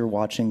as you're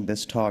watching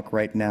this talk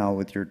right now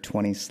with your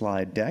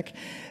 20-slide deck.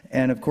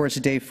 And of course,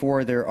 day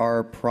 4, there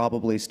are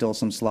probably still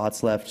some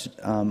slots left.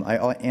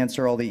 I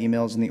answer all the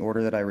emails in the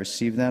order that I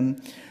receive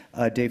them.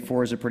 Day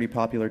 4 is a pretty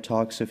popular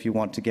talk, so if you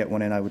want to get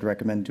one in, I would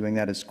recommend doing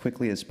that as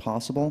quickly as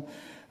possible,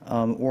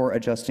 or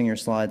adjusting your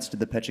slides to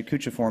the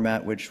Pechakucha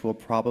format, which will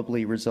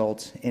probably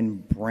result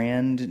in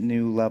brand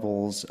new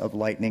levels of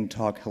lightning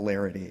talk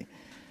hilarity.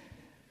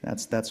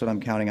 That's what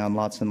I'm counting on,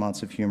 lots and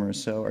lots of humor.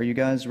 So are you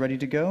guys ready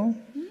to go?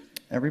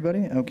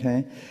 Everybody?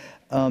 Okay.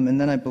 And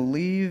then I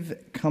believe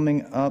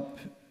coming up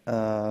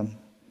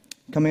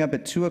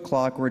at 2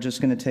 o'clock, we're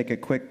just going to take a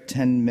quick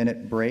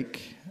 10-minute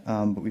break.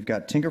 But we've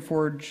got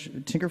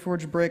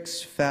Tinkerforge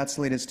Bricks, FAT's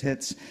latest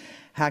hits,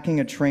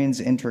 Hacking a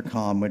Train's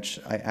Intercom, which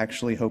I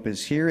actually hope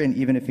is here. And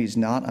even if he's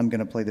not, I'm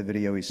going to play the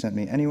video he sent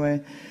me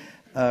anyway.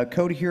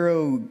 Code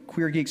Hero,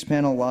 Queer Geeks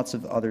panel, lots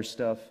of other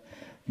stuff.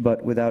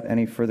 But without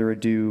any further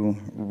ado,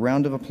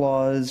 round of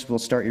applause. We'll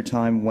start your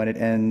time when it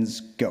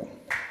ends. Go.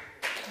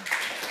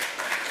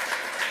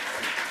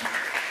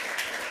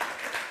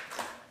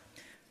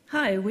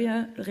 Hi, we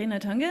are Rena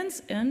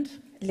Tangens and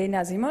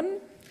Lena Simon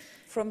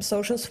from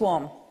Social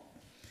Swarm.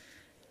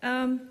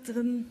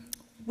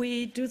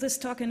 We do this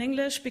talk in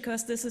English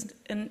because this is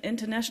an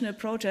international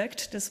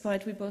project,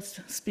 despite we both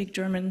speak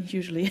German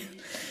usually.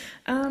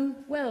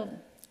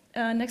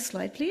 Next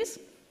slide, please.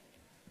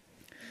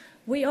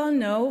 We all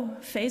know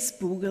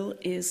Facebook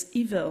is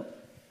evil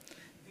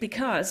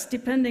because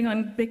depending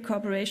on big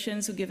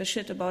corporations who give a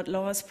shit about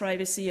laws,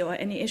 privacy, or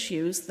any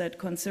issues that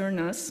concern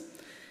us,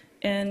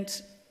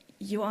 and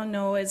you all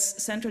know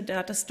it's central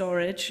data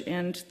storage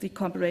and the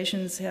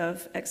corporations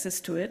have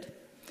access to it.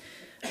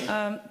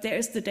 There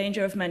is the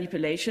danger of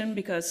manipulation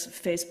because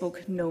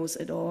Facebook knows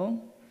it all.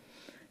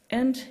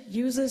 And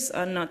users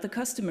are not the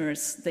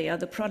customers, they are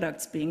the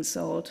products being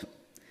sold.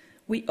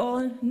 We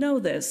all know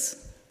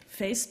this.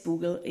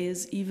 Facebook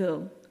is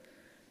evil,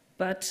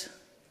 but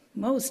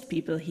most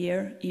people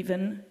here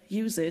even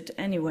use it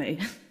anyway.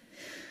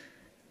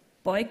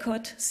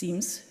 Boycott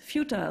seems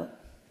futile.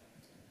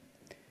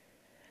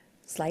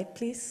 Slide,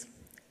 please.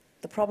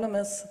 The problem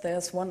is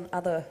there's one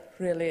other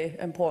really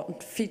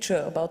important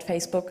feature about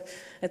Facebook.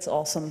 It's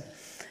awesome.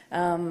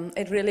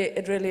 It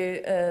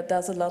really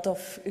does a lot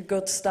of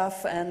good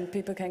stuff, and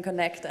people can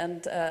connect,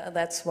 and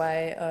that's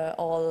why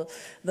all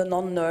the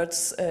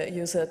non-nerds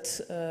use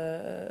it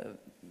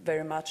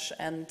very much.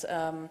 And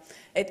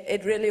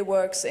it really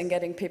works in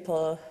getting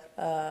people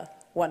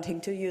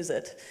wanting to use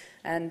it.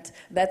 And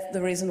that's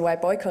the reason why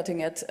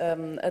boycotting it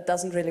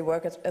doesn't really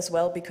work as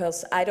well,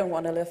 because I don't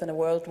want to live in a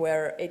world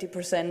where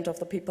 80% of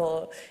the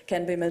people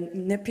can be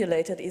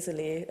manipulated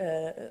easily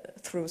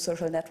through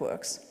social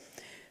networks.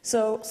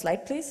 So,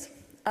 slide please.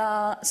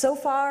 So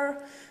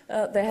far,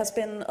 there has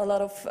been a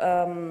lot of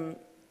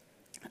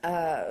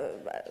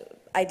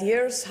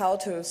ideas how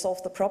to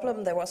solve the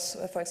problem. There was,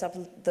 for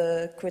example,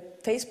 the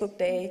Quit Facebook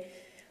Day.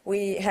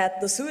 We had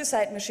the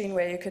suicide machine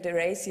where you could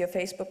erase your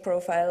Facebook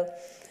profile.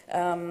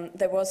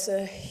 There was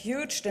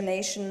huge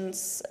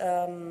donations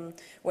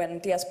when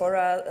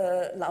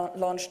Diaspora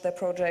launched their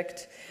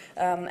project,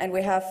 and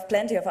we have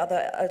plenty of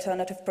other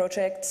alternative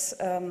projects,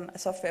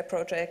 software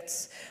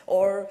projects,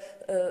 or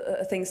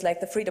things like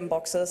the Freedom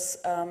Boxes,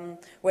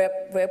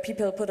 where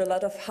people put a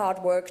lot of hard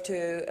work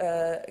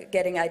to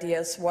getting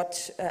ideas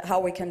how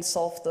we can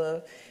solve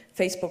the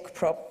Facebook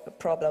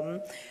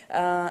problem.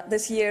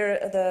 This year,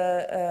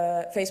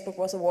 Facebook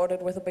was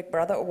awarded with a Big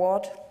Brother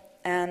Award.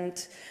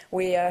 And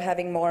we are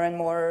having more and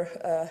more,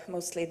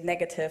 mostly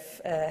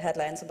negative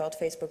headlines about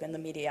Facebook in the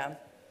media.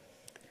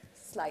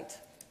 Slide.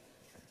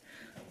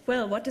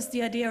 Well, what is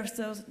the idea of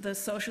the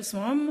social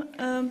swarm?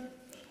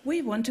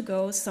 We want to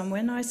go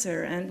somewhere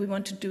nicer, and we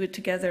want to do it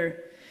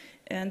together.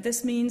 And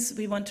this means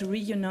we want to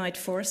reunite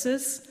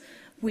forces.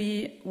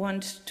 We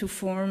want to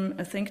form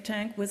a think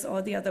tank with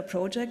all the other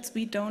projects.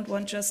 We don't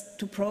want just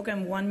to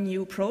program one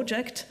new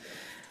project,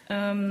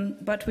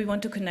 but we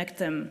want to connect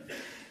them.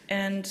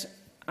 And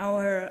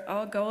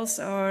our goals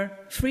are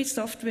free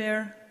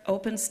software,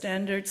 open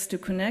standards to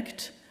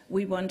connect.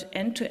 We want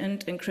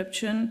end-to-end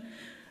encryption.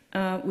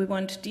 We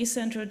want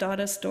decentral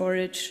data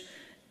storage,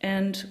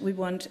 and we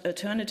want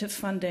alternative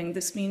funding.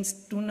 This means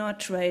do not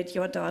trade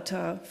your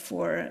data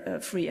for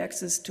free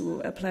access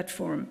to a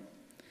platform.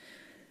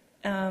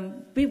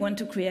 We want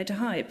to create a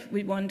hype.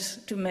 We want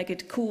to make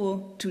it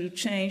cool to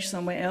change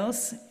somewhere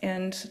else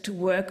and to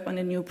work on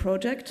a new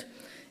project.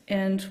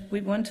 And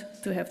we want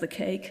to have the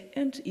cake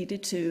and eat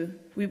it too.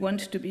 We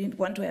want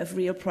to have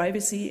real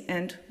privacy,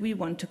 and we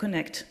want to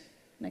connect.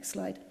 Next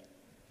slide.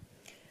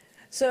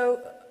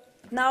 So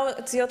now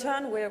it's your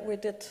turn. We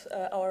did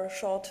our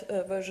short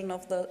version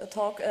of the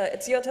talk.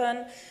 It's your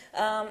turn.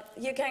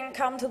 You can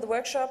come to the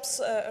workshops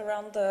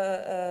around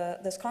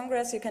this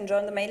Congress. You can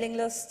join the mailing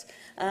list,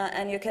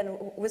 and you can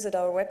visit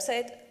our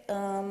website.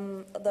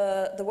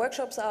 The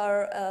workshops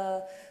are,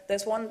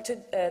 there's one,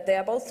 they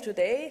are both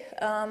today.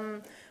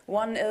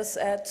 One is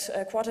at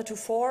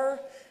 3:45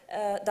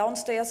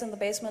 downstairs in the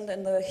basement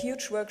in the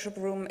huge workshop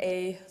room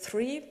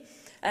A3.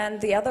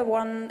 And the other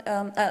one,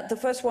 the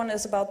first one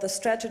is about the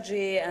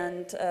strategy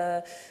and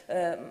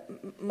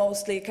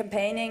mostly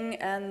campaigning.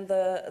 And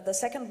the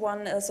second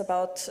one is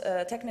about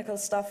technical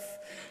stuff.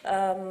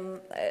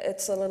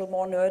 It's a little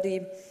more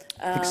nerdy.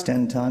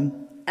 Extend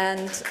time.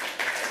 And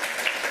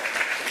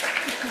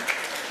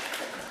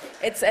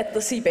it's at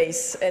the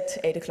C-Base at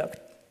 8 o'clock.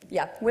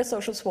 Yeah, we're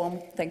Social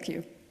Swarm. Thank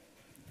you.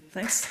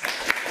 Thanks.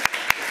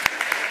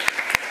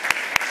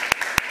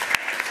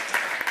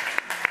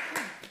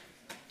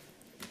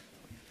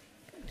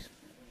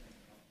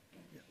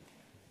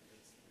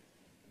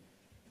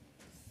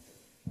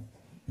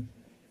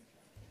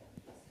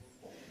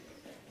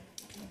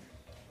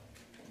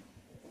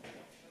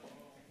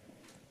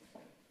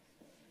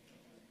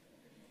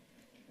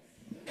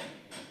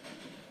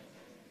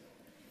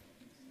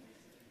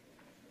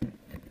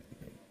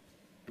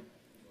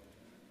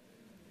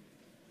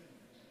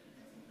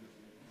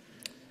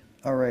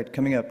 All right,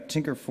 coming up,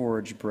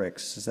 Tinkerforge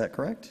bricks. Is that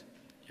correct?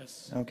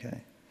 Yes. Okay.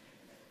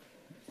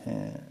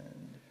 And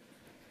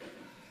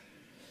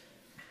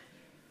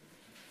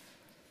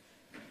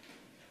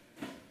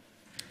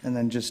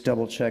then just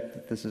double check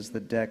that this is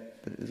the deck.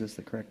 Is this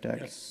the correct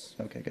deck? Yes.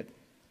 Okay, good.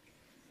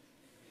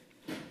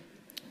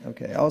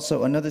 Okay,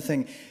 also another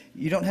thing,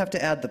 you don't have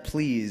to add the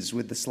please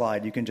with the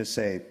slide. You can just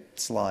say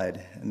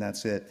slide, and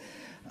that's it.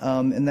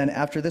 And then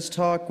after this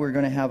talk, we're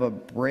going to have a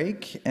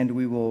break, and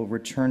we will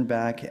return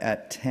back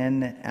at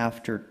 10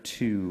 after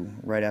 2,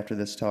 right after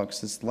this talk.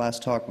 So this is the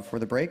last talk before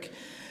the break.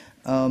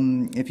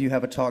 If you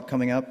have a talk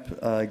coming up,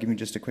 give me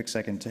just a quick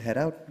second to head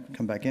out,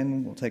 come back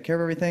in, we'll take care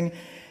of everything.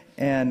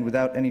 And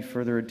without any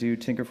further ado,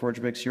 Tinkerforge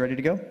bricks, you ready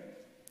to go?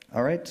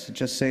 All right, so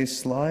just say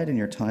slide, and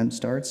your time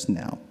starts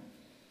now.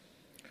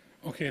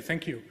 Okay,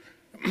 thank you.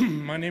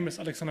 My name is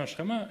Alexander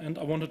Schremmer, and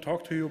I want to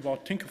talk to you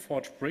about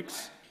Tinkerforge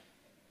bricks.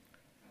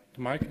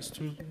 The mic is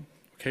too...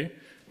 Okay.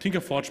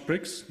 Tinkerforge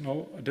bricks.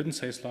 No, I didn't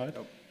say slide.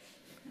 Oh.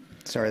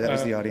 Sorry, that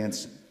was the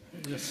audience.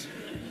 Yes.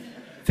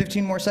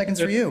 15 more seconds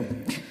for you.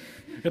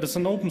 It is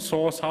an open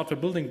source hardware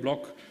building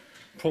block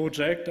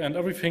project, and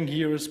everything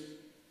here is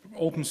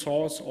open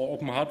source or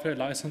open hardware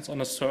license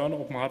on a CERN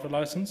open hardware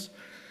license.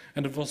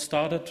 And it was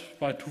started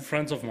by 2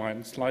 friends of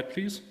mine. Slide,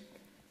 please.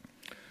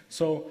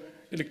 So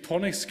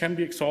electronics can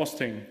be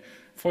exhausting.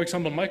 For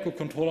example,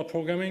 microcontroller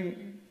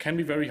programming can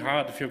be very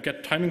hard. If you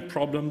get timing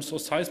problems or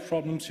size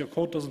problems, your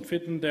code doesn't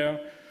fit in there,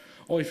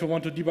 or if you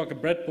want to debug a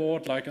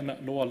breadboard, like in the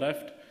lower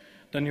left,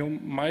 then you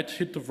might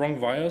hit the wrong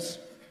wires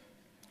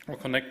or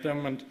connect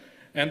them, and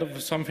end up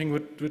with something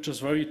which is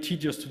very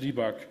tedious to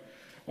debug.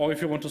 Or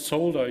if you want to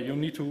solder, you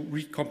need to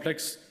read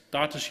complex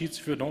data sheets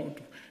if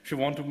you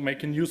want to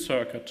make a new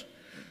circuit.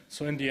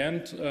 So in the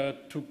end,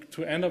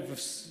 to end up with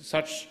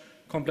such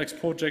complex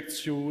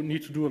projects, you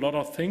need to do a lot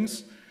of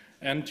things,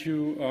 and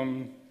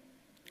you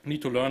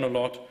need to learn a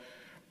lot.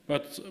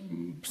 But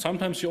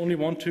sometimes you only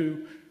want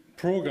to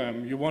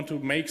program, you want to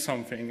make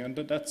something, and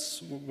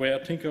that's where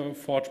Tinker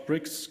Forge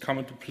bricks come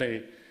into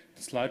play.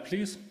 Slide,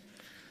 please.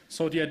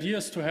 So the idea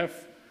is to have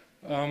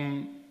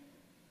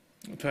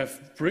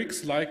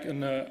bricks like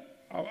in the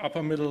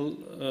upper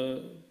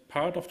middle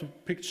part of the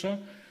picture.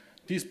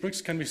 These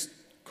bricks can be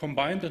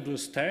combined into a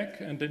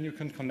stack, and then you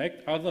can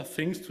connect other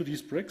things to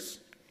these bricks.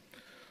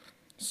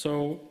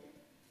 So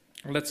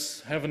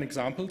let's have an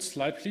example.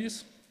 Slide,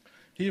 please.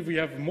 Here we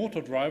have a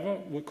motor driver.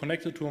 We're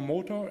connected to a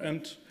motor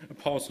and a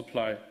power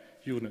supply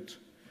unit.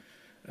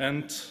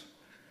 And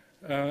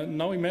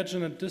now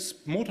imagine that this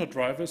motor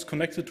driver is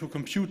connected to a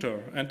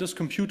computer, and this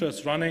computer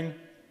is running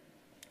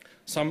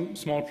some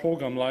small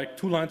program like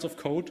 2 lines of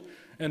code,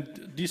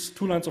 and these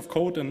 2 lines of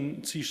code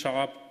in C#,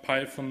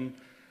 Python,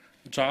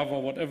 Java,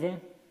 whatever,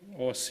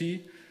 or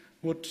C,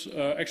 would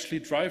actually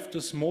drive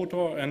this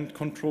motor and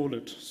control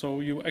it.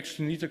 So you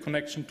actually need a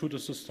connection to the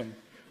system,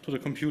 to the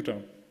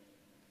computer.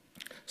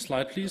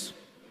 Slide, please.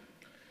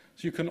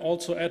 So you can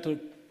also add a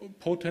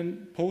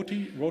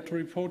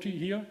rotary poti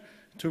here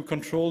to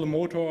control the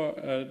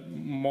motor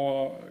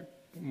more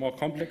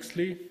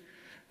complexly,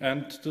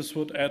 and this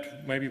would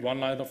add maybe 1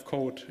 line of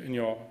code in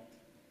your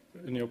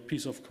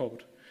piece of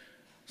code.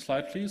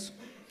 Slide, please.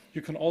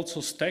 You can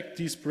also stack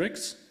these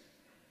bricks,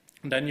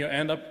 and then you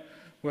end up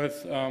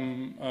with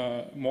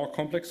more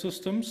complex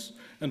systems.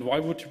 And why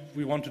would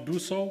we want to do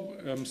so?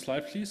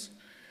 Slide, please.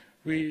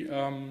 We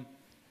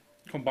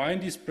combine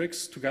these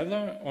bricks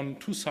together on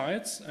 2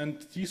 sides,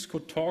 and these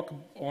could talk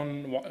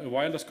on a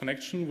wireless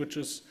connection, which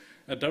is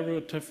a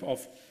derivative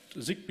of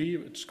Zigbee.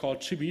 It's called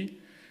Chibi.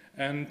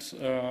 And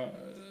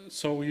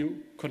so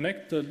you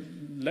connect the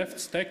left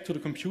stack to the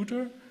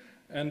computer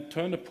and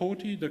turn the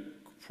POTI. The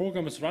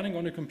program is running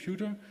on the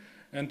computer,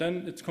 and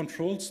then it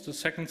controls the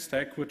second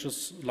stack, which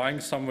is lying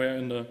somewhere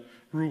in the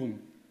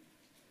room.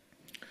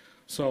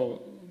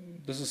 So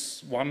this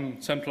is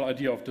one central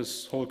idea of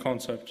this whole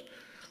concept.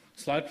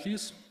 Slide,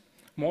 please.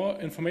 More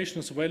information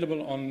is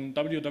available on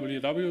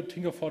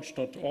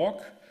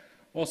www.tinkerforge.org,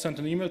 or send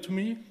an email to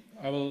me.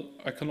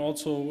 I can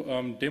also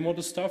demo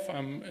the stuff.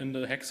 I'm in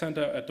the Hack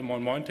Center at the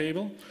Moin Moin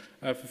table.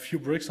 I have a few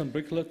bricks and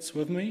bricklets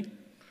with me.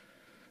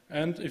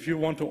 And if you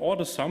want to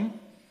order some,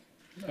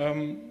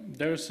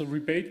 there's a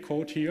rebate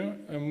code here.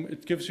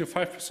 It gives you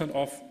 5%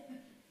 off.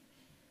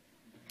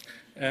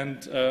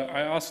 And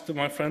I asked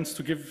my friends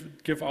to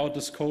give out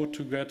this code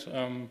to get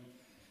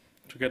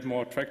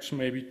more traction,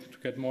 maybe to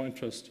get more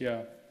interest.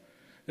 Yeah,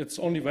 it's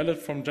only valid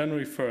from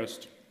January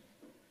 1st.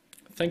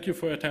 Thank you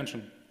for your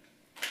attention.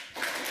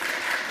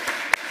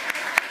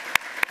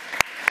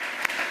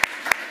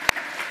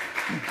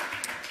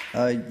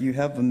 You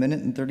have 1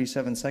 minute and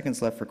 37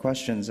 seconds left for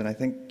questions, and I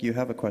think you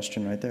have a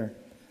question right there.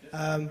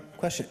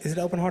 Question, is it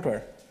open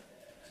hardware?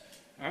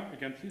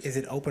 Again, please. Is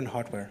it open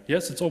hardware?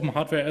 Yes, it's open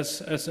hardware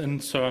as in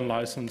CERN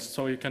licensed,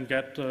 so you can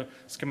get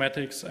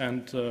schematics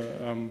and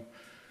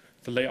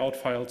the layout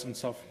files and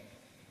stuff.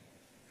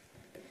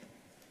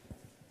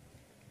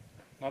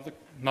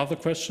 Another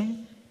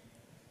question?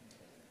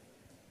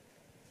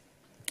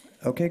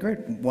 Okay, great.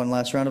 One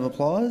last round of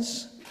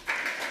applause.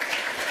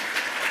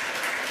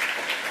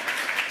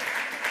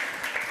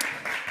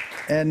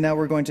 And now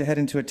we're going to head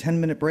into a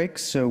 10-minute break,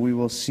 so we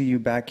will see you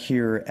back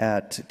here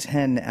at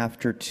 10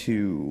 after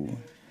 2.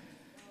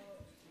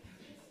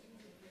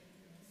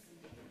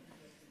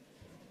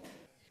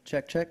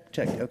 Check, check,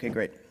 check. Okay,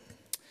 great.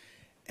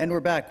 And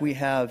we're back. We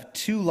have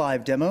 2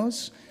 live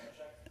demos.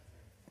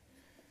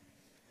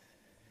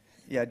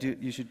 Yeah,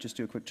 you should just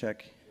do a quick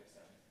check.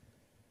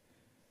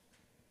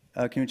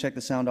 Can you check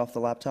the sound off the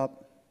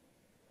laptop?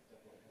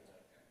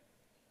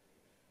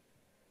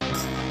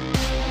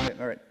 Okay,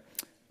 all right.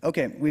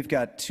 Okay, we've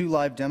got 2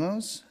 live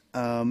demos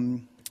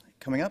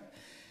coming up.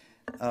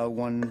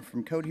 One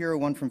from Code Hero,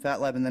 one from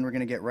FatLab, and then we're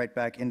going to get right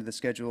back into the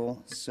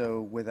schedule.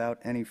 So without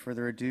any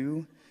further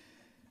ado,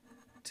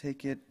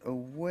 take it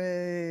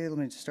away. Let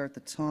me start the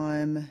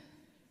time.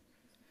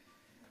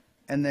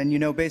 And then,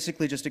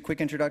 basically just a quick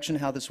introduction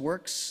how this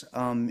works.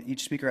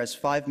 Each speaker has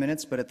 5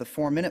 minutes, but at the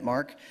 4-minute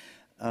mark,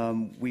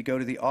 we go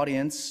to the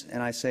audience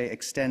and I say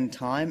extend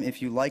time.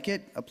 If you like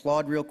it,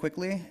 applaud real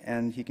quickly,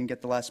 and he can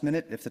get the last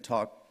minute. If the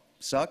talk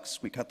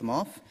sucks, we cut them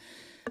off.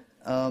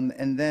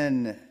 And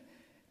then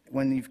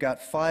when you've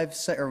got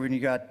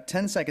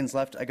 10 seconds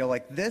left, I go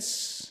like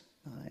this,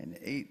 9,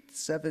 8,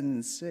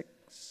 7,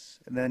 6,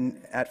 and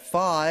then at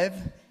 5,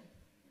 4,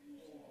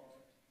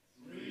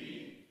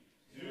 3,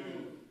 2,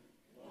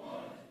 1,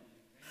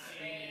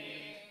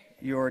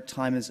 your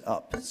time is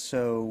up.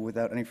 So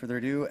without any further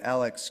ado,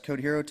 Alex, Code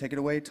Hero, take it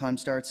away. Time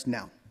starts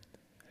now.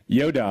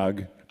 Yo,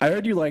 dog. I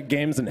heard you like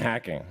games and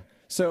hacking.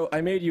 So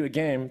I made you a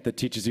game that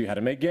teaches you how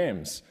to make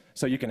games.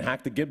 So you can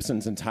hack the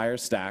Gibson's entire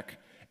stack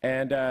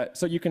And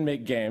so you can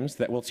make games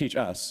that will teach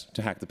us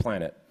to hack the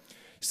planet.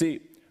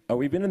 See,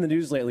 we've been in the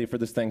news lately for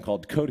this thing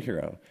called Code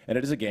Hero, and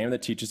it is a game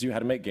that teaches you how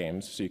to make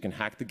games so you can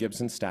hack the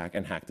Gibson stack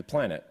and hack the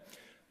planet.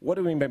 What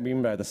do we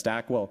mean by the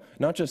stack? Well,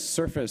 not just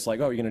surface,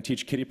 like, oh, you're going to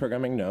teach kiddie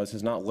programming? No, this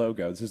is not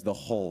Logo. This is the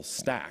whole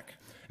stack.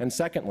 And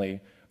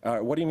secondly,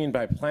 what do you mean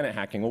by planet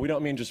hacking? Well, we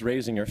don't mean just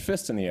raising your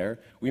fist in the air.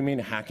 We mean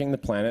hacking the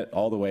planet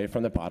all the way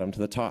from the bottom to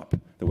the top,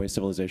 the way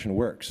civilization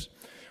works.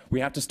 We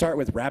have to start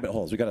with rabbit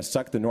holes. We've got to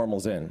suck the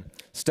normals in.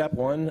 Step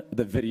one,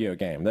 the video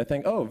game. They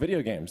think, oh,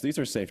 video games, these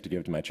are safe to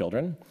give to my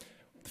children.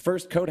 The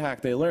first code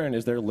hack they learn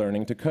is they're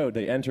learning to code.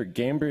 They enter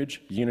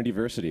Cambridge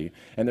University,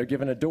 and they're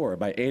given a door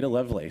by Ada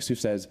Lovelace, who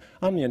says,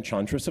 I'm the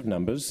enchantress of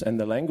numbers, and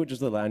the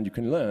languages of the land you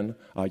can learn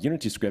are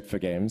UnityScript for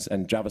games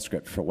and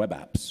JavaScript for web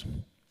apps.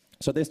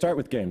 So they start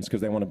with games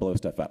because they want to blow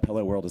stuff up.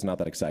 Hello World is not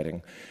that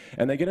exciting.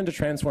 And they get into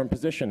transform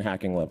position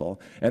hacking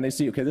level, and they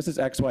see, okay, this is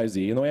X, Y,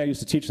 Z. And the way I used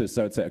to teach this,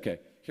 I would say, okay,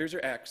 here's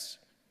your X,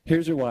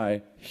 here's your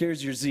Y,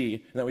 here's your Z,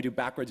 and then we do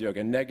backwards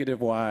yoga,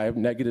 negative Y,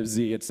 negative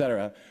Z,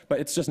 etc. But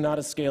it's just not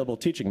a scalable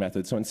teaching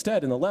method. So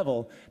instead, in the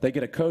level, they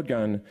get a code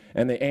gun,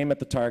 and they aim at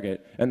the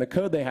target. And the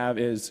code they have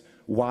is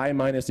Y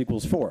minus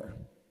equals 4.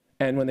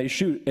 And when they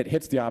shoot, it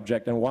hits the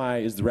object, and Y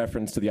is the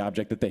reference to the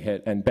object that they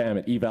hit, and bam,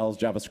 it evals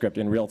JavaScript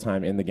in real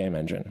time in the game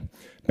engine.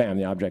 Bam,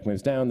 the object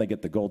moves down, they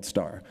get the gold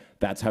star.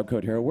 That's how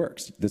Code Hero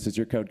works. This is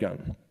your code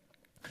gun.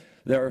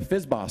 There are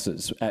fizz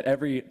bosses at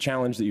every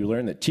challenge that you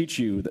learn that teach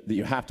you that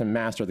you have to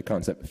master the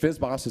concept. Fizz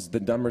boss is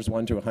the numbers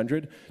 1 to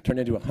 100, turned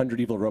into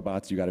 100 evil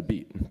robots you got to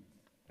beat.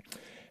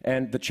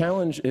 And the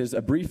challenge is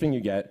a briefing you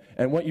get,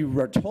 and what you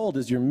are told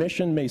is your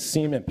mission may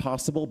seem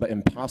impossible, but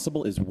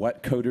impossible is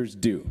what coders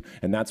do,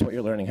 and that's what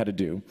you're learning how to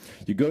do.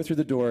 You go through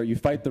the door, you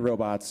fight the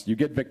robots, you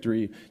get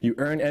victory, you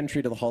earn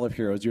entry to the Hall of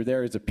Heroes. You're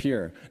there as a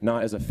peer,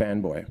 not as a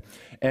fanboy.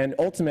 And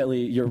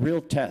ultimately, your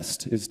real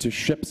test is to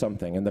ship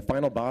something, and the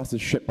final boss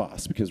is Ship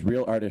Boss, because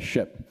real artists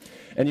ship.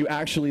 And you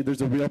actually,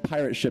 there's a real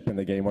pirate ship in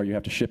the game where you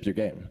have to ship your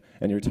game,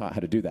 and you're taught how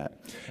to do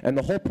that. And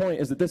the whole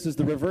point is that this is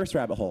the reverse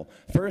rabbit hole.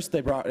 First,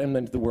 they brought them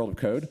into the world of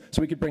code,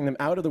 so we could bring them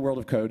out of the world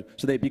of code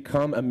so they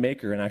become a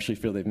maker and actually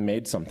feel they've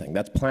made something.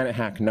 That's planet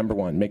hack number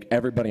 1, make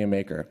everybody a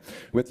maker.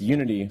 With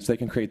Unity, so they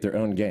can create their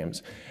own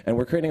games. And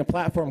we're creating a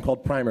platform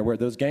called Primer where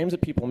those games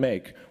that people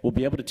make will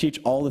be able to teach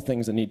all the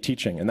things that need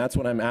teaching. And that's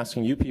what I'm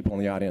asking you people in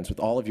the audience with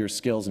all of your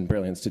skills and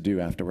brilliance to do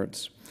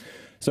afterwards.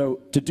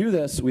 So to do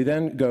this, we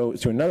then go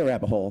to another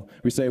rabbit hole.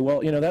 We say,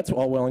 well, you know, that's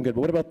all well and good,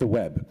 but what about the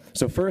web?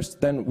 So first,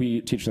 then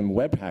we teach them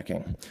web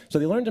hacking. So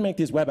they learn to make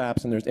these web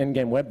apps, and there's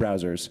in-game web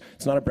browsers.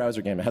 It's not a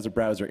browser game. It has a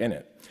browser in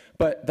it.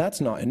 But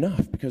that's not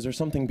enough, because there's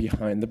something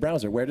behind the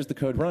browser. Where does the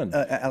code run?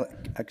 Alec,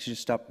 I could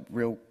just stop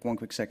one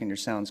quick second. Your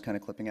sound's kind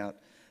of clipping out.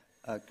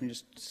 Can you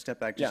just step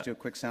back, just do a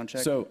quick sound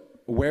check? So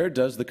where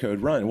does the code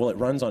run? Well, it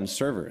runs on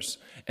servers.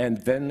 And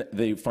then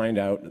they find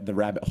out the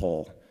rabbit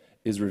hole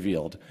is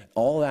revealed.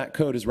 All that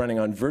code is running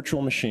on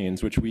virtual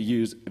machines, which we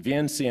use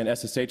VNC and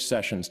SSH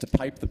sessions to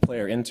pipe the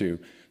player into.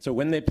 So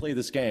when they play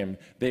this game,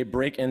 they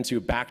break into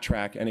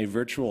Backtrack and a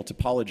virtual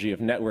topology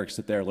of networks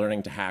that they're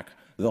learning to hack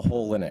the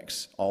whole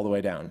Linux all the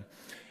way down.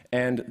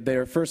 And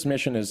their first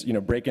mission is, you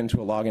know, break into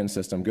a login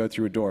system, go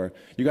through a door.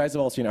 You guys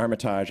have all seen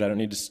Armitage. I don't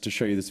need to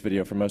show you this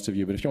video for most of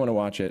you, but if you want to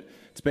watch it,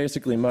 it's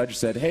basically Mudge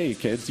said, hey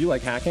kids, you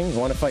like hacking? You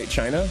want to fight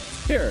China?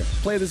 Here,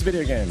 play this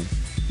video game.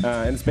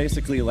 And it's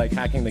basically like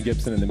hacking the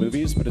Gibson in the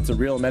movies, but it's a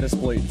real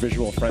Metasploit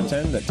visual front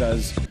end that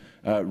does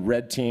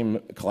red team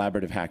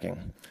collaborative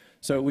hacking.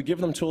 So we give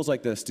them tools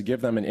like this to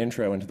give them an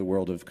intro into the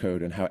world of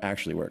code and how it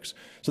actually works.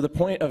 So the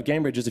point of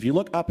Cambridge is if you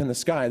look up in the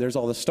sky, there's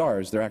all the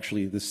stars. They're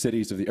actually the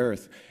cities of the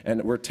Earth.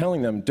 And we're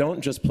telling them,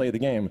 don't just play the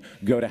game,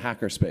 go to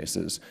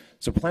hackerspaces.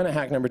 So planet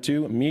hack number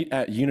 2, meet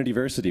at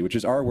Unityversity, which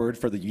is our word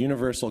for the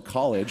universal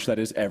college that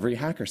is every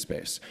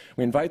hackerspace.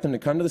 We invite them to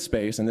come to the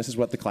space, and this is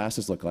what the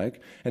classes look like,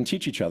 and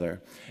teach each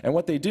other. And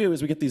what they do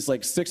is we get these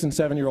like 6- and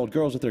 7-year-old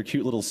girls with their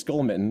cute little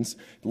skull mittens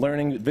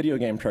learning video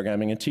game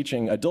programming and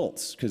teaching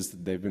adults because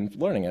they've been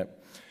learning it.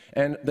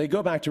 And they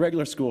go back to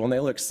regular school and they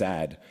look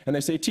sad. And they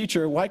say,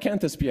 teacher, why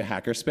can't this be a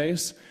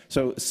hackerspace?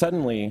 So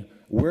suddenly,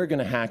 we're going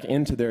to hack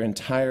into their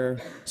entire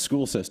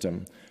school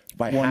system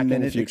by hacking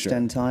the future.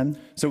 Extend time.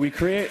 So we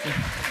create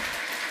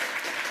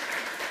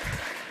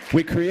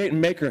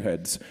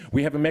makerhoods.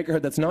 We have a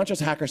makerhood that's not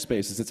just hacker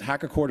spaces, it's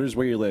hacker quarters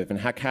where you live and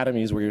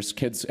hackademies where your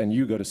kids and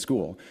you go to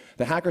school.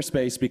 The hacker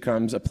space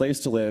becomes a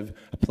place to live,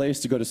 a place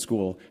to go to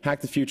school.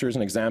 Hack the Future is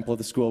an example of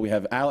the school. We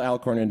have Al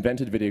Alcorn, who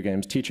invented video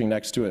games, teaching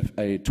next to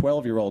a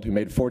 12-year-old who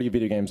made 40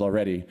 video games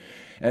already.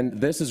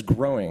 And this is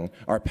growing.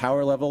 Our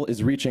power level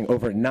is reaching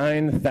over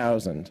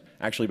 9,000,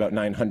 actually about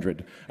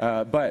 900.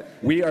 But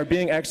we are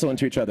being excellent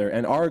to each other,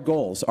 and our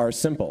goals are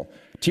simple.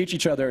 Teach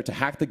each other to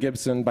hack the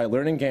Gibson by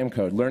learning game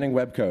code, learning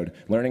web code,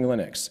 learning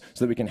Linux,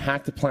 so that we can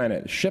hack the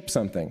planet, ship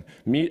something,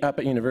 meet up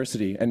at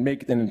university, and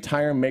make an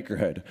entire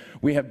makerhood.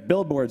 We have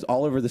billboards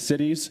all over the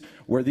cities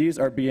where these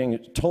are being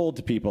told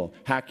to people,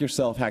 hack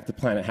yourself, hack the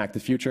planet, hack the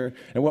future.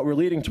 And what we're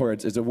leading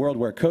towards is a world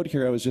where Code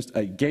Hero is just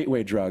a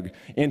gateway drug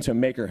into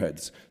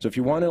makerhoods. So if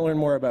you want to learn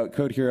more about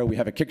Code Hero, we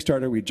have a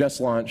Kickstarter we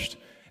just launched.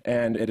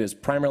 and it is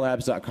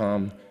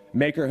primerlabs.com,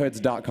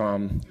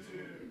 makerhoods.com.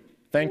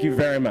 Thank you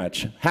very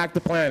much. Hack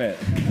the planet.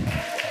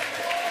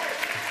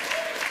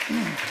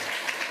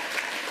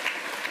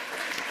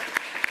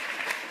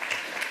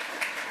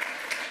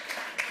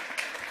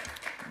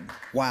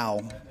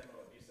 Wow.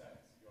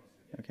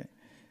 Okay.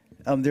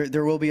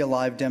 There will be a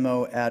live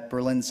demo at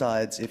Berlin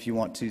Sides if you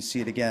want to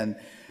see it again.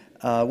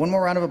 One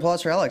more round of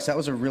applause for Alex. That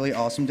was a really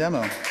awesome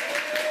demo.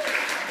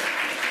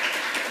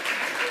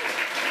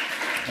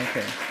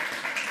 Okay.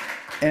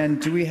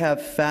 And do we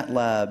have Fat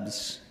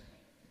Labs?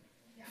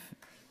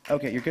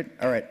 Okay, you're good?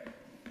 All right.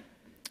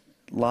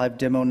 Live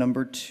demo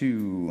number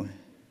 2.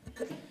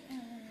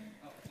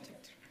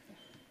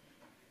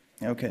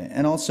 Okay,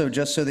 and also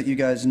just so that you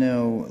guys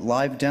know,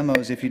 live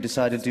demos, if you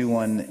decide to do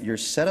one, your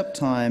setup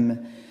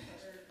time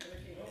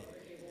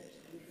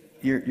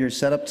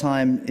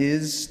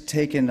is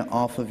taken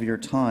off of your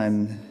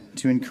time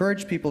to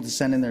encourage people to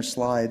send in their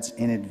slides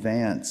in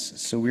advance.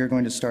 So we are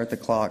going to start the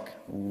clock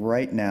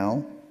right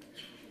now.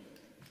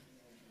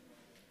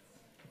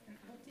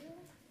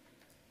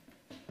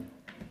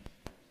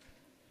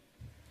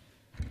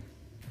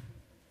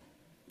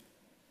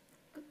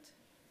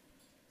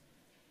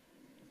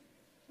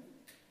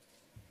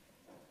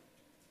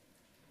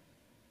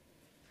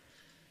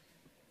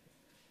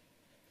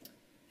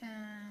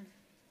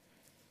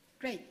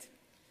 Great.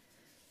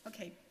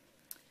 Okay.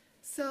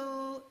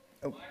 So.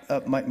 Oh,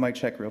 mic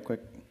check real quick.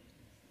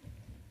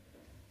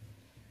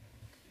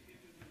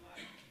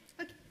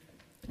 Okay.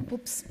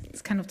 Oops,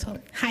 it's kind of tall.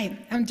 Hi,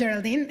 I'm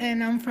Geraldine,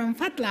 and I'm from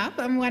Fat Lab.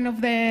 I'm one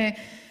of the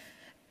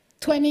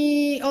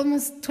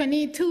almost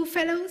 22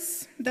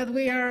 fellows that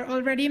we are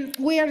already.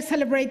 We are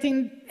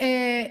celebrating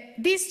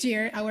this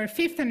year our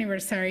 5th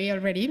anniversary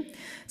already.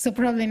 So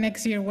probably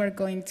next year we're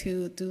going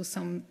to do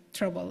some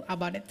trouble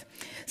about it.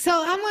 So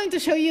I'm going to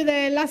show you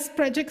the last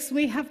projects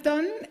we have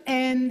done,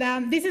 and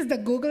this is the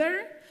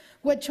Googler,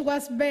 which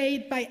was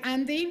made by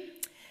Andy,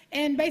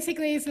 and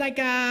basically it's like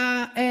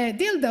a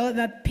dildo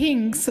that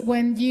pings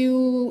when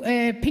you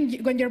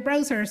when your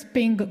browsers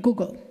ping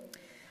Google.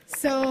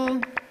 So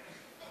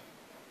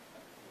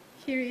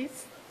here it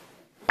is.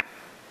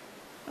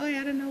 Oh,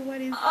 I don't know what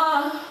is.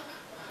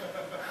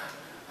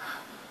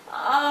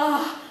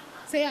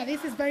 So yeah,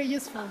 this is very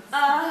useful.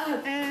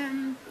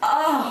 Then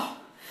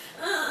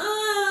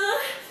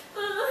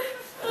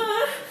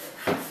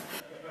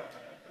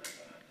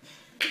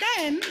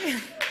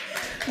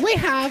we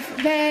have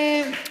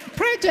the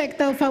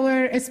project of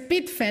our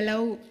Speed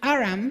Fellow,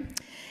 Aram.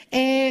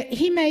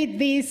 He made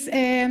this.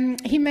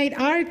 He made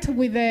art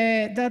with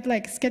that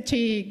like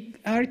sketchy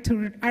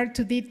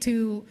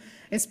R2D2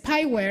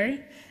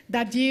 spyware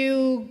that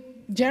you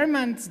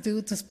Germans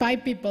do to spy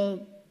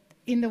people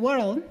in the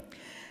world.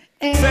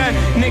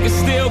 Niggas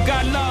still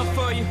got love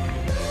for you.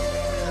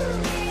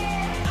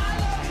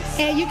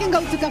 You can go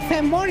to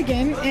Café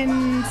Morgan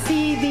and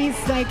see this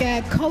like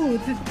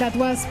code that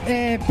was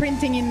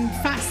printing in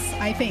FAS,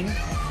 I think,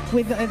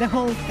 with the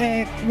whole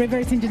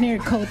reverse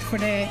engineered code for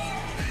the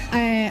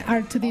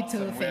R2D2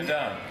 thing. We're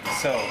done.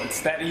 So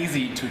it's that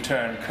easy to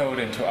turn code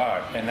into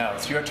art, and now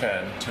it's your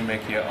turn to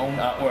make your own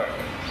artwork.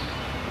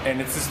 And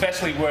it's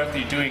especially worth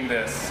you doing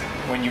this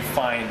when you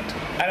find,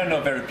 I don't know,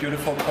 very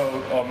beautiful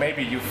code, or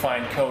maybe you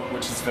find code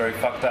which is very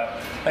fucked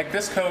up. Like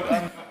this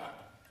code.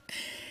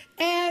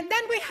 And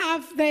then we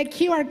have the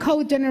QR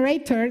code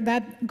generator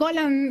that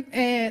Golan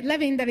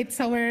Levin, that it's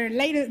our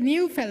latest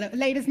new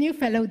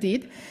fellow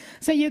did.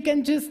 So you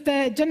can just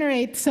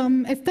generate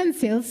some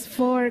stencils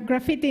for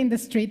graffiti in the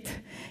street,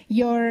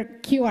 your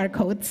QR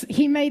codes.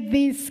 He made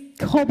these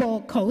hobo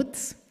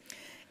codes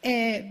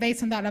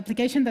based on that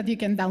application that you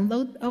can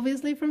download,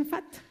 obviously, from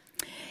FAT.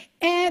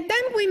 And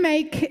then we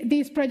make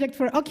this project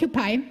for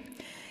Occupy.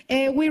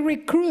 We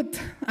recruit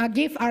a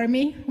GIF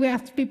army. We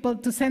ask people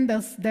to send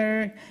us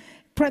their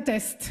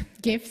protest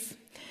GIFs.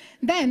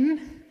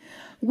 Then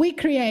we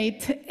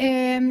create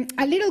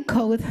a little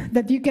code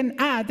that you can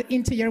add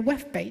into your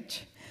web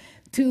page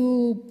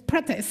to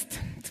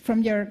protest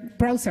from your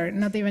browser,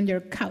 not even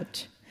your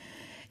couch.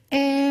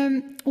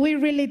 And we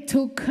really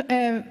took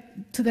to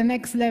the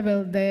next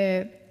level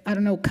the, I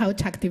don't know,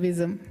 couch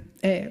activism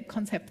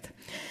concept.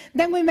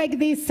 Then we make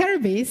this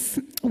service.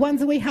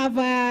 Once we have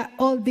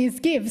all these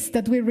GIFs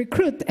that we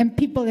recruit, and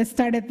people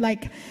started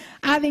like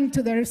adding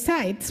to their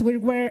sites,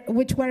 which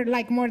were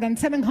like more than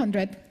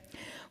 700.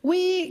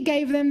 We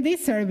gave them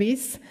this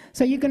service,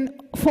 so you can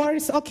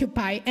force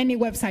occupy any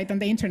website on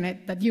the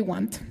internet that you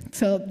want.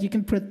 So you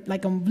can put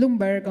like on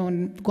Bloomberg,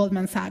 on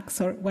Goldman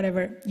Sachs, or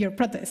whatever your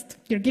protest,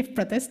 your GIF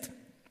protest.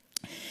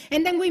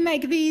 And then we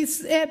make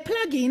this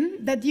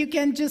plugin that you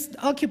can just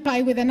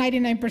occupy with a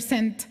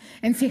 99%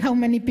 and see how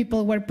many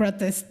people were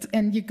protest,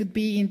 and you could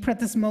be in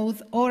protest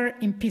mode or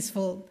in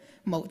peaceful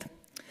mode.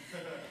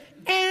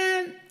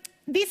 And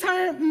these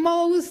are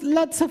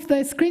lots of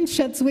the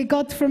screenshots we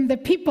got from the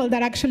people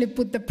that actually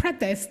put the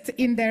protest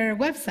in their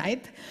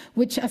website,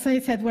 which, as I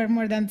said, were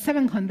more than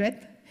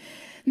 700.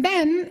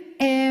 Then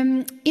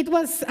it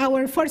was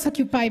our Force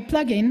Occupy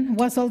plugin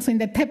was also in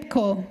the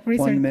TEPCO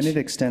research. 1 minute,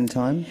 extend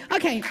time.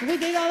 Okay, we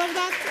did all of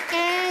that,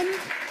 and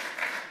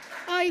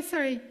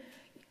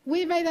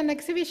we made an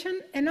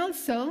exhibition, and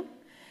also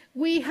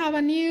we have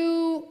a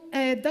new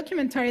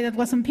documentary that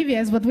was on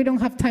PBS, but we don't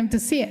have time to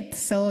see it,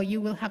 so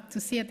you will have to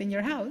see it in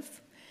your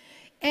house.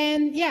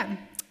 And yeah,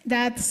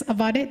 that's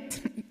about it.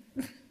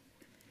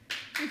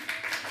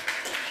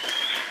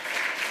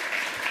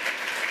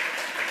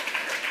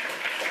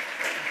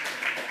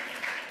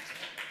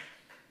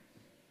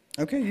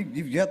 Okay,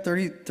 you've got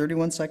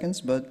 31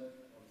 seconds, but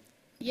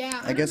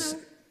yeah, I guess.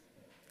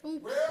 Where are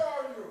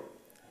you?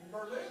 In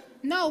Berlin?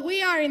 No,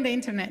 we are in the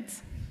internet.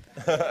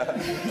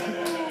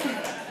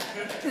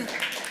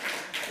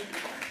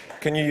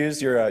 Can you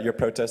use your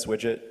protest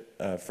widget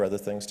for other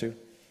things too?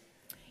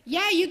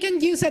 Yeah, you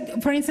can use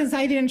it. For instance,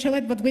 I didn't show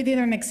it, but we did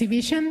an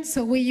exhibition.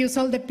 So we use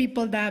all the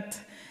people that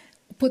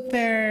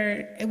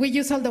we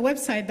use all the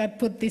website that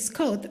put this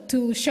code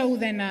to show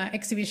then an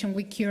exhibition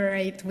we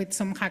curate with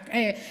some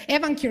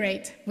Evan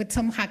curate with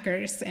some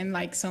hackers and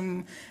like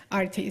some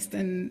artists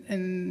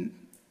and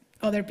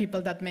other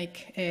people that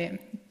make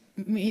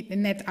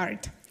net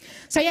art.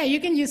 So yeah, you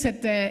can use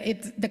it.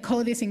 The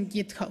code is in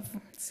GitHub.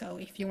 So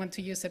if you want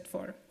to use it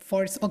for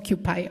Force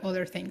Occupy,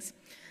 other things,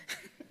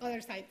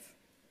 other sites.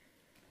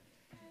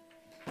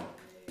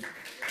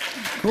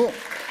 Cool.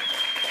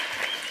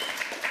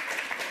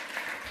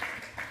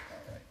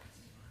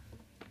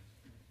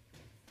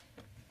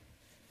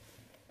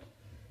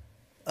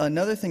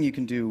 Another thing you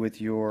can do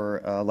with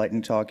your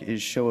lightning talk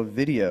is show a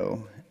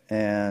video,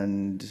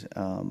 and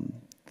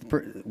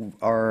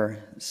our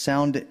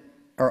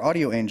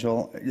audio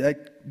angel,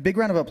 big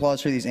round of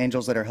applause for these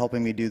angels that are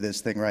helping me do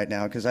this thing right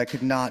now, because I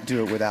could not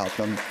do it without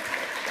them.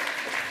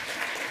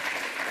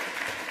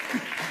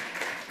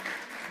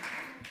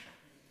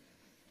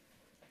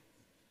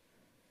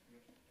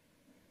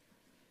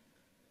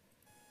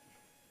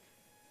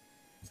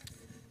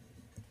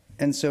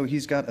 And so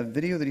he's got a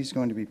video that he's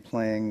going to be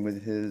playing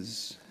with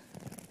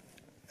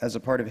as a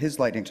part of his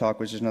lightning talk,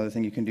 which is another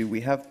thing you can do. We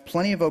have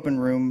plenty of open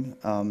room,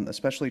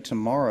 especially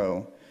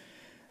tomorrow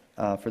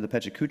for the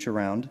PechaKucha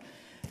round.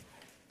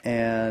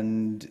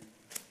 And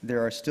there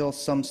are still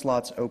some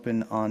slots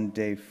open on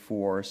day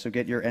 4, so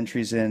get your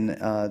entries in.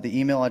 The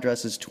email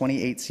address is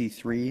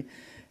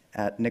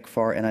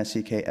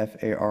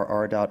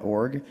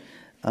 28c3@nickfarr.org.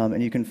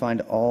 And you can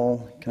find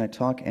all, can I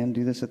talk and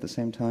do this at the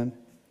same time?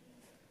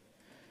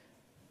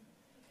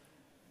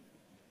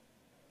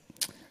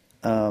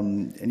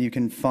 And you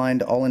can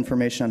find all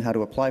information on how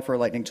to apply for a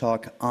lightning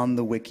talk on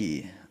the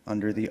wiki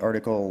under the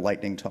article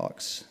Lightning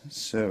Talks.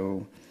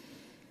 So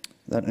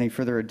without any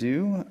further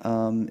ado,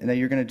 now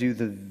you're going to do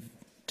the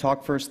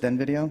talk first, then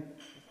video?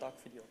 Talk,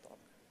 video, talk.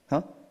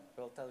 Huh?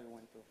 We'll tell you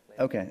when to play.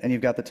 Okay, and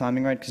you've got the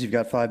timing right because you've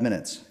got 5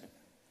 minutes.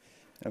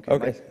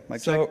 Okay,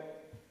 Mike, so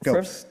go.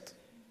 First,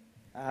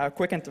 a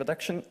quick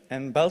introduction.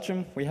 In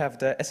Belgium, we have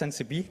the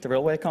SNCB, the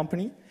railway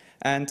company,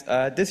 and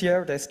this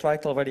year they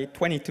striked already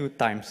 22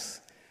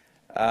 times.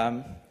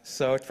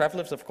 So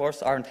travelers, of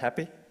course, aren't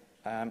happy.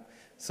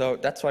 So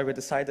that's why we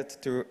decided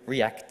to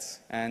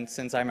react. And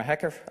since I'm a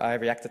hacker, I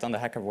reacted on the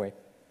hacker way.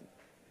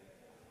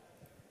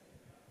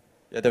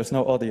 Yeah, there's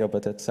no audio,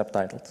 but it's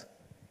subtitled.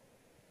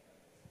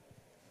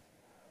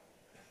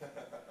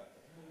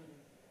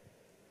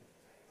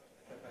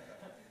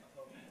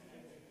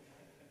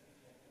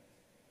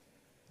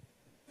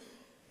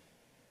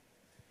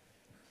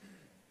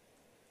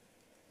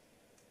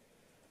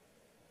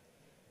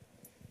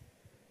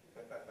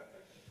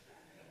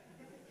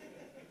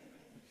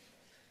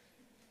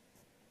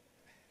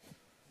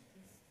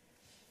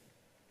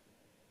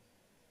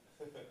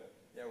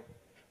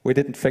 We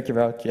didn't figure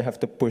out you have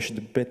to push the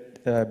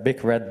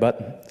big red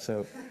button,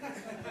 so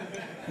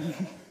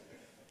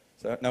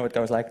so now it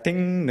goes like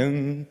ding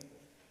ding.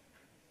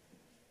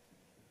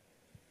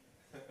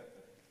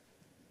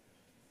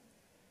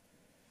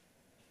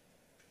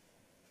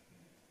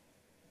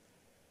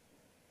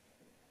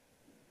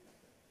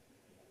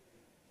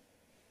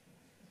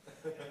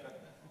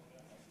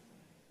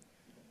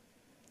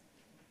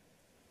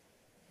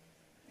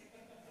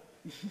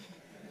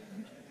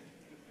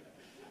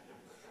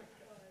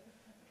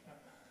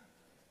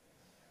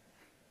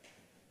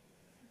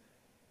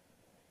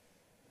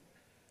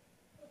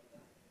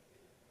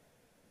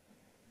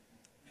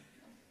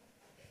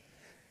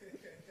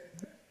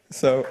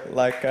 So,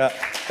 like,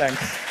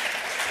 thanks.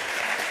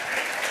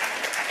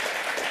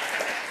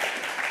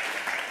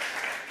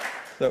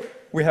 So,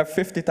 we have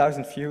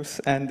 50,000 views,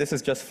 and this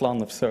is just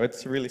Flanders, so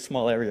it's a really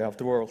small area of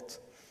the world.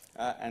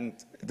 And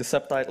the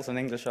subtitles in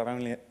English are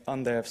only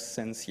on there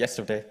since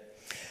yesterday.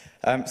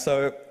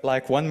 So,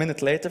 like 1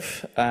 minute later,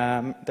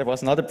 there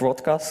was another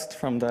broadcast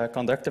from the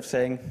conductor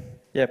saying,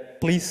 yeah,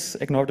 please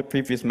ignore the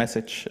previous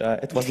message.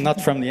 It was not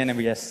from the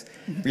NMBS.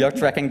 We are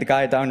tracking the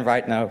guy down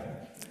right now.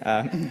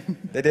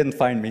 They didn't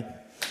find me.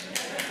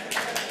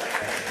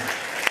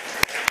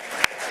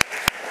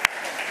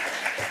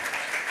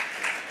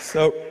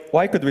 So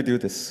why could we do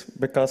this?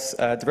 Because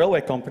the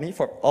railway company,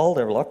 for all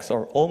their locks,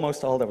 or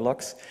almost all their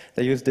locks,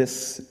 they use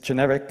this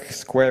generic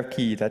square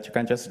key that you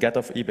can just get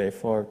off eBay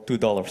for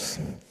 $2.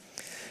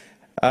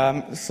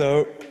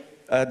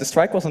 The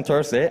strike was on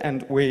Thursday,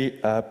 and we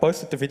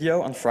posted the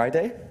video on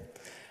Friday.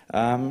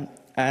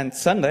 And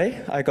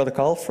Sunday, I got a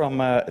call from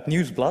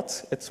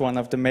Nieuwsblad. It's one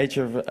of the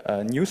major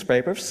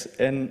newspapers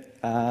in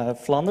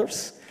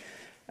Flanders.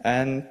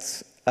 And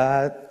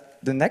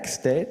the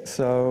next day,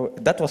 so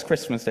that was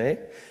Christmas Day,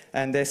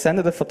 and they sent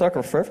a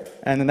photographer,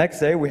 and the next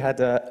day we had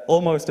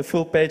almost a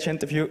full-page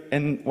interview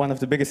in one of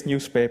the biggest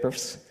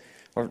newspapers,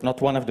 or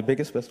not one of the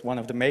biggest, but one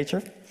of the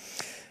major.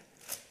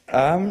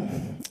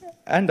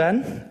 And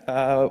then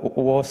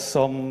was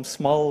some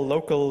small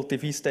local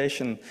TV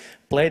station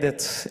played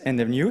it in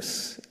the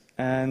news,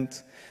 and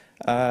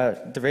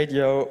the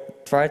radio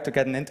tried to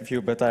get an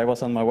interview, but I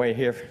was on my way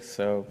here,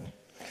 so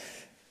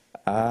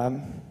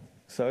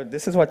so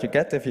this is what you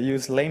get if you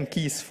use lame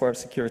keys for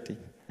security.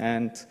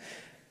 And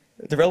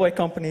the railway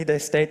company, they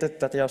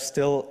stated that they are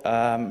still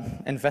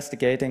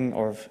investigating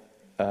or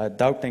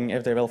doubting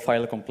if they will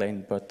file a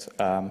complaint, but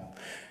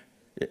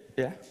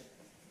yeah.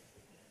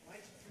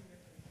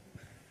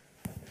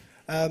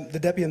 The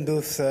Debian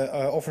booth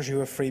offers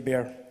you a free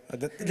beer.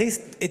 At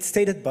least it's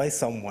stated by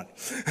someone.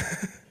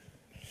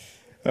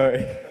 All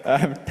right,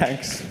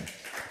 thanks.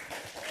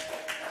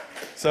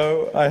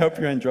 So I hope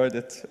you enjoyed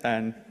it,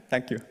 and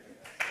thank you.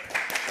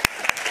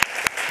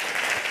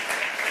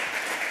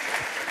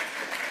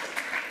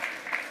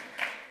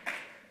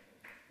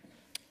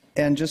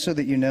 And just so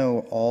that you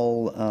know,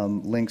 all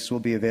links will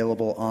be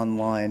available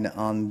online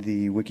on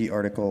the wiki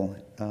article,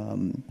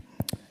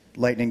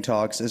 Lightning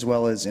Talks, as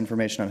well as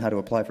information on how to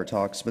apply for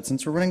talks. But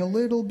since we're running a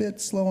little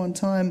bit slow on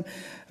time,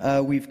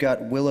 we've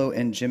got Willow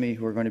and Jimmy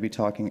who are going to be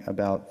talking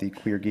about the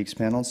Queer Geeks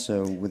panel.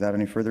 So without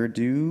any further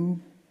ado,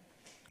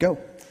 go.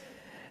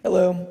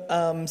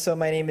 Hello, so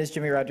my name is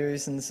Jimmy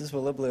Rogers and this is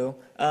Willow Blue.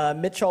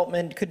 Mitch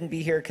Altman couldn't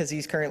be here because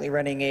he's currently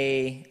running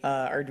a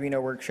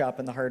Arduino workshop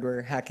in the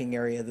hardware hacking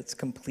area that's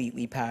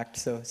completely packed,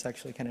 so it's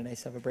actually kind of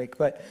nice to have a break.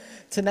 But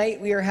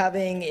tonight we are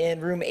having in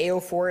room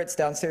A04, it's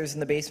downstairs in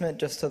the basement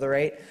just to the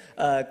right,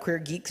 Queer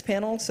Geeks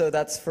panel. So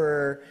that's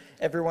for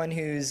everyone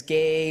who's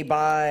gay,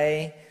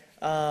 bi,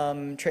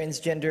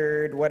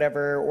 transgendered,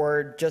 whatever,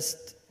 or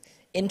just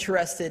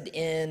interested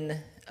in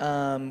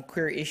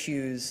queer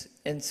issues,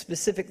 and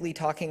specifically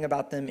talking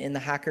about them in the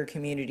hacker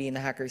community, in the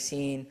hacker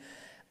scene,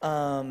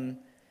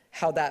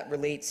 how that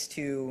relates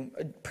to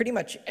pretty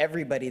much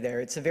everybody there.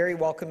 It's a very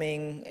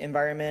welcoming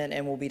environment,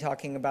 and we'll be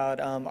talking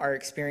about our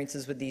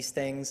experiences with these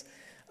things.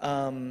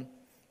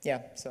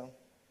 Yeah, so.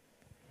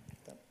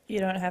 You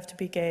don't have to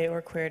be gay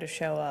or queer to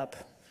show up.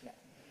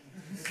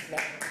 No.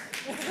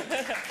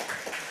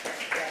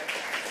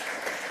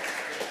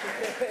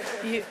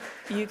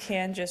 You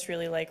can just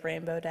really like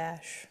Rainbow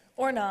Dash.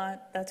 Or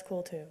not, that's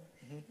cool too.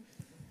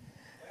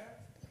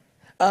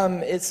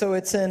 So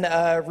it's in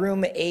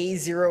room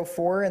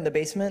A04 in the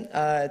basement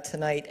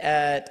tonight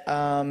at,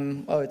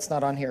 oh, it's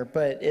not on here,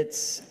 but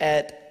it's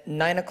at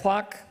 9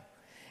 o'clock.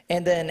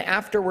 And then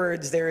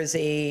afterwards, there is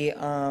a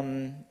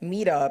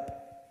meetup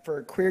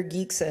for Queer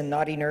Geeks and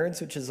Naughty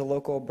Nerds, which is a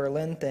local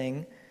Berlin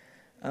thing,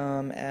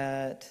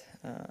 at...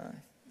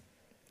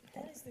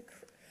 That is the...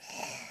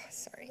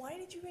 Sorry. Why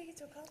did you make it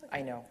so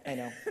complicated? I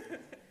know.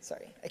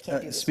 Sorry, I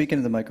can't do this. Speak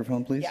into the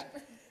microphone, please. Yeah.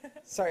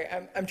 Sorry,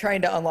 I'm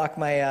trying to unlock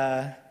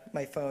my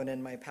my phone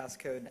and my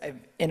passcode. I've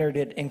entered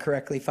it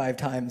incorrectly 5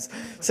 times.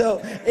 So,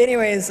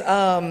 anyways,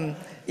 yeah,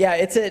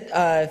 it's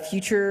at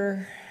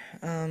Future.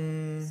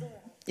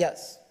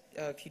 Yes,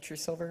 Future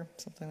Silver,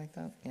 something like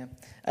that. Yeah,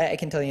 I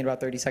can tell you in about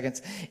 30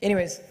 seconds.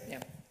 Anyways, yeah.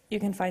 You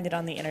can find it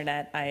on the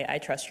internet. I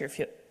trust your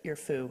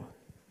foo.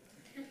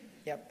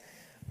 Yep.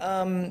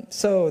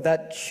 So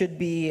that should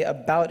be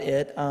about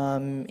it.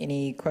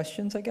 Any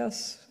questions, I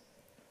guess?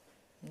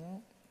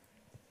 No?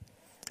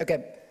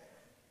 Okay.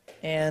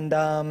 And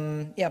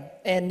yeah,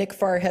 and Nick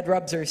Farr head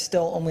rubs are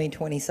still only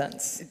 20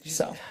 cents.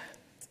 So.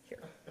 Here.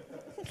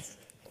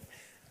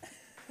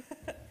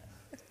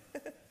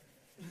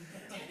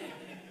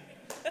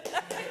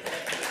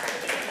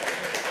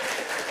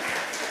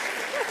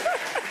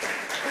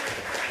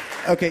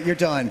 Okay, you're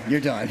done.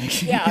 You're done.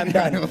 Yeah, I'm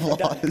done. Round of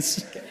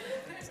applause. Okay.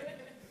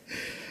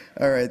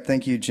 All right,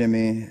 thank you,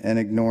 Jimmy, and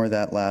ignore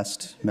that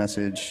last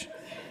message.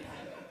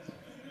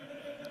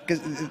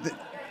 Because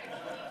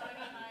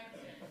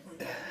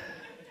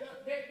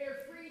They're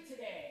free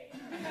today.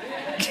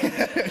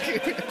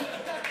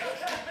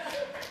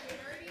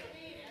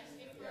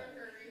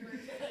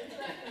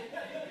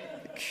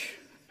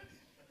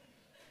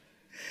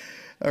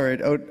 all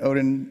right,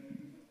 Odin.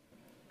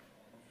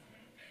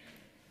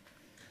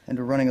 And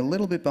we're running a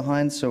little bit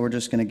behind, so we're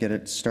just going to get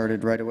it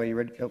started right away. You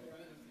ready? Oh.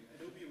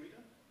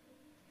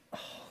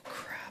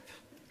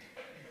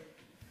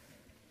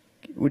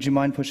 Would you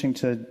mind pushing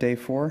to day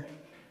 4?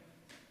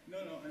 No,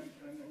 I'm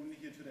only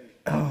here today.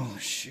 Oh,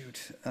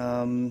 shoot.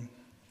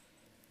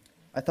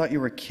 I thought you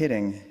were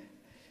kidding.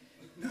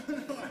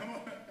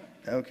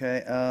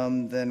 Okay,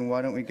 then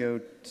why don't we go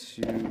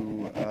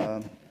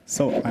to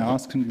So I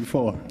asked him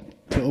before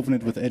to open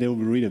it with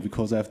Adobe Reader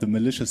because I have the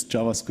malicious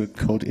JavaScript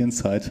code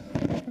inside.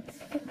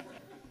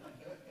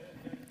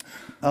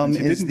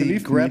 Is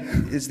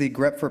the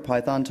grep for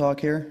Python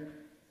talk here?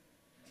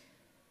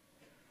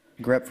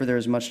 Grep for there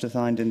is much to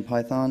find in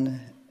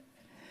Python.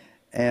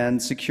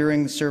 And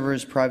securing the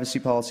server's privacy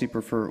policy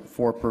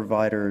for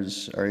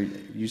providers. Are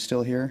you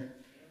still here?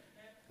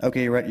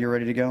 Okay, you're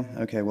ready to go?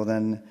 Okay, well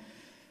then,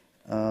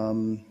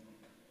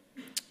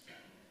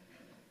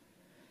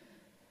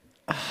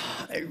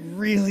 I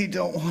really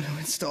don't want to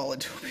install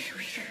Adobe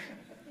Reader.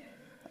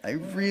 I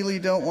really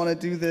don't want to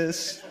do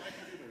this.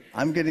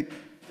 I'm gonna.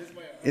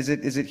 Is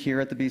it here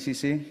at the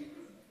BCC?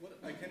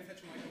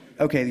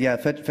 Okay, yeah,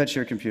 fetch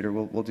your computer.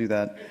 We'll do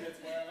that.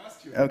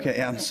 Okay,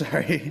 yeah, I'm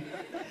sorry.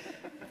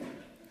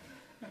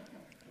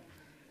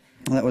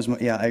 That was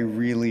yeah. I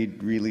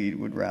really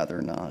would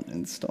rather not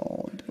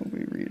install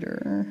Adobe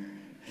Reader.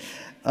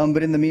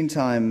 But in the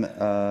meantime,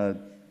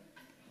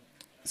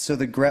 so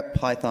the grep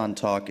Python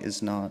talk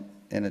is not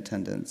in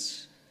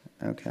attendance.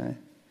 Okay.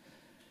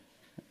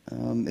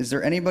 Is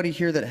there anybody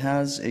here that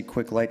has a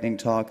quick lightning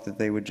talk that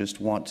they would just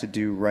want to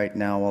do right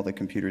now while the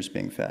computer's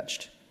being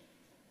fetched?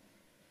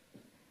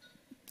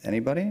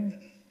 Anybody?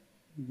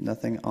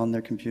 Nothing on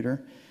their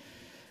computer?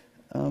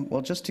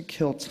 Well, just to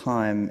kill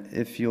time,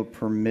 if you'll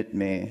permit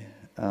me,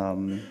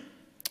 I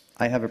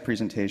have a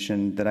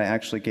presentation that I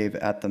actually gave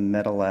at the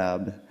Meta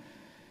Lab.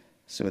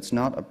 So it's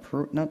not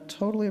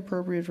totally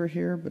appropriate for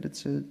here,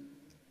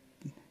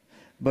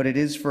 but it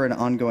is for an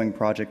ongoing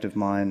project of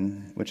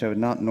mine, which I would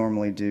not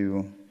normally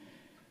do.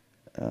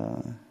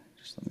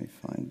 Just let me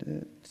find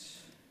it.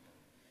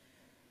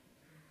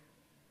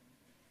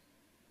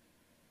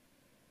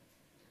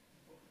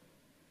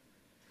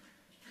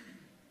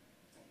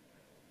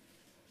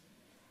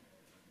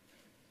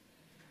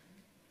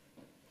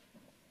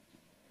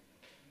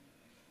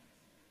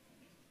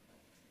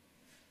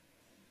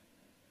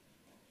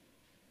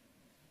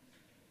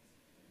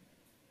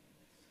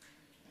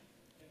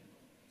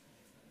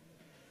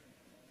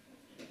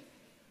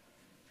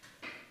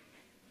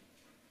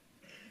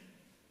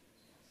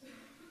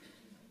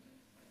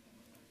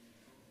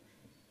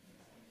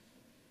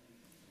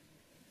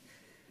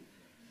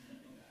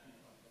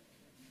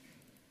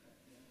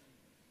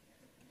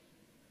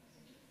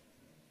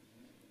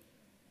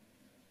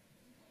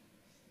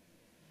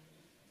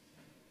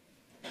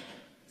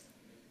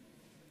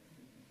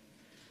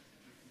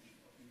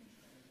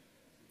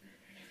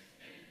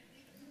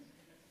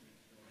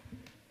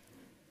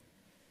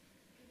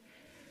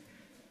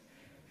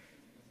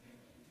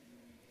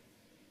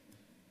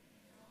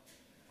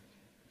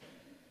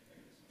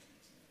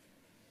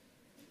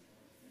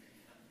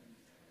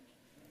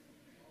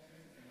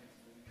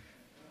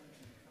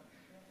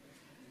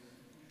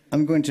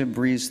 I'm going to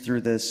breeze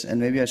through this, and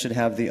maybe I should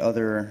have the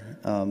other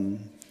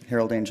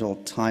Herald Angel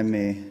time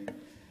me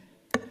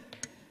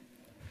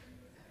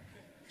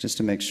just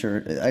to make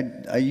sure.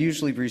 I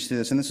usually breeze through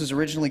this, and this was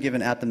originally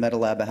given at the Meta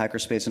Lab at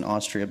Hackerspace in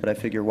Austria, but I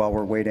figure while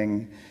we're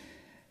waiting,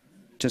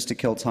 just to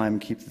kill time,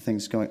 keep the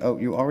things going. Oh,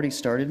 you already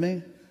started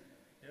me?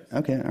 Yes.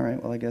 Okay, all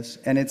right, well, I guess.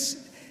 And it's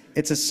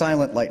a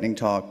silent lightning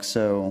talk,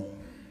 so...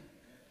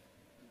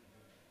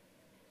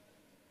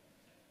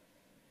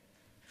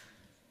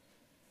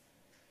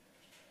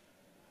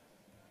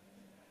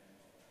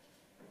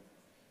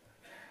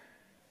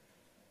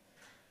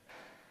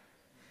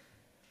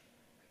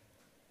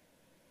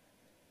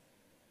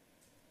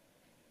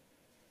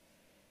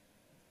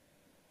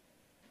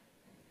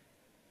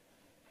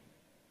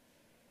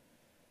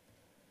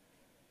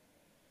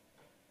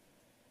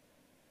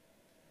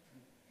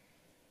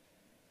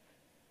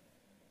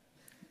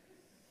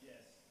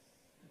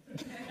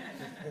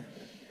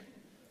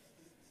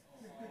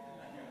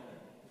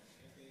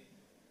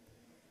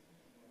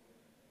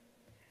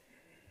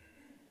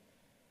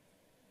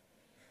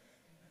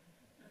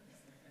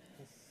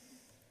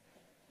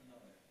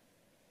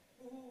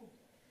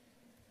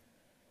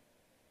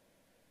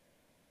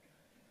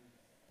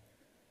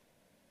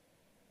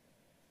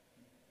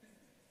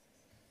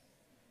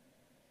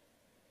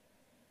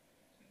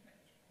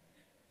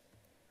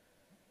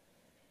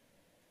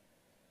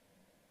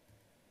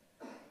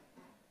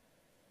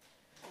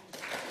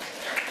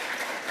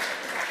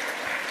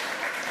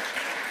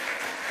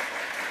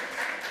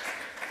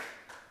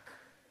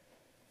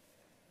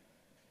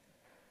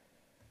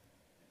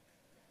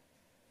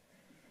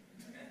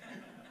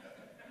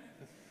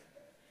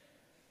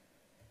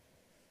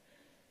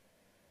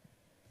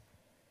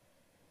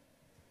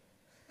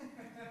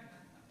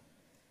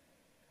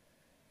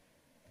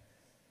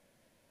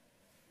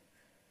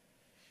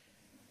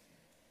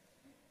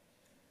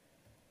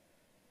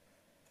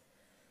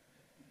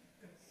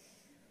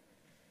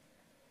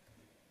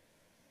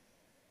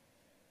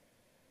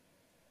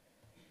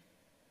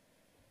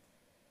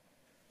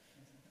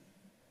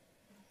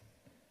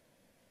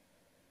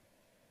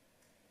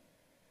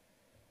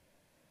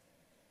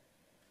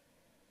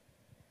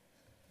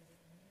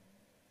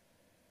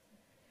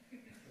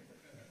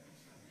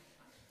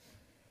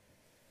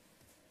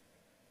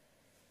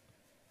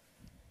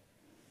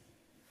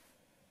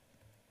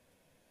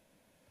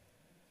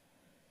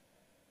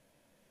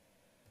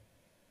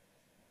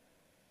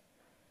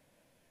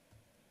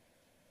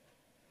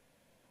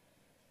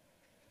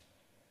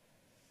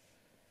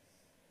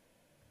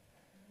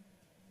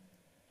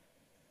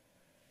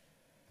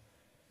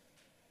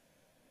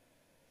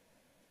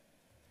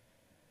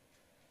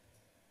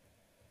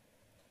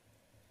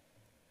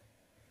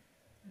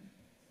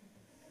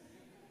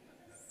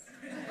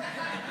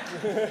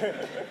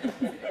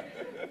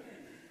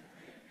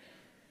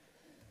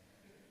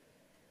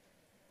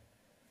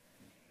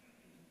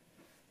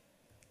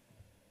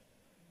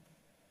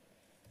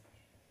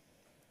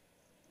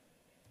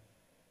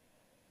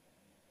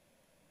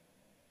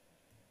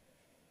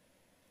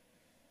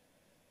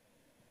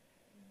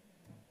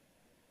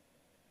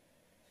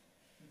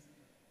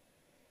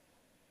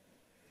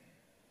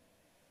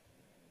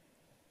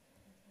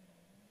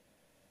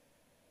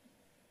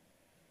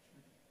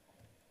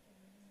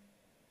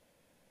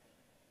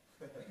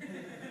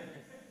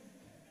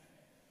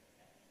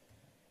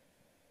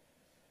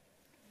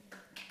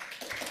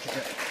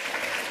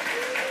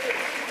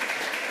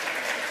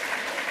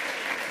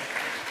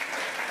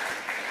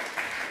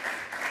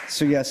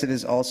 So yes, it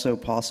is also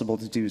possible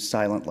to do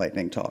silent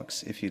lightning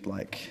talks if you'd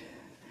like.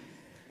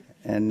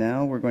 And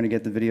now we're going to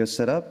get the video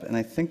set up, and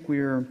I think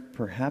we're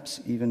perhaps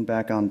even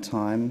back on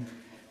time,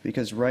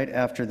 because right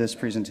after this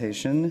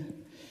presentation,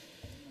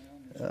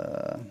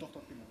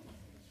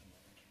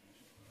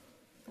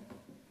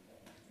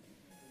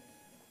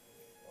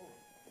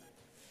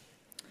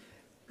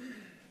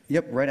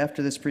 yep, right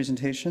after this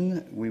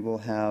presentation, we will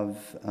have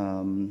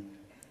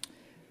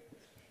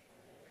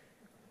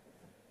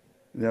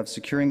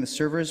securing the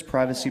servers,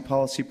 privacy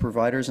policy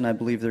providers, and I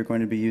believe they're going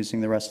to be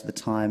using the rest of the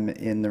time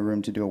in the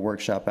room to do a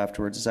workshop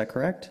afterwards. Is that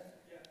correct?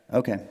 Yeah.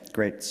 Okay,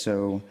 great.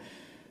 So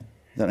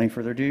without any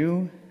further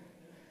ado,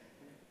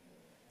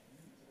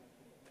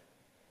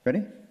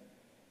 ready?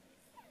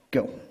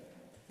 Go.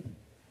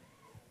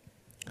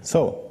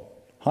 So,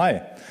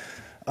 hi.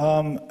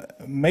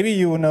 Maybe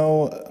you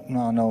know,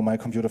 no, my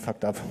computer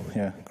fucked up.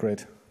 Yeah,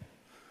 great.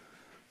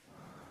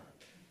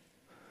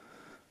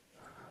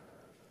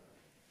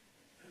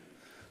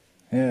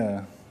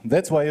 Yeah,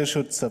 that's why you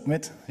should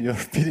submit your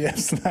PDF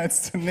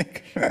slides to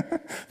Nick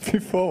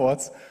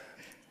beforwards.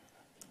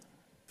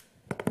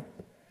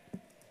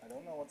 I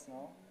don't know what's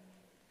now.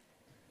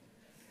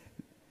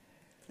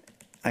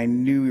 I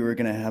knew we were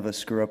going to have a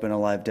screw up in a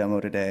live demo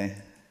today.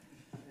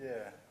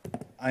 Yeah,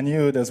 I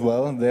knew it as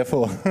well,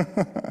 therefore. I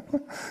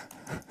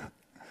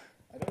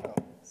don't know,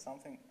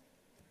 something.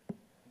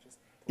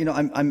 You know,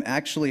 I'm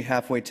actually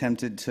halfway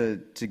tempted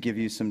to give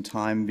you some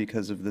time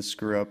because of the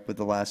screw up with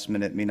the last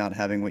minute, me not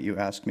having what you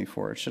asked me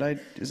for. Should I,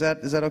 is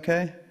that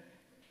okay?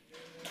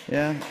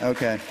 Yeah?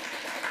 Okay.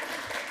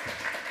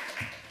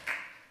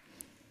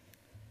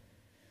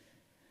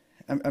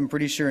 I'm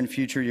pretty sure in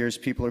future years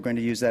people are going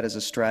to use that as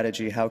a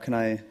strategy. How can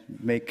I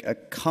make a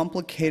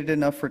complicated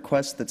enough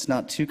request that's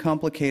not too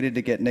complicated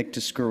to get Nick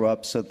to screw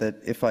up so that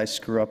if I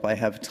screw up, I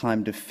have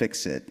time to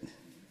fix it?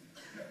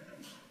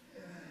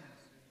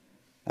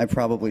 I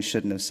probably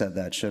shouldn't have said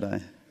that, should I?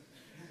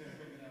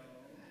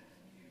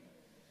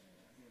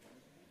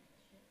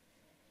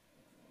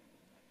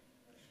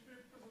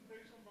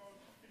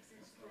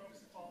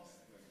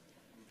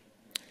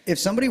 If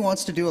somebody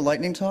wants to do a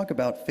lightning talk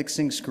about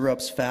fixing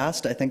screw-ups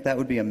fast, I think that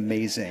would be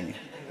amazing.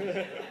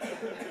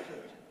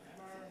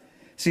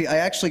 See, I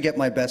actually get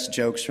my best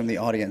jokes from the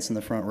audience in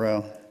the front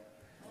row.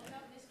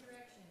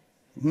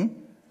 Hmm?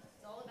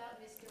 It's all about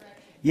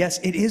misdirection. Yes,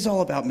 it is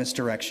all about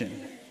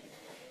misdirection.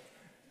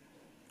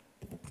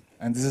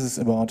 And this is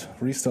about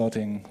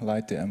restarting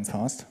LightDM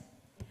fast.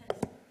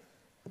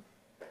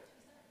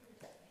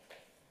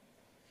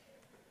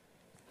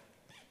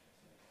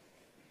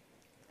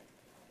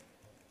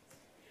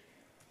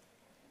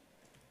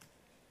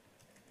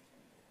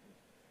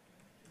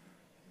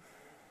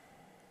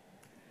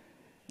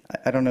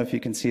 I don't know if you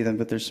can see them,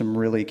 but there's some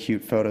really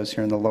cute photos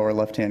here in the lower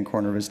left-hand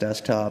corner of his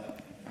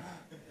desktop.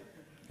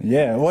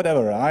 Yeah,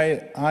 whatever.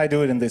 I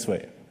do it in this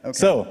way. Okay.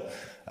 So,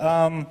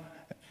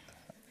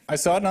 I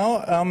start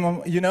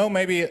now. You know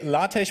maybe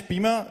LaTeX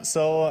Beamer,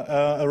 so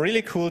a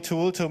really cool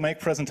tool to make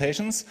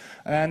presentations.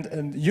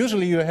 And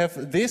usually you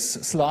have this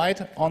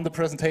slide on the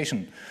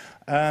presentation.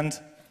 And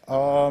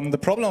the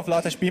problem of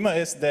LaTeX Beamer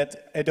is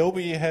that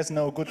Adobe has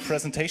no good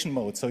presentation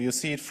mode. So you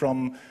see it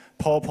from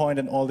PowerPoint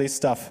and all this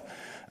stuff.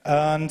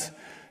 And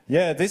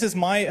yeah, this is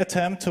my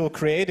attempt to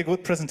create a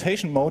good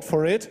presentation mode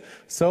for it.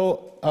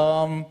 So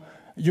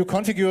you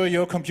configure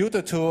your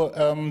computer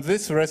to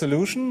this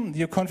resolution,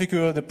 you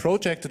configure the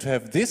project to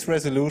have this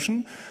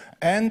resolution,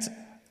 and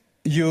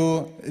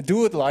you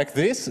do it like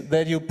this,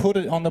 that you put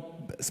it on a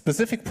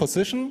specific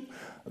position,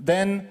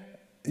 then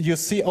you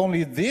see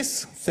only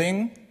this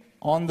thing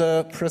on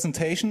the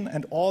presentation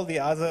and all the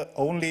other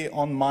only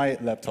on my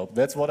laptop.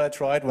 That's what I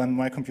tried when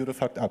my computer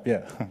fucked up.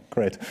 Yeah,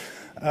 great.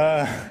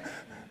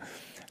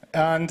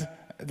 And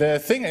the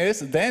thing is,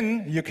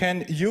 then you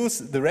can use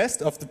the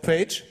rest of the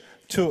page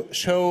to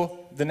show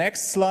the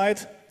next slide,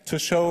 to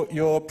show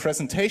your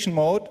presentation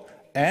mode,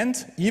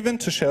 and even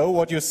to show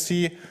what you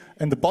see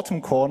in the bottom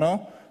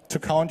corner to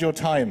count your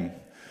time.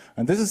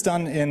 And this is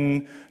done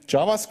in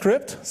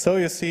JavaScript, so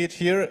you see it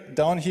here,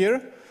 down here.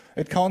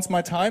 It counts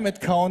my time, it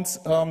counts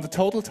the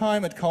total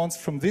time, it counts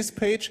from this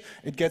page.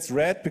 It gets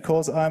red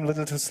because I'm a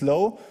little too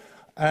slow.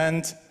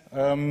 And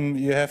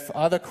you have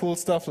other cool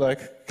stuff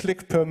like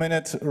click per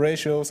minute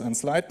ratios and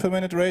slide per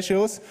minute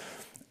ratios.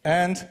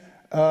 And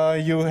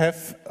you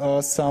have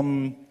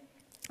some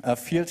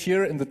field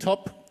here in the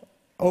top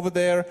over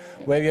there,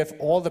 where you have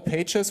all the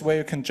pages where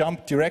you can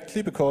jump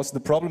directly, because the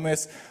problem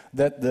is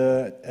that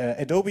the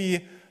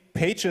Adobe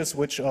pages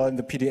which are in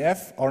the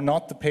PDF are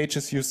not the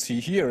pages you see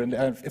here. And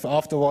if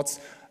afterwards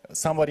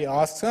somebody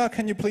asks,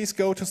 can you please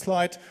go to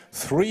slide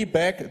 3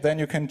 back, then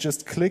you can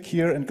just click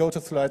here and go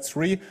to slide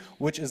 3,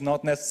 which is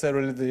not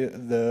necessarily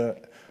the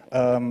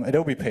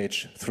Adobe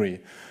page 3.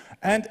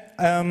 And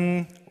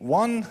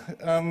one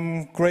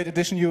great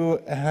addition you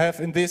have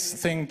in this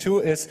thing too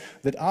is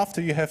that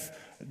after you have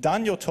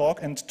done your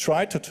talk and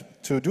tried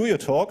to do your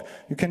talk,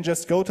 you can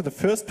just go to the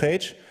first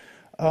page,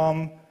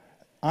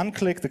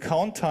 unclick the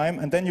count time,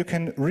 and then you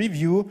can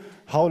review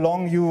how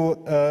long you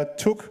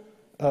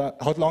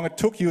how long it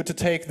took you to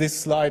take this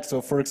slide.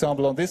 So, for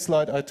example, on this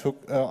slide,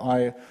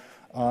 I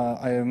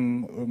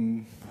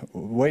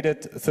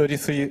waited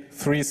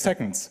 33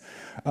 seconds.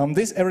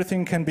 This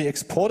everything can be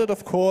exported,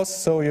 of course.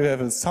 So you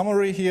have a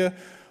summary here,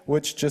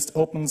 which just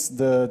opens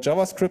the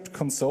JavaScript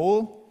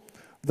console.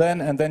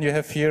 And then you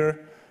have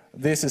here,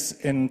 this is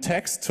in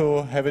text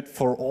to have it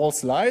for all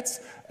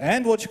slides.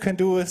 And what you can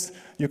do is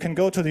you can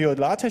go to your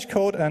LaTeX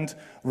code and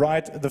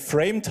write the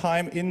frame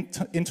time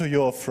into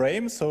your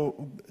frame.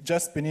 So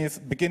just beneath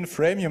begin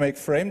frame, you make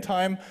frame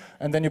time,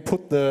 and then you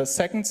put the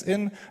seconds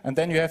in, and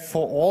then you have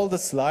for all the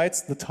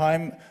slides the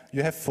time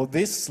you have for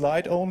this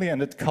slide only,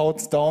 and it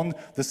counts down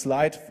the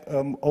slide,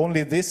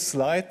 only this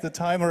slide, the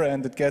timer,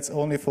 and it gets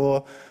only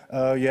for,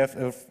 you have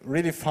a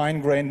really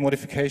fine-grained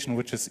modification,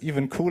 which is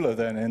even cooler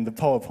than in the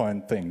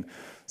PowerPoint thing.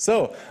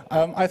 So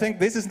I think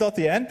this is not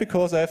the end,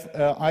 because I have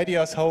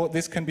ideas how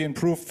this can be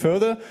improved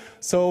further.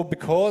 So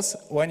because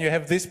when you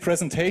have this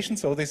presentation,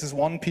 so this is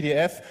one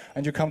PDF,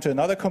 and you come to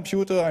another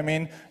computer, I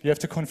mean, you have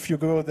to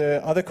configure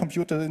the other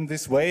computer in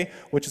this way,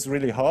 which is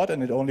really hard,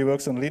 and it only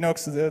works on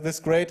Linux this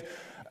great.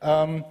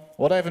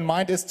 What I have in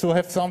mind is to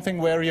have something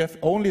where you have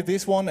only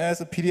this one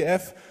as a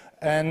PDF,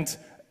 and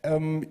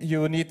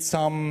you need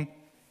some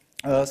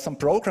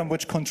program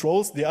which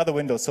controls the other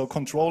windows. So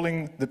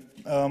controlling the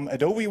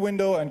Adobe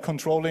window and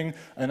controlling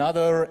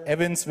another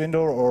Evince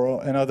window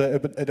or another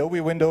Adobe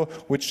window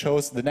which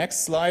shows the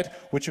next slide,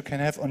 which you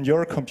can have on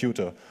your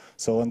computer.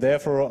 So, and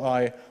therefore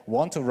I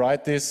want to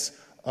write this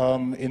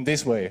in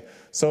this way.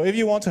 So if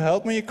you want to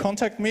help me,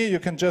 contact me. You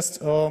can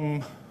just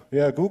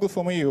Google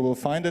for me, you will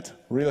find it.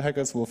 Real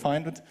hackers will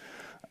find it.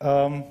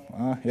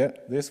 Yeah,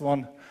 this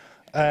one.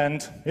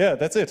 And yeah,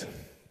 that's it.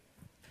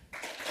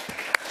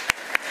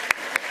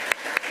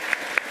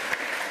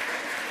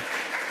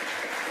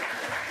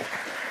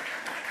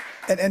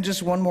 And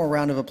just one more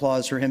round of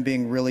applause for him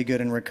being really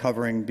good in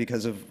recovering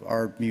because of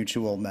our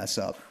mutual mess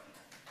up.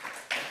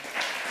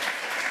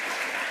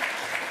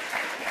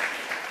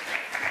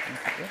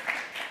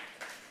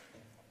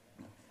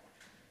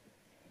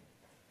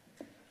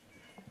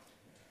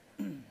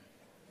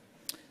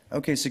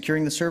 Okay,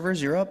 securing the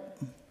servers, you're up.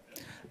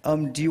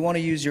 Do you want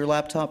to use your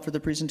laptop for the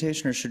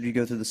presentation, or should you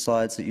go through the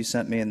slides that you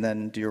sent me and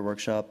then do your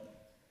workshop?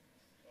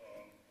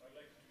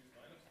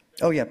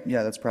 Oh, yeah,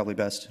 that's probably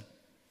best.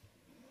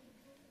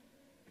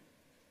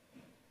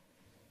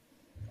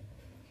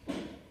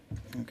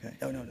 Okay.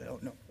 Oh, no,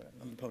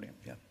 on the podium,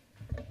 yeah.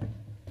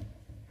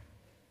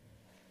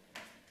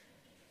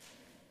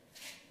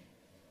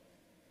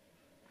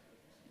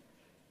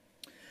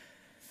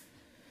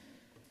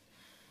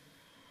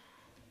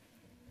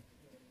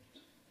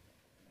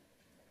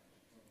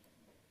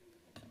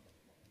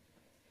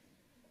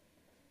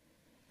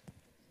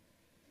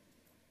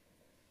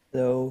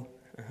 Hello.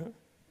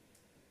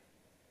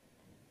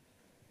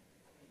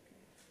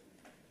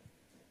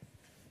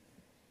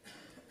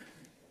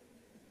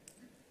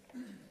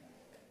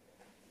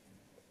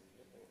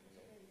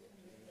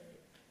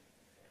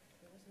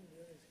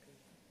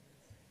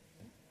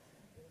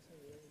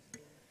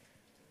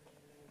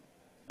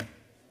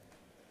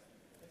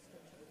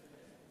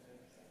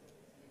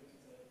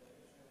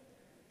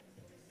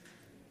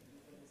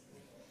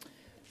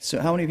 So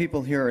how many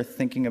people here are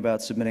thinking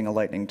about submitting a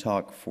lightning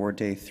talk for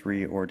day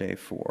 3 or day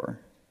 4?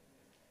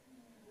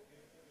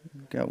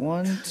 Got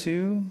 1,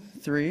 2,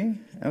 3,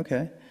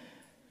 okay.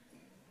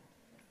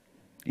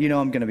 You know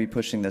I'm going to be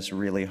pushing this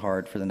really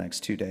hard for the next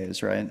 2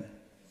 days, right?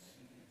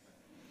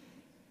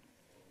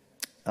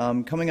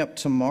 Coming up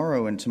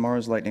tomorrow in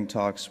tomorrow's lightning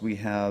talks, we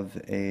have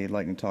a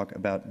lightning talk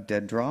about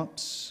dead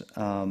drops.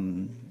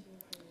 An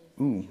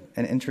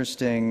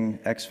interesting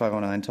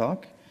X509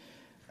 talk.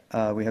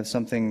 We have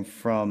something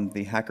from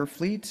the Hacker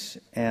Fleet,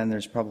 and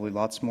there's probably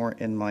lots more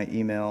in my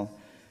email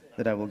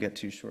that I will get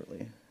to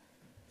shortly.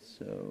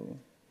 So,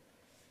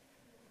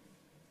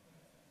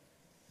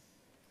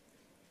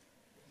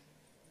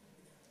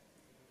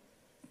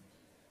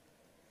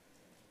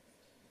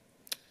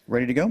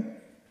 ready to go?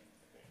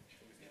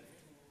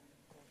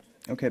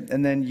 Okay,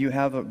 and then you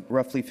have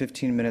roughly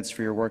 15 minutes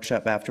for your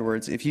workshop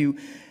afterwards. If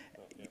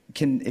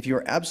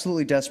you're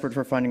absolutely desperate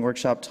for finding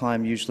workshop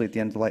time, usually at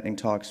the end of the lightning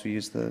talks, we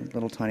use the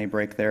little tiny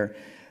break there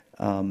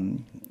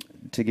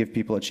to give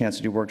people a chance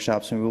to do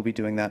workshops, and we will be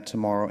doing that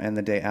tomorrow and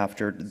the day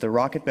after. The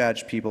Rocket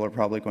Badge people are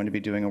probably going to be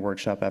doing a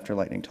workshop after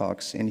lightning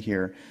talks in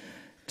here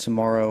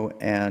tomorrow,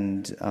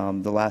 and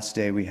the last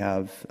day we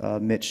have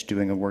Mitch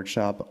doing a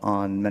workshop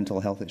on mental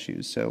health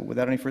issues. So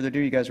without any further ado,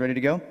 you guys ready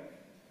to go?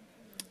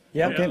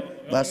 Yeah. Okay.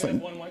 Last We line.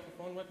 have one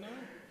microphone right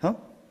now?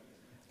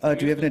 Huh?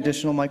 Do you have an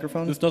additional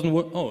microphone? This doesn't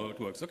work. Oh, it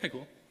works. Okay,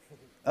 cool.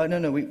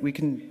 No, we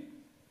can.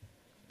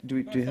 Do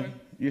you have?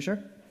 You sure?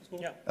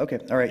 Yeah. Okay.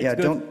 All right. It's Yeah.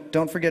 good.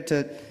 Don't forget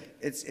to.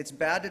 It's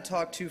bad to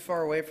talk too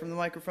far away from the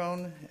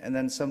microphone, and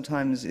then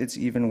sometimes it's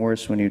even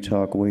worse when you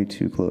talk way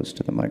too close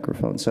to the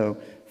microphone. So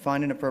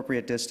find an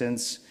appropriate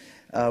distance.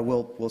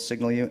 We'll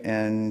signal you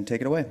and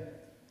take it away.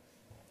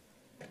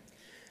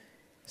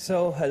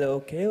 So, hello,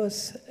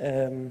 Chaos.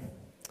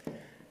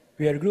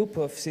 We are a group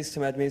of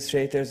system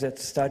administrators that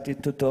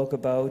started to talk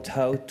about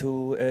how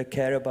to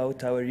care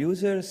about our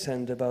users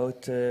and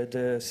about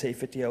the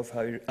safety of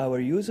our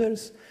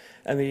users.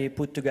 And we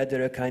put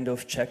together a kind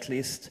of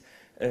checklist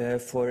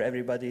for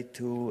everybody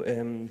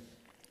to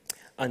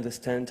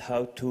understand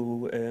how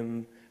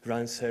to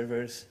run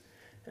servers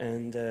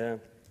and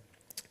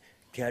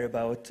care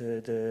about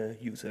the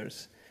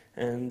users.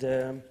 And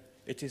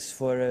it is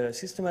for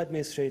system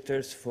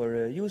administrators,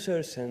 for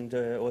users, and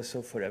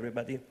also for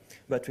everybody.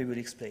 But we will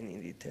explain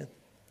in detail.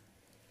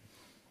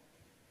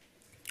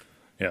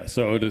 Yeah,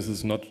 so this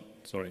is not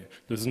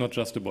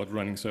just about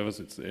running servers,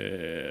 it's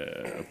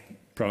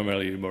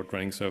primarily about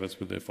running servers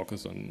with a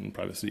focus on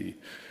privacy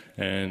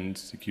and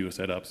secure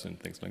setups and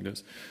things like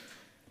this.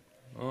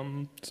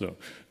 So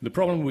the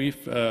problem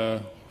we've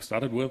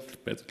started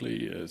with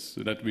basically is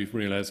that we've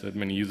realized that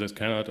many users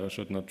cannot or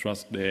should not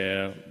trust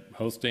their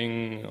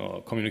hosting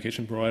or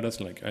communication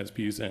providers like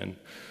ISPs and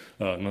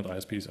not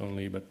ISPs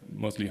only, but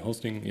mostly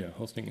hosting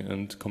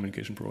and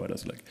communication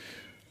providers like,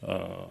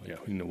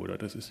 you know what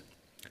this is.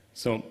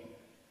 So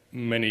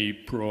many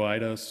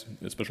providers,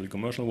 especially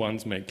commercial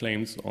ones, make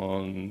claims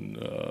on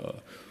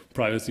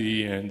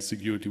privacy and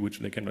security which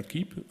they cannot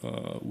keep,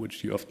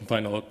 which you often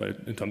find out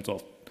in terms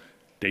of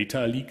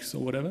data leaks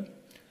or whatever.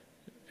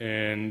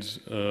 And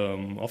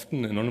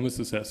often anonymous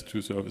access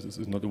to services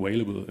is not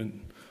available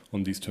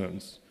on these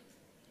terms.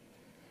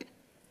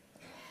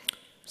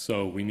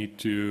 So we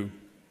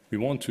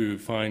want to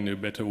find a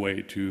better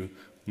way to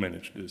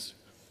manage this.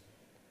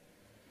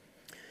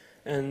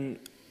 And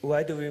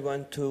why do we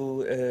want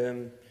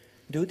to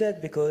do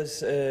that?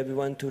 Because we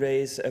want to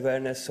raise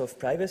awareness of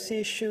privacy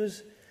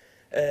issues,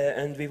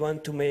 and we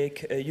want to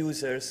make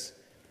users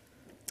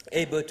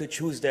able to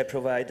choose their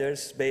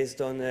providers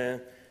based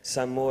on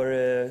some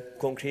more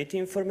concrete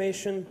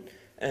information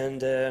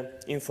and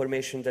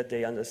information that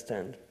they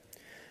understand.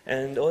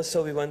 And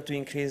also we want to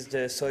increase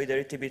the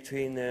solidarity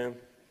between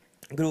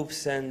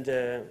groups and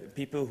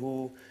people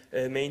who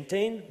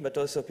maintain, but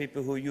also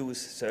people who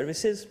use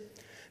services,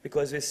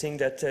 because we think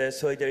that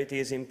solidarity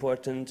is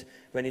important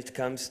when it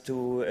comes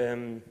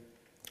to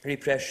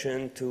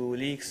repression, to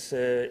leaks,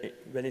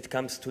 when it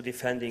comes to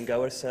defending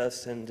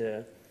ourselves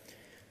and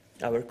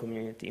our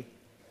community.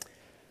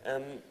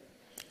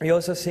 We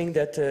also think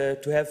that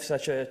to have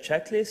such a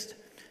checklist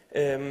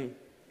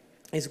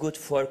is good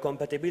for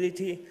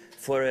compatibility,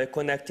 for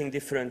connecting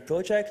different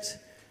projects,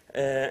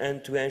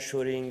 and to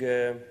ensuring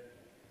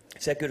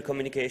secure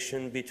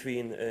communication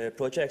between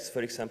projects,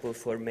 for example,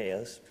 for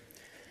mails.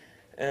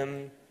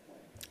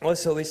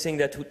 Also, we think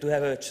that to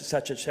have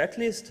such a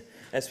checklist,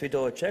 as with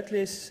all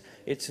checklists,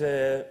 it's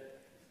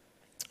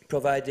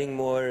providing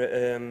more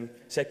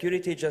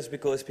security just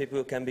because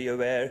people can be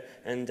aware,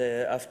 and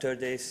after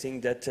they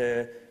think that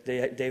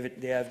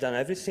they have done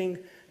everything,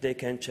 they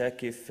can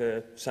check if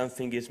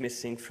something is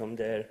missing from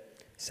their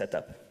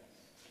setup.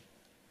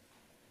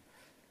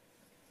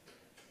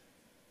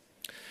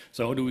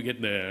 So how do we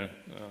get there?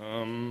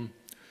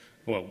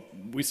 Well,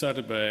 we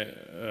started by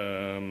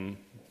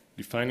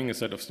defining a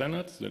set of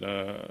standards that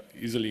are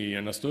easily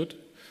understood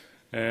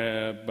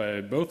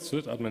by both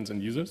sysadmins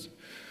and users.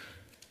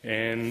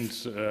 And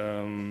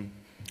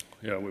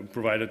we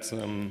provided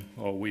some,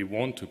 or we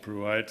want to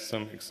provide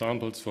some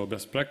examples for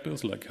best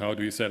practice, like how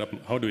do I set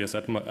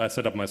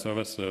up my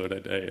servers so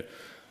that they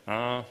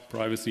are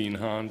privacy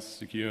enhanced,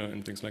 secure,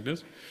 and things like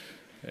this.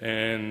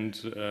 And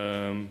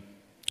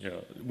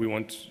we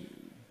want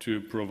to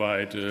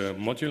provide a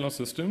modular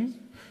system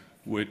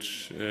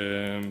which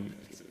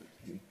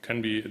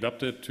can be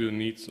adapted to the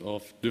needs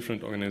of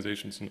different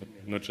organizations,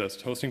 not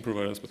just hosting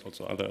providers, but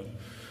also other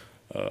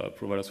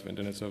providers of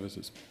internet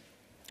services.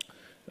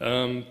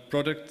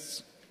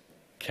 Projects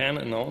can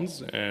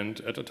announce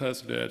and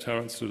advertise their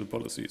adherence to the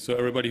policy. So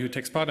everybody who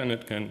takes part in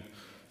it can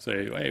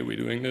say, hey, we're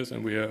doing this,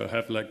 and we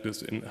have like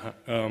this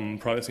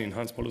privacy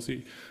enhanced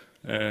policy,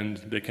 and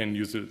they can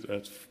use it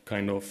as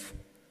kind of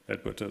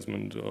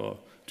advertisement or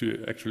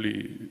to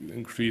actually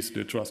increase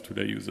the trust to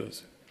their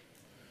users.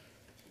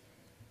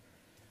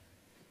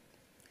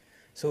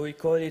 So we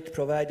call it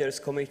Providers'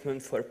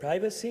 Commitment for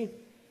Privacy.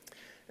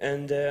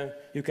 And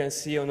you can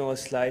see on all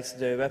slides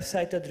the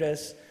website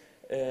address,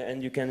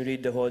 and you can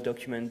read the whole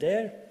document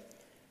there.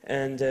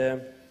 And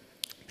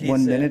please,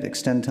 1 minute,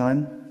 extend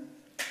time.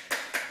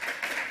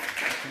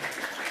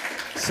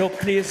 So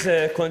please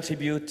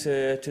contribute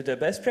to the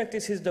best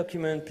practices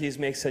document. Please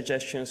make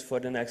suggestions for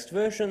the next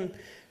version.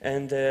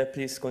 And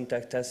please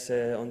contact us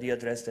on the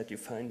address that you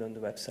find on the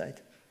website.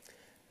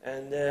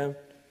 And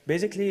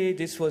basically,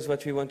 this was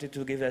what we wanted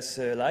to give as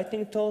a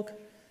lightning talk.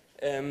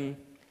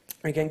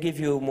 I can give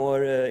you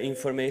more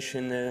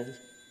information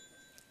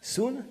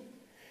soon.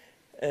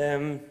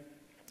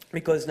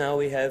 Because now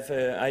we have,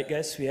 I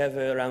guess we have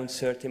around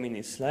 30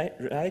 minutes,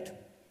 right?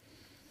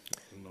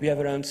 We have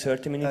around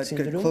 30 minutes in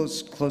the room?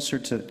 Closer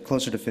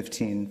to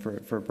 15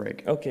 for a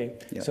break. Okay,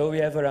 Yeah. so we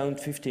have around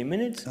 15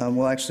 minutes.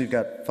 Well, actually, we've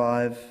got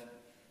 5.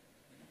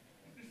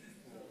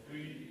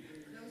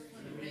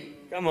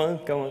 Come on,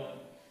 come on.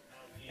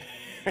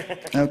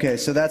 Okay,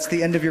 so that's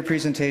the end of your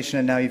presentation,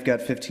 and now you've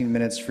got 15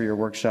 minutes for your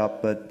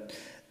workshop. But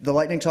the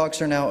lightning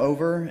talks are now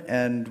over,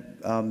 and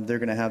they're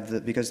going to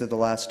have, because of the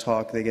last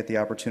talk, they get the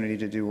opportunity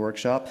to do a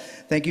workshop.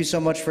 Thank you so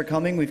much for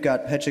coming. We've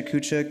got Pecha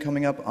Kucha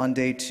coming up on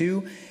day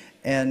 2,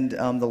 and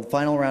the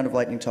final round of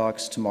lightning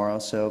talks tomorrow.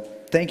 So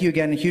thank you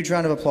again. A huge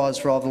round of applause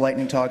for all the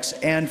lightning talks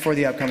and for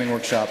the upcoming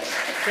workshop.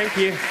 Thank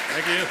you.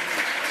 Thank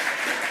you.